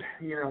weird,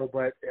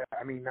 but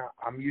I mean,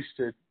 I'm used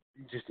to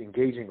just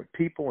engaging with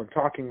people and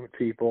talking with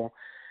people.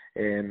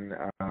 And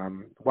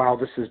while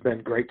this has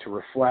been great to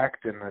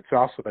reflect, and it's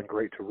also been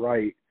great to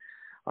write,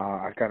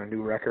 I've got a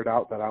new record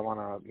out that I want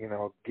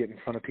to, get in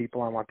front of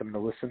people. I want them to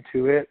listen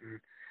to it. And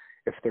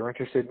if they're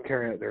interested in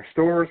carrying it to their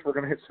stores, we're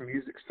going to hit some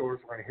music stores.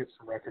 We're going to hit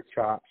some record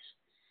shops.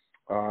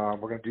 We're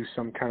going to do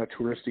some kind of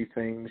touristy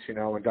things,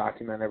 and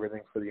document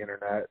everything for the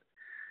internet.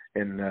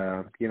 And,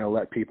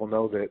 let people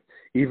know that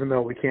even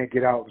though we can't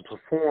get out and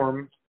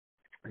perform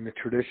in the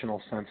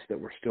traditional sense, that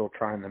we're still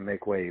trying to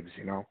make waves,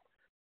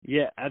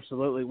 Yeah,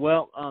 absolutely.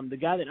 Well, the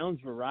guy that owns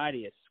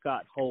Variety is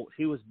Scott Holt.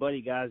 He was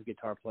Buddy Guy's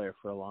guitar player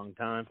for a long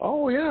time.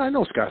 Oh, yeah, I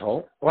know Scott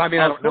Holt. Well, I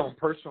mean, I don't know him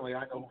personally.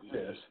 I know who he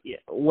is. Yeah.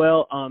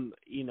 Well,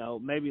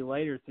 maybe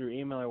later through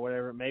email or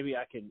whatever, maybe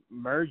I could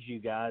merge you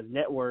guys,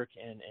 network,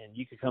 and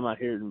you could come out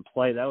here and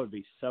play. That would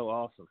be so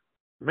awesome.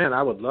 Man,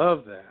 I would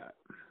love that.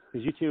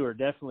 Because you two are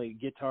definitely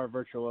guitar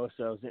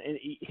virtuosos, and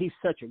he's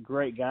such a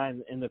great guy.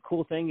 And the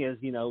cool thing is,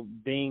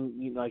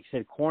 being, like you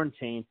said,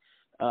 quarantine,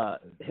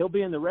 he'll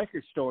be in the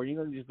record store.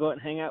 You're going to just go out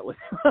and hang out with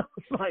him.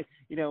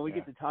 We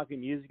get to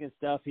talking music and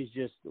stuff. He's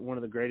just one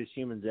of the greatest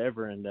humans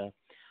ever. And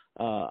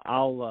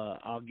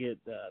I'll get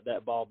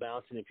that ball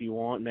bouncing if you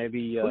want.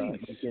 Maybe you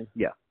can.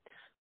 Yeah,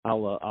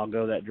 I'll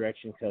go that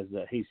direction because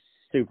he's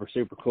super,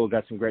 super cool.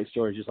 Got some great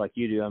stories just like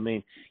you do. I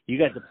mean, you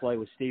got to play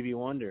with Stevie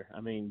Wonder. I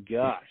mean,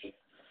 gosh.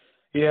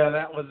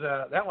 Yeah,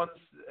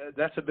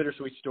 that's a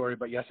bittersweet story,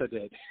 but yes, I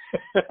did.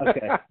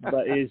 Okay,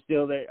 but he's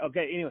still there.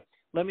 Okay, anyway,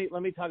 let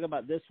me talk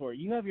about this for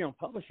you. You have your own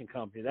publishing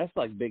company. That's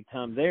like big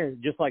time there.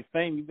 Just like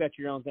Fame, you've got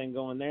your own thing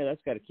going there.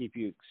 That's got to keep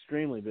you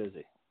extremely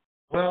busy.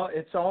 Well,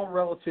 it's all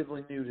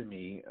relatively new to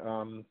me.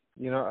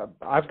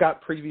 I've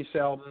got previous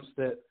albums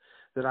that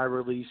that I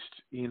released,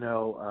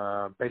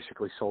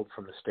 basically sold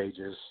from the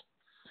stages,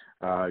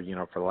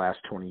 for the last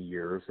 20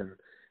 years. And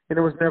it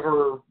was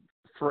never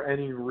for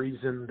any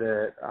reason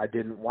that I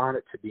didn't want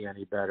it to be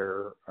any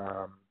better.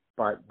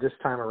 But this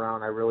time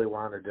around, I really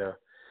wanted to,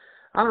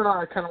 I don't know,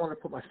 I kind of want to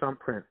put my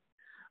thumbprint.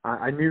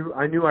 I knew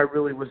I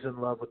really was in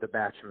love with the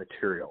batch of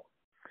material.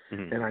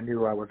 Mm-hmm. And I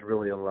knew I was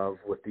really in love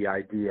with the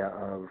idea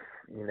of,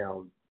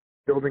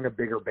 building a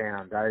bigger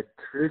band. I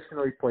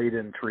traditionally played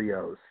in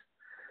trios,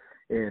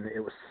 and it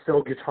was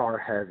so guitar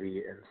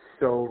heavy and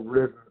so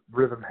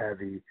rhythm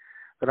heavy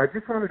that I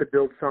just wanted to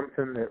build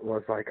something that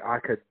was like I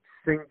could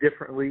sing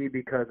differently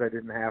because I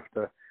didn't have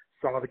to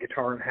saw the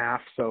guitar in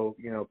half so,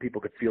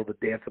 people could feel the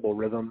danceable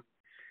rhythm.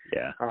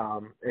 Yeah.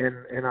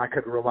 And I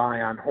could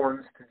rely on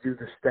horns to do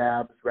the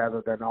stabs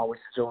rather than always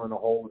filling a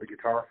hole with a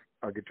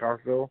guitar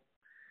fill.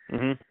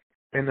 Mm-hmm.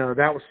 And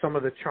that was some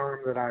of the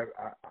charm that I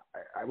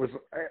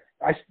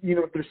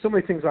there's so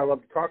many things I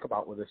love to talk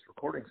about with this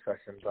recording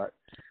session, but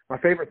my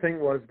favorite thing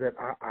was that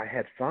I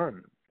had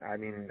fun. I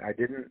mean, I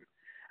didn't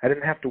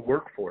have to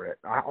work for it.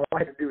 All I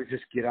had to do was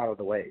just get out of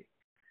the way.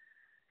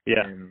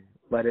 Yeah. And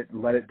let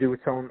it do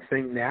its own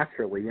thing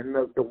naturally. And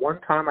the one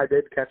time I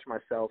did catch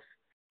myself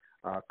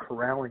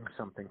corralling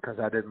something because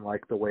I didn't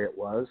like the way it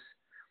was,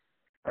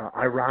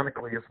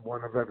 ironically, is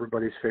one of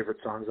everybody's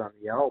favorite songs on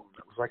the album.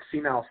 It was like, see,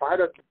 now, if I'd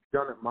have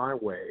done it my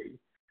way,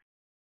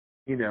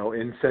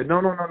 and said, no,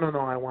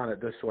 I want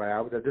it this way.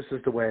 This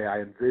is the way I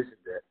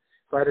envisioned it.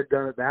 If I'd have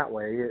done it that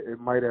way, it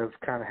might have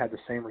kind of had the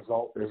same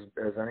result as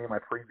any of my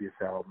previous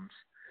albums.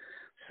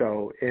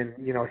 So, and,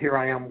 here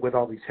I am with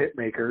all these hit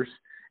makers,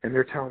 and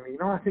they're telling me,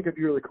 I think it'd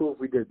be really cool if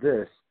we did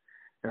this.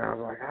 And I was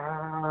like,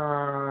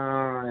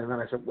 and then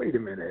I said, wait a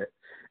minute.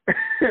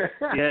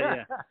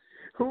 Yeah.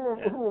 Who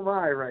am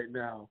I right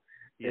now?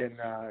 Yeah.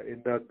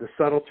 And the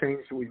subtle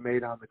change that we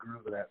made on the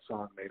groove of that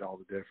song made all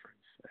the difference.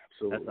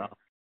 Absolutely. That's awesome.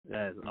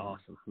 That is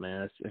awesome,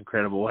 man. That's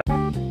incredible.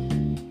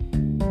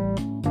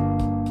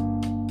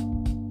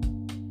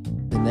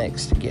 The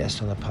next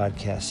guest on the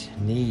podcast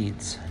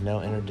needs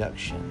no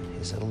introduction.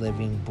 He's a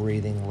living,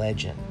 breathing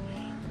legend.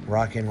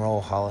 Rock and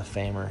Roll Hall of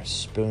Famer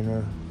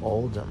Spooner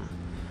Oldham,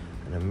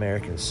 an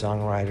American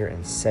songwriter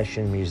and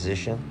session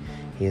musician.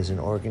 He is an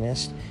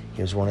organist.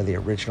 He was one of the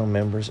original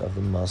members of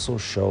the Muscle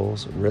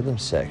Shoals rhythm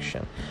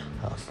section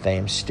of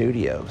Fame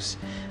Studios.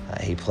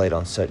 He played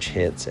on such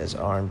hits as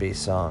R&B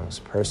songs,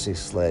 Percy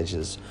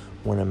Sledge's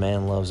When a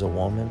Man Loves a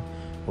Woman,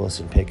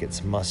 Wilson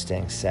Pickett's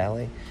Mustang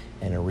Sally,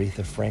 and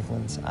Aretha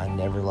Franklin's I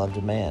Never Loved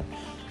a Man,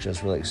 which I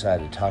was really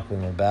excited to talk with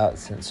him about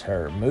since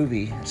her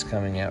movie is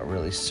coming out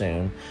really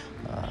soon,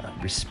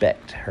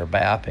 Respect, her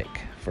biopic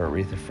for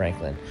Aretha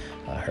Franklin,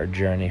 her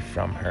journey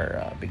from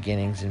her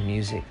beginnings in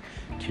music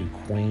to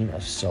Queen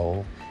of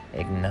Soul,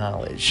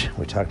 Acknowledge.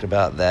 We talked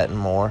about that and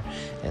more,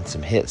 and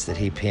some hits that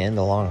he penned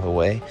along the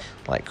way,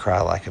 like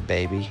Cry Like a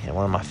Baby, and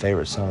one of my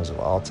favorite songs of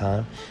all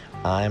time,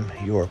 I'm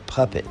Your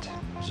Puppet.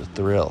 It was a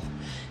thrill,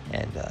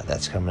 and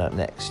that's coming up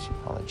next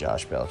on the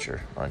Josh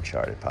Belcher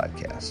Uncharted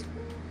podcast.